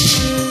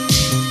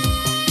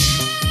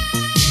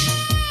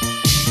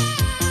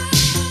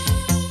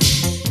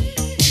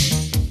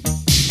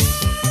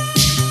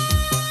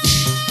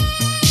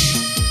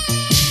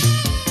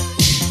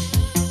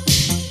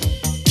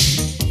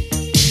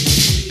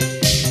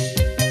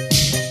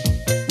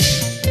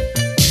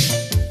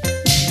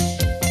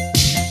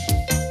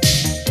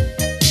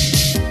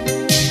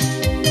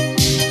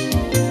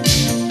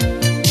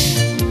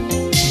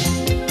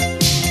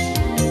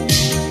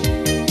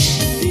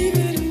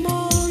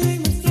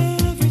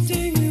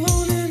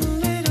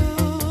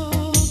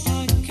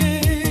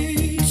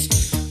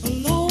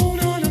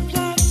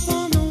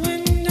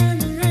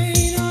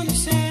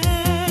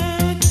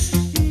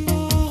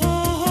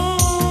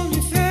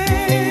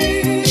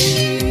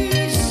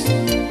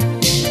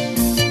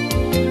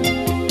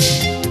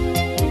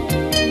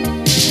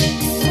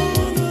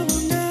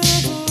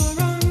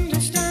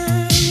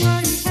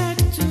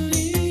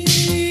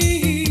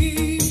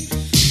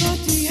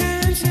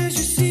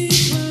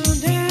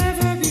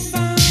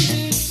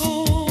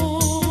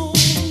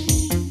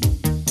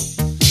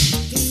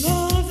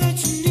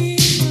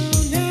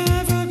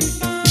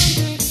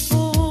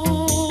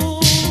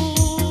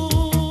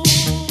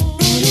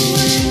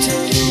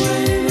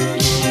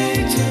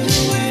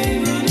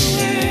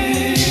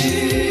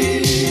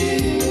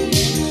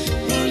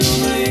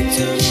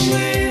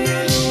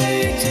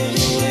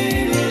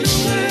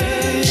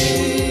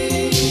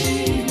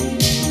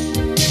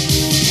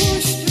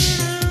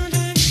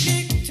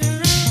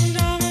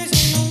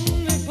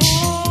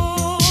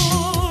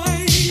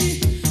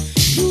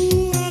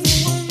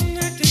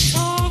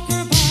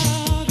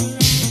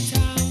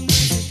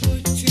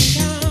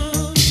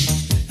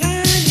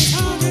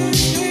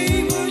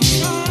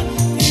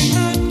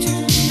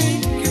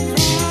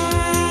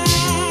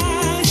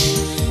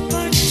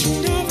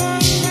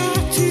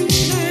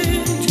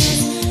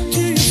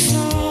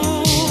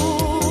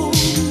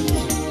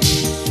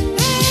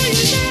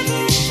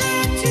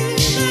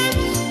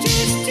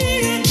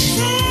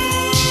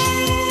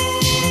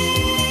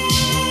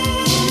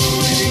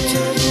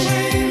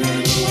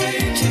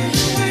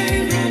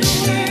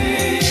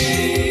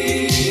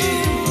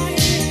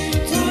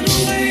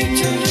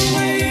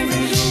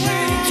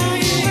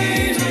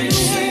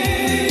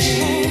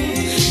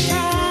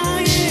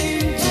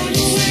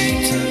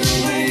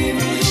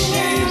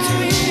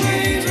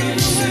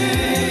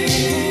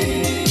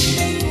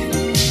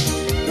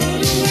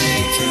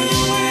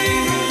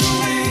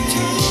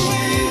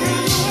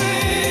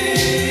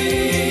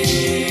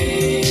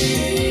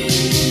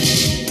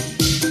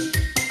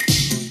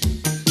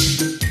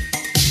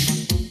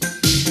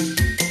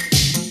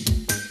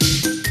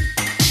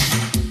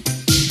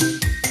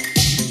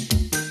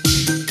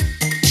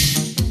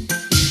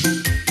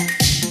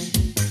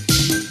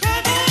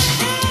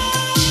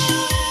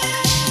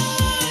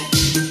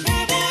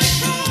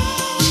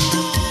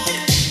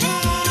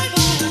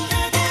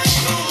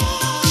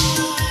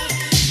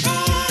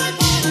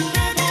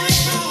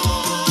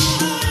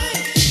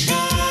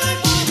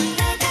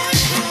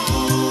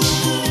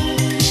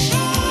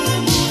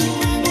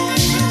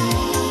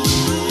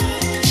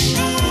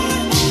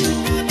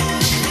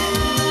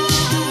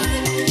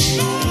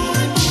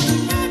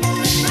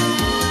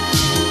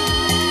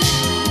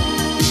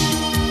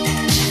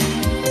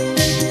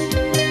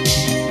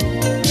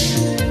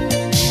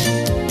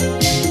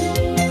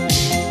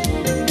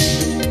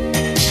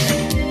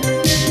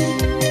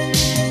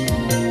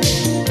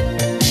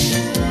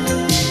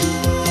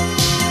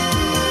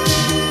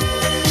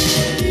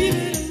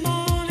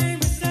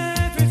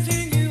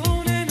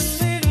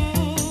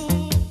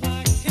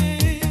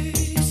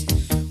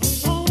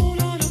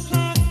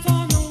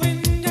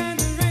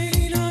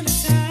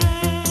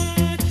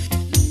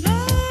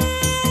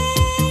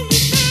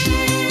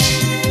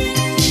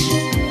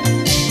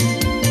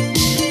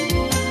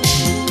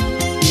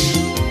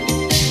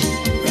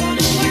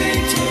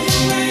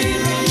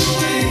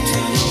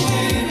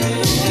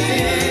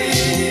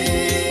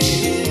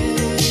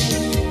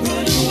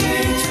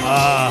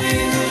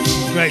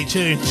 Great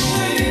tune.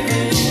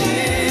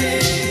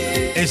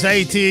 It's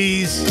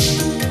 80s.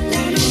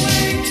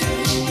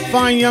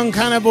 Fine Young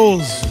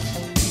Cannibals.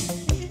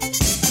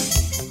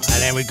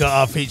 And then we got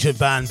our featured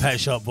band, Pet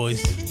Shop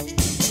Boys.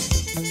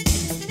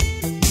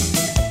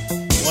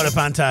 What a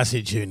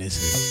fantastic tune this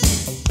is.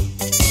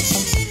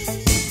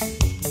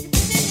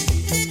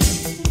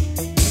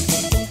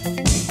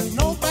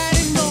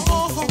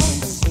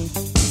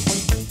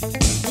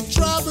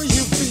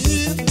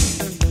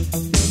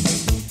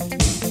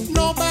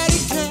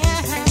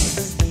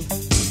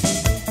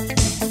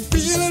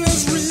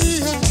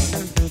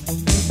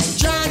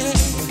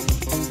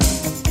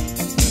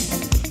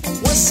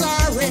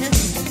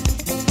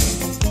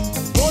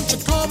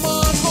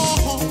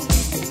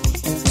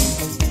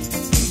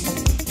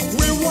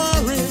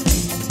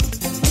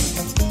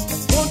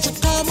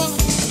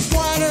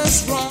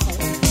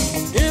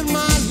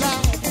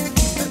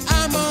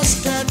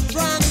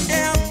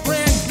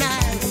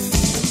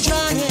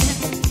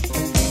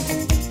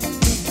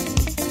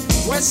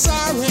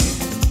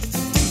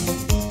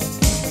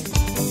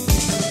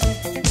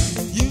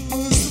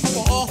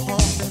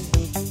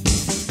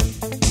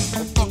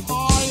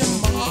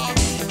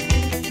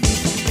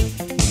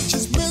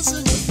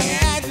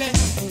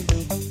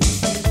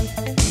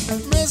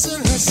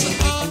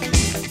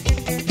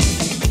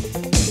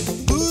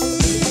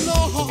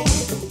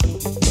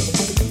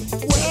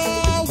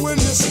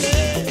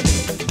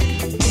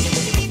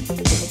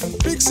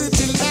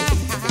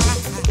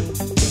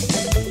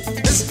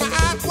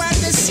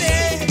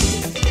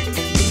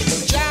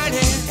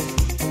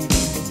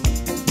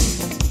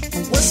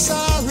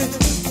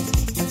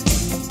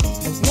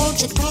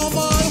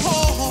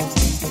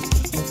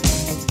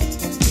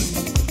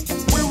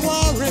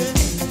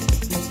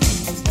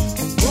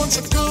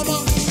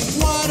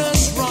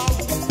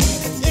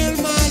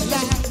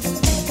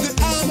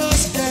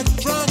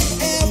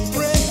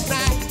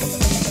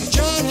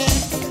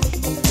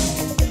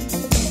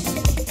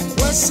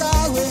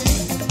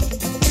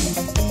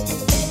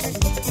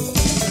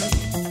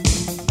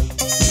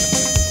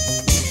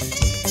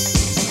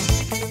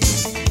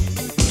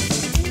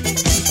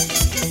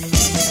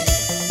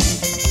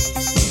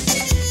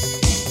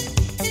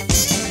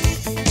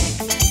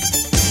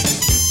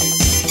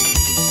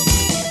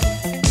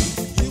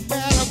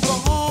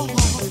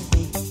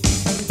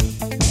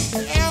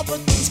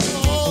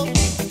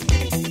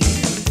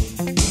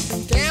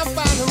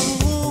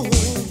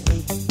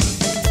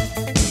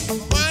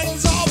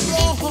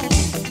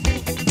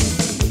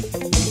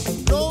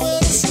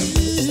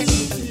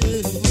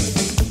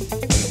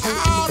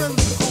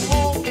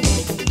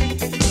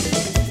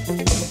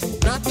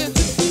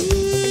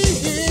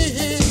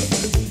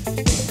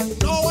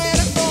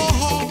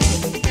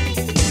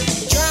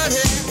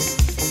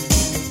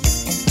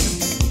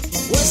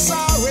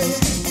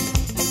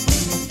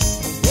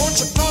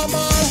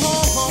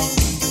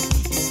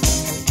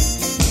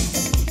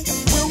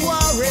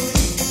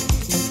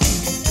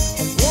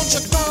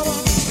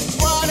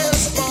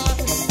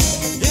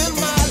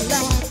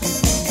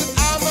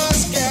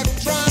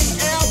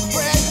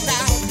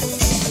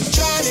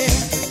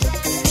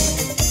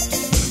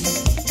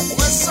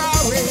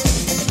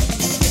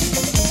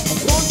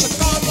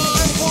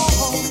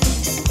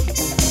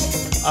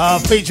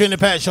 Featuring the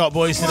Pet Shop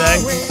Boys today.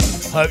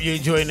 Hope you're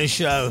enjoying the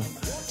show.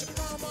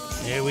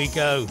 Here we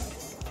go.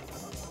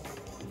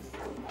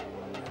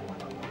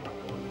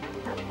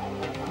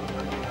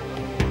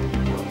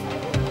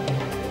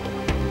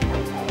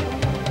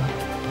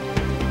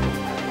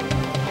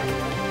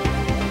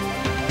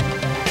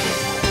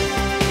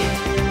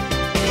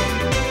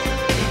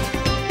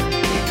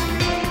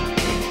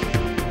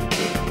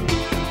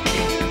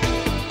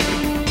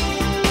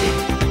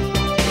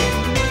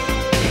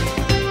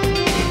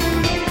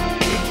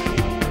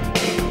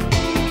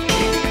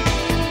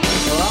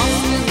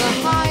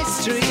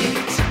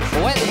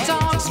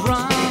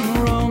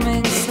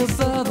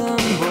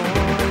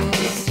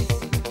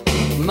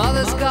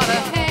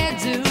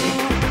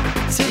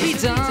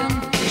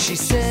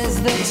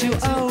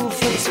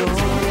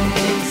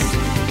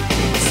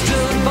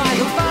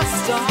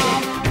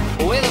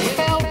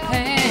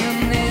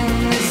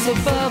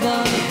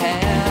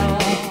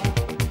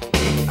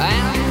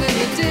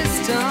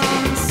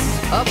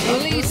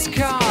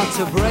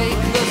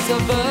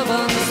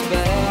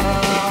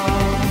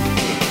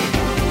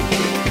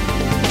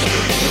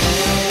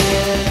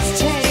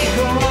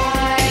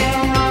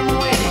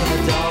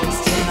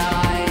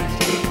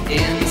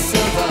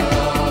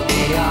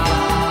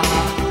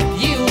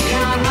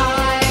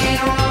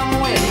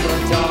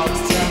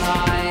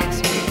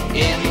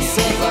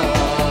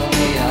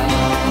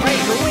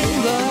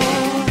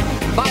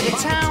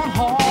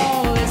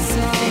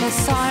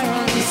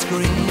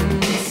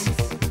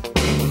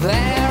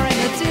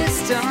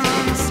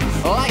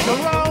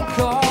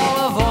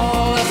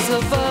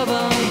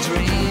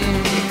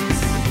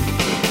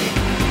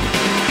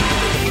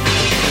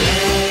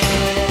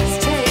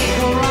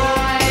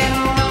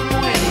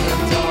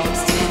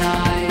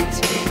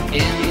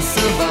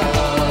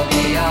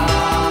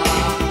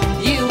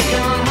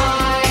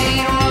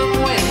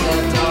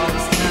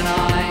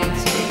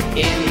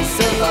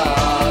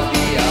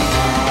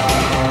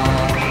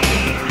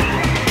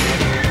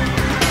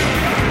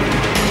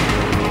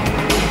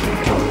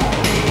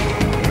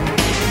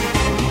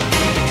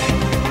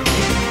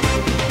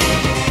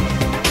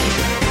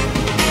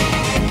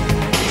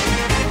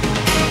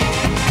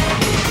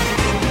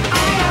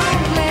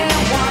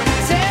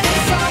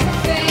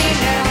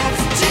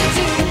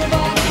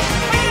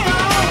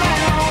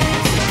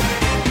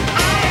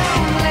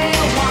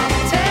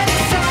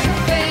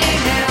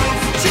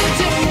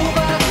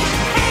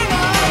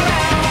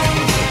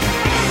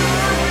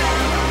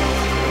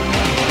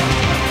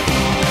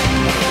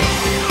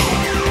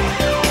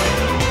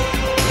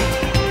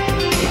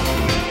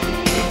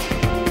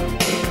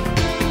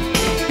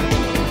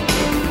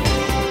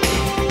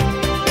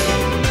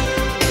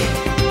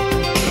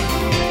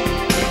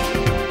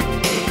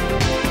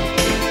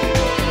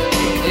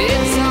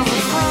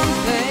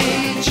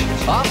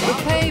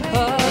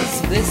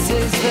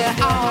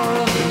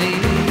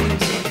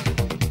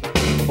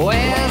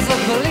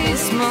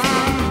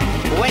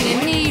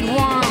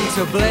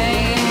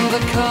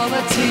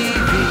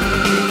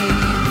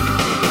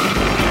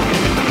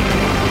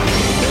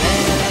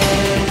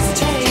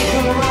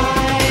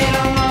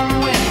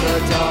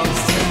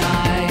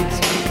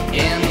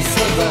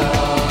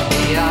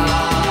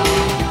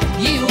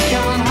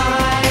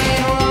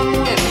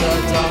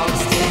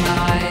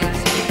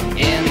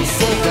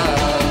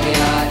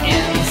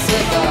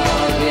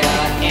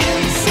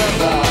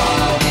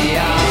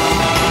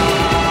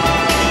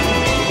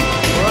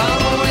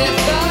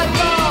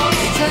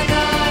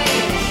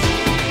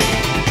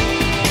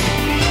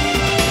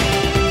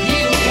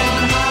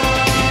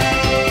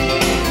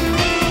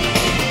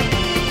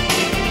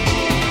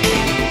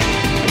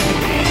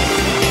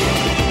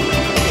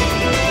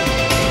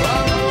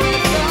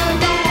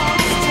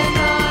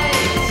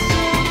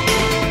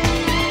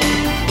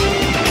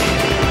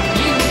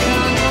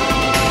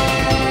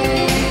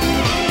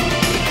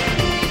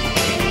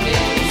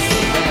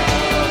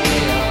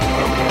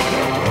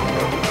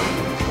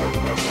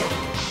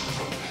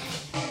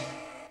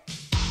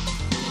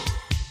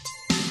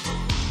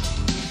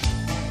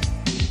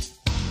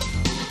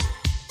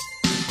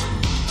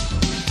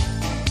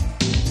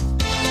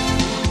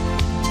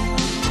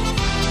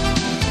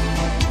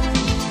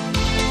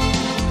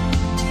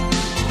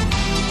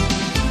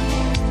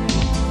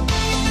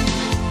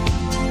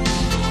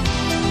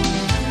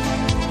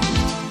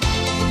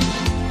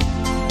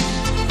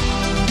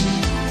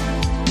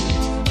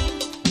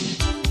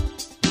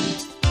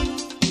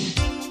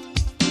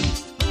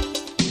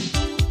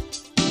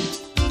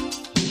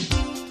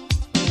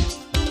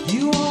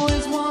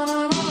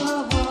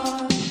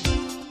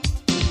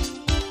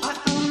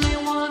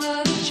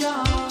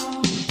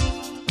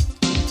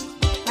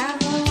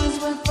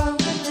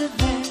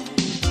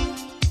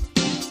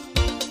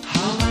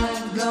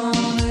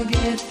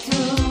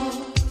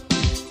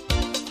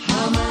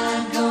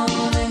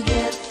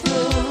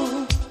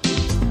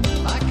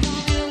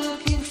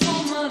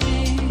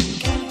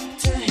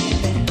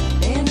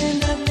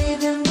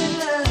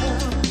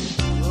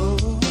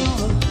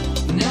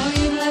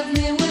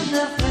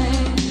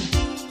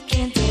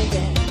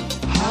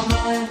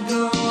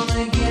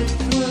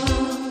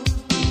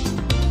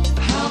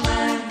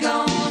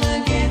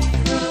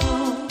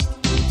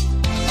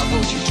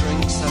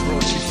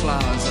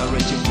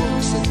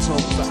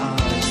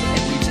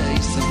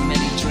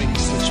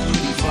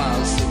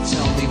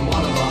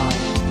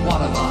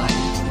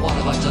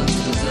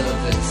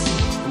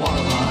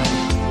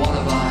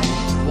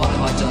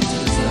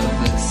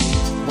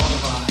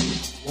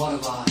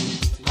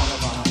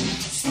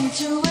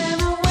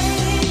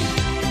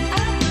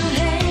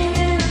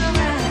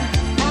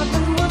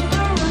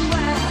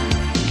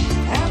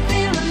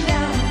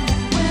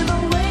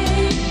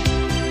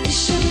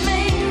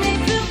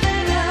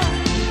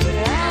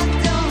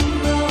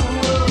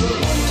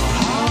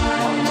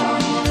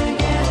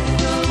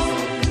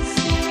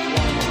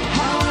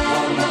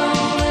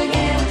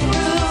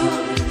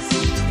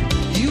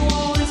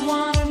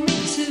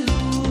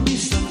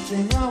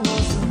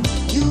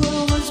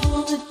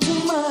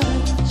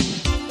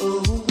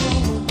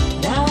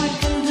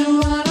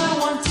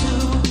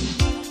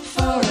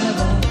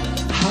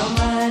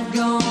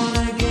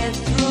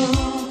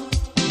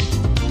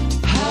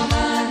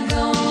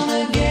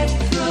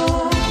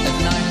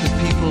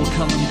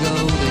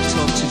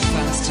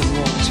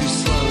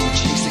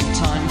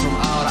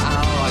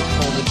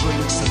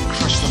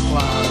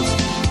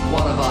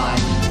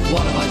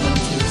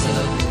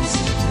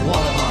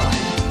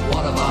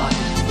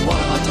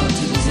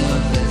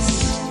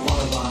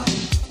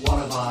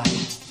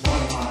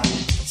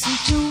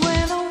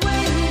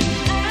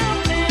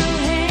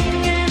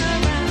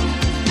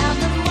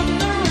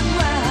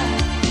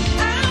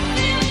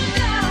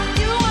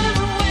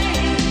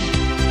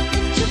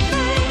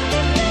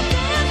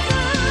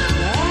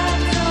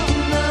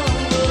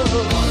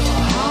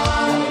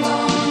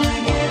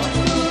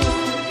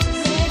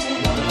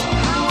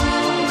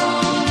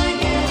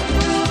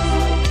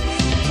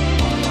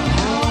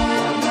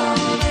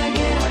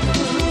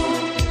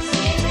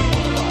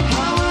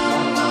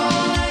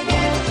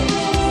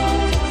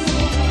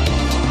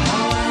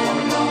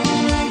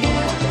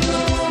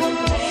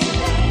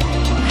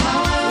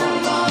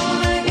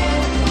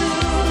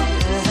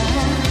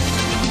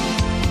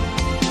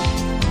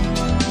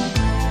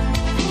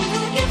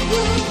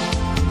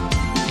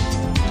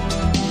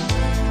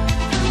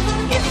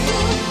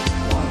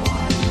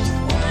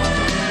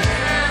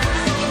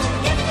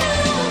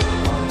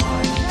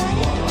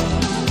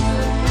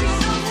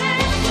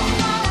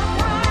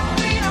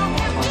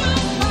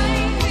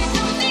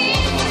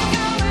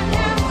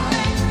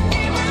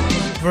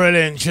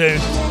 Brilliant tune.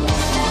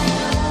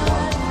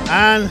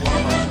 And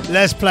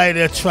let's play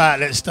the track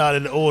that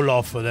started it all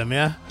off for them,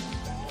 yeah?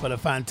 For the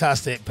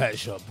fantastic Pet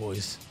Shop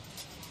Boys.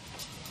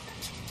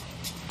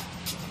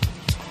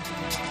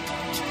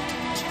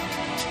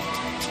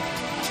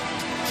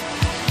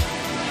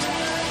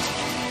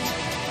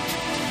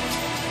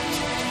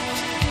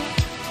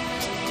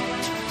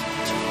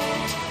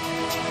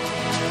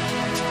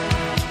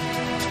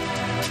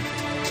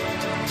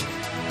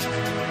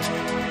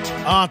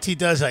 Artie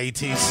does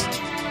 80s.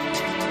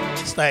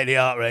 State of the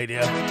art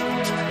radio.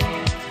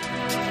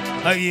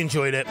 Hope you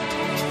enjoyed it.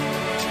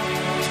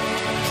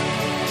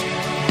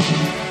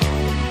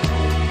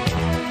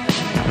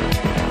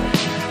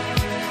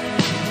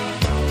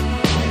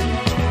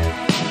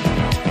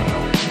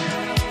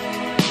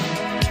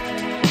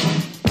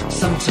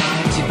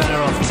 Sometimes you're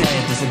better off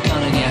dead. There's a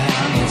gun in your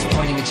hand, it's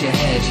pointing at your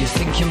head. You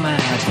think you're mad,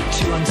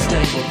 too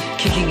unstable,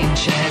 kicking in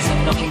chairs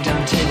and knocking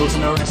down tables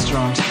in a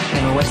restaurant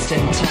in a West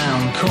End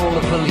town. Call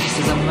the police,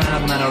 there's a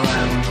madman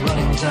around,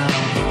 running down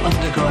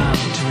underground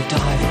to a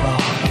dive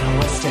bar in a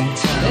West End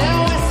town. In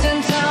a West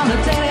End town, a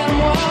dead end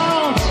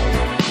world,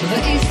 the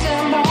East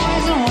End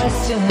boys and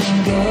West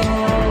End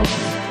girls.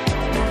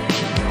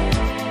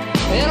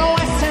 In a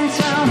West End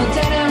town, a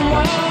dead end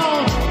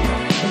world,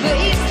 the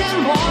East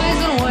End boys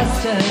and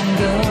West End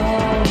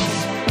girls.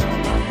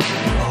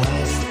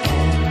 West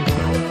End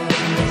girls.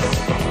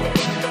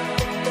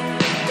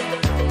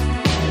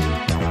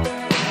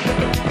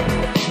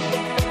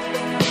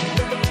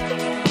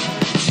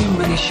 Too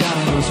many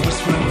shadows,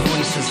 whispering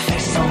voices,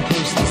 faces on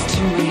posters,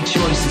 too many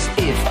choices.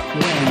 If,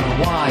 when,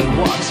 why,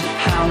 what,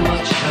 how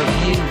much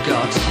have you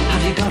got?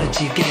 Have you got it,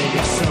 do you get it?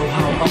 If so,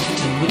 how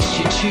often? Which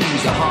you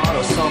choose, a hard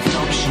or soft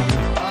option?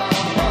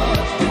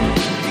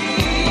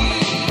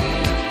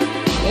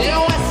 In a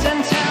West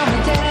End town, a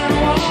dead end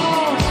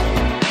world,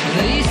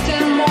 the East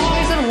End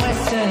boys and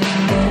West End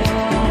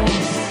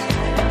girls.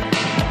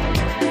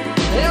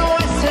 In a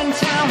West End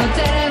town, a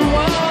dead end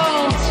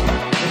world,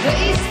 the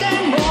East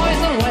End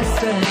boys and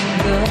West End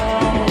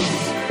girls.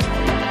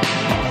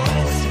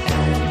 West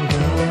End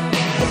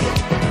girls.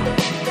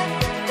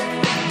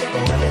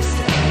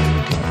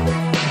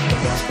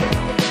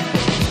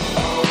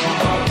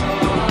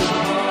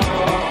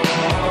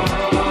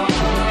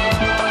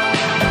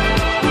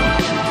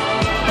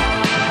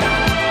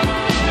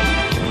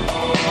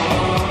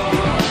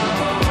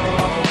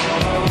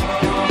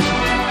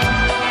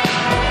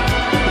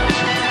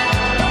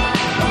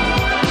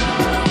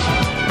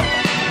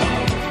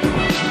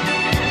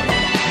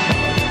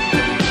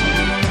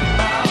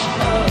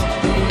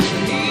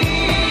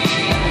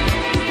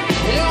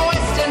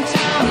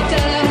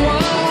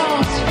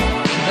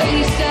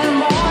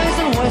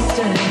 West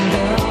End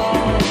girls.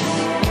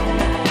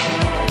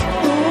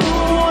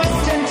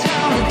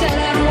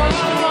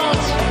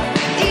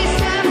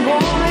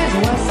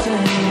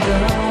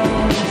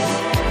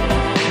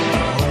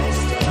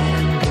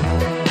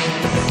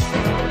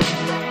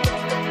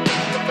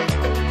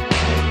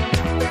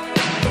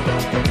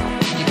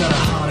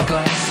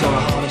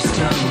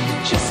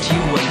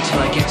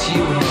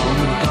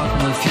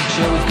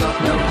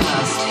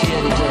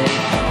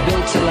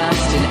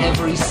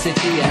 Every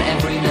city and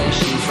every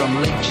nation,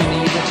 from Lake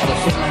Geneva to the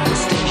Finland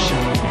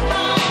station.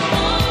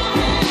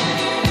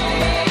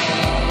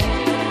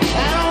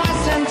 And a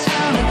West End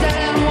town, a dead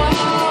end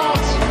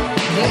world,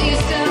 the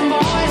East End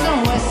boys and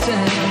West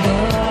End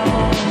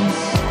girls.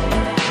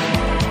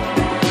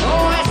 A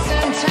West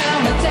End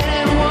town, a dead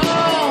end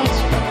world,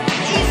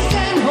 East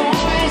End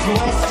boys,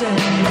 West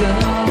End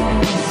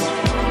girls.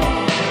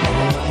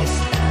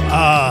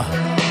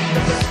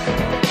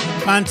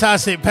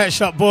 Fantastic Pet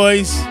Shop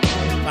Boys.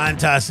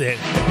 Fantastic.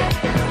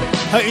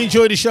 Hope you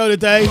enjoyed the show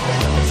today.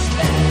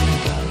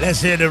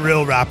 Let's hear the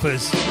real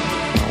rappers.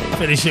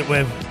 Finish it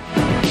with.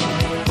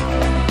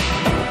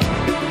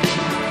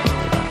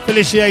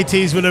 Finish the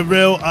 80s with a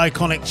real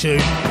iconic tune.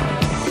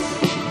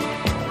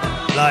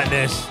 Like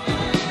this.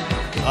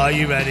 Are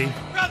you ready?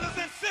 Brothers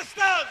and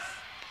sisters!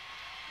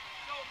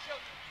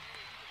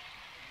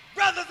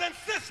 Brothers and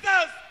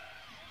sisters!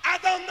 I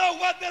don't know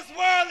what this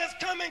world is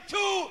coming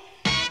to.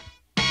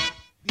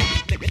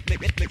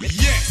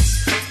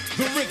 Yes!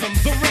 The rhythm,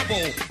 the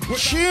rebel.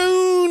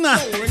 Tune.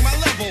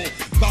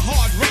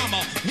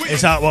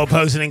 It's Artwell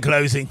posing and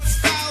closing.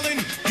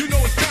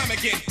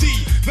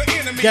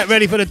 Get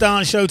ready for the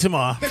dance show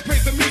tomorrow.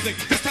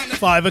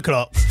 5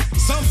 o'clock.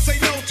 Some say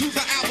no to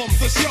the album,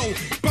 the show.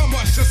 Bum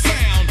rush the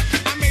sound.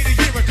 I made a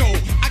year ago.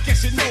 I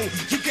guess you know.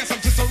 You guess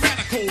I'm just a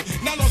radical.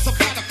 Not on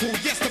sabbatical.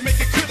 Yes, to make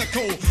it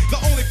critical. The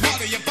only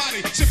part of your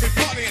body should be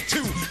partying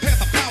too. Pass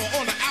the power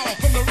on the hour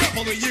from the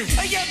rebel to you.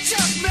 Hey, yo,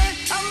 Chuck, man.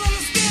 I don't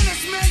understand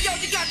this, man. Yo,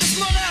 you got to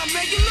slow down,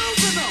 man. You're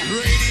losing them.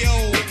 Radio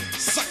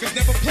suckers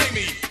never play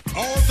me.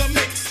 All the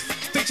mix.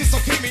 They just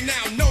okay me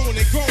now, known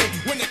and grown.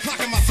 When the clock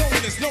in my zone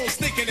is known,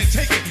 sneaking and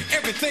taking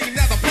everything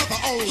that the brother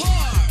owns.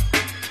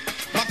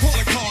 My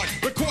calling card,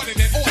 recorded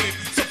and ordered.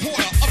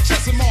 Supporter of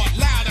Chesimard,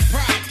 loud and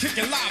proud,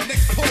 kicking live,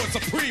 next poet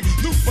supreme.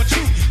 Loose but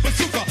true,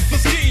 bazooka, the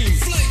scheme.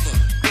 Flavor,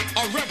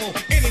 a rebel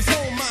in his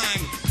own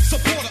mind.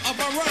 Supporter of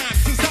my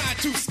rhymes.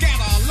 to scatter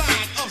a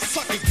line of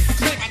suckers who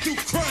claim I do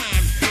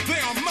crime. They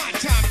are my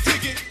time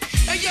ticket.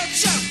 Hey, yo,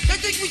 Chuck, I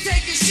think we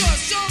take it short.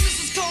 Show 'em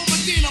this is Cole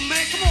Medina,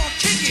 man. Come on,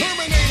 kick it.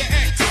 Terminator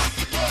X.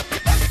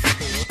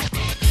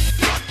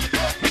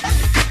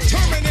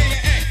 Terminator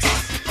X.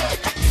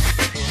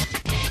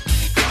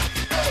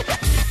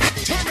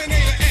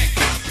 Terminator X.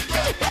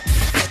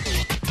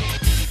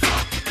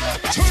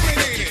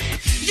 Terminator.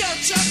 Yo,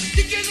 Chuck,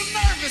 you get them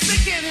nervous. They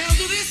can't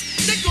handle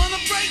this. They're gonna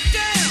break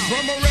down.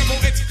 From a rebel,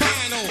 it's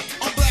final.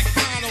 A black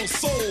final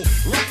soul.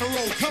 Rock and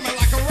roll coming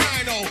like a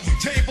rhino.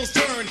 Tables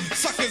turn,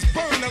 suckers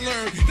burn to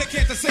learn. They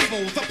can't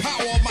disable the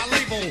power of my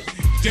label.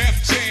 Def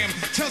Jam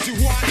tells you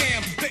who I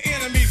am. The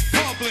enemy's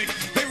public.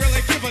 They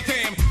really give a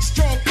damn.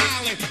 Strong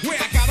Island, where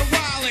I got a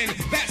wildin'.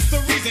 That's the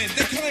reason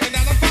they're claiming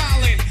that I'm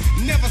violent.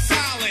 Never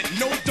silent.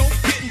 No dope,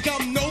 getting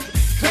dumb, nope.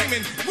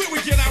 Claiming where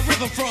we get our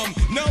rhythm from.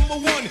 Number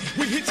one,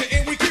 we hit you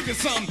and we give you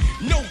some.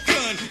 No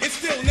gun, it's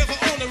still never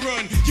on the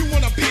run. You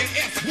wanna be an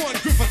S1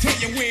 grip until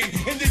you win,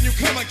 and then you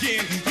come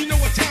again. You know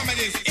what time it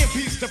is.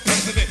 Impeach the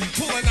president,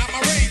 pulling out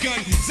my ray gun.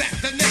 Zap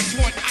the next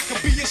one, I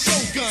could be your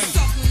shogun.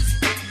 Suckers,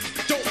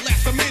 don't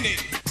last a minute.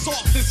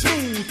 Soft and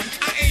smooth,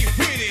 I ain't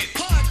with it.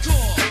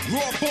 Hardcore,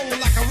 raw bone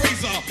like a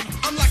razor.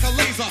 I'm like a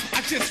laser,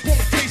 I just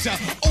won't phase ya.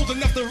 Old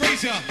enough to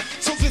raise ya,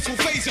 so this will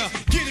phase ya.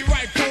 Get it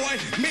right, boy,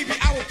 maybe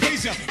I will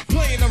praise ya.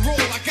 Playing a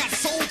role I got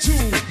soul to.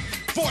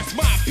 Voice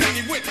my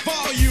opinion with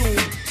volume.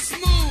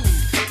 Smooth,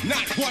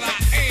 not what I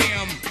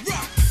am.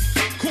 Rock,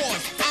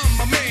 cause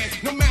I'm a man,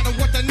 no matter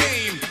what the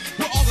name.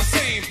 We're all the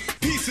same,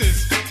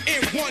 pieces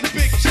in one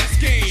big chess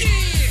game.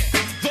 Yeah.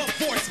 The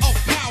voice of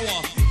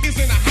power is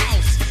in the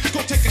house.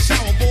 Go take a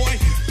shower, boy.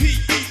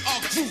 P.E. a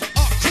crew,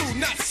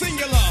 not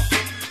singular.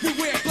 We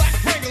wear black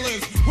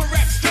Wranglers, we're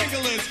rap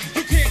stranglers.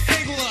 You can't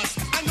angle us,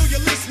 I know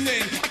you're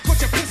listening. I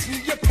caught you pissing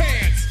in your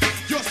pants.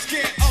 You're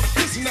scared of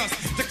dissing us,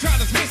 the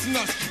crowd is missing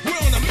us. We're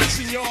on a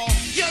mission, y'all.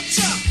 Yo,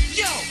 Chuck,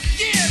 yo,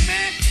 yeah,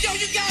 man. Yo,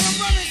 you got 'em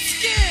running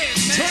scared,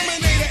 man.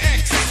 Terminator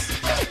X.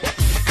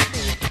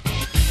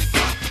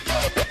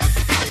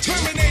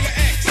 Terminator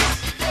X.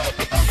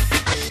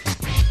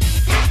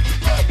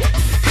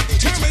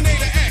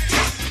 Terminator X.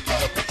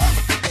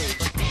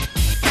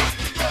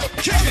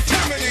 Kick it,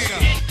 Terminator.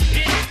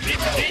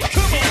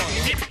 Come on.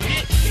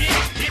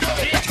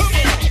 Come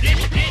on.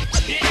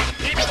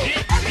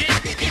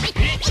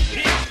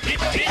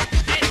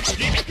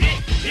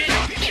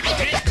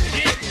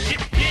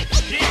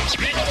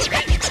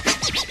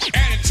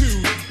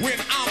 Attitude when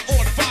I'm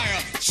on fire.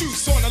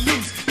 Shoes on the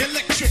loose,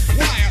 electric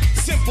wire.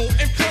 Simple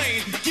and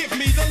plain, give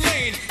me the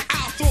lane.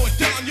 I'll throw it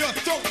down your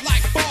throat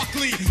like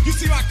Barkley. You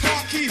see my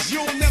car keys,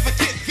 you'll never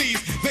get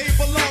these. They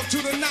belong to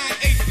the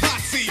 9-8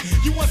 posse.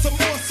 You want some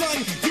more,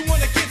 son? You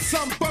wanna get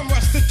some? Bum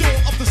rush the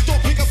door of the store,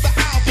 pick up the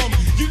album.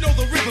 You know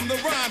the rhythm, the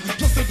rhyme,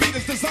 plus the beat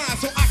is designed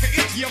so I can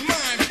enter your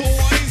mind,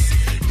 boys.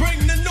 Bring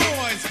the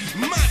noise,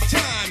 my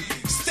time.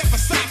 Step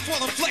aside for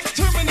the flex,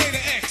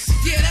 Terminator X.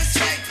 Yeah, that's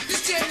right.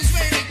 This jam is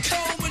rated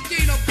Cole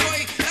Medina,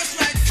 boy. That's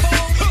right,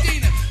 Cole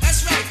Medina.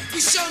 That's right.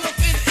 We showing up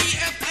in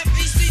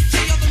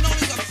EFFECT, other known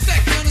as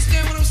Effect. You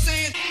understand what I'm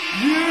saying?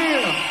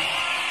 Yeah,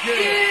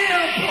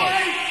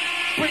 boy.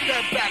 Bring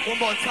that back one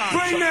more time.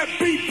 Bring that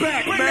beat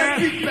back, man. Bring that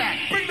beat back.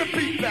 Bring the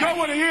beat back. Y'all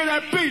want to hear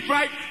that beat,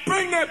 right?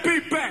 Bring that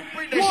beat back.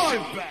 Bring that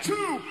shit back. 1,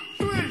 2,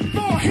 3,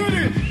 4, hit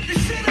it. This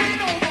shit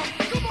ain't over.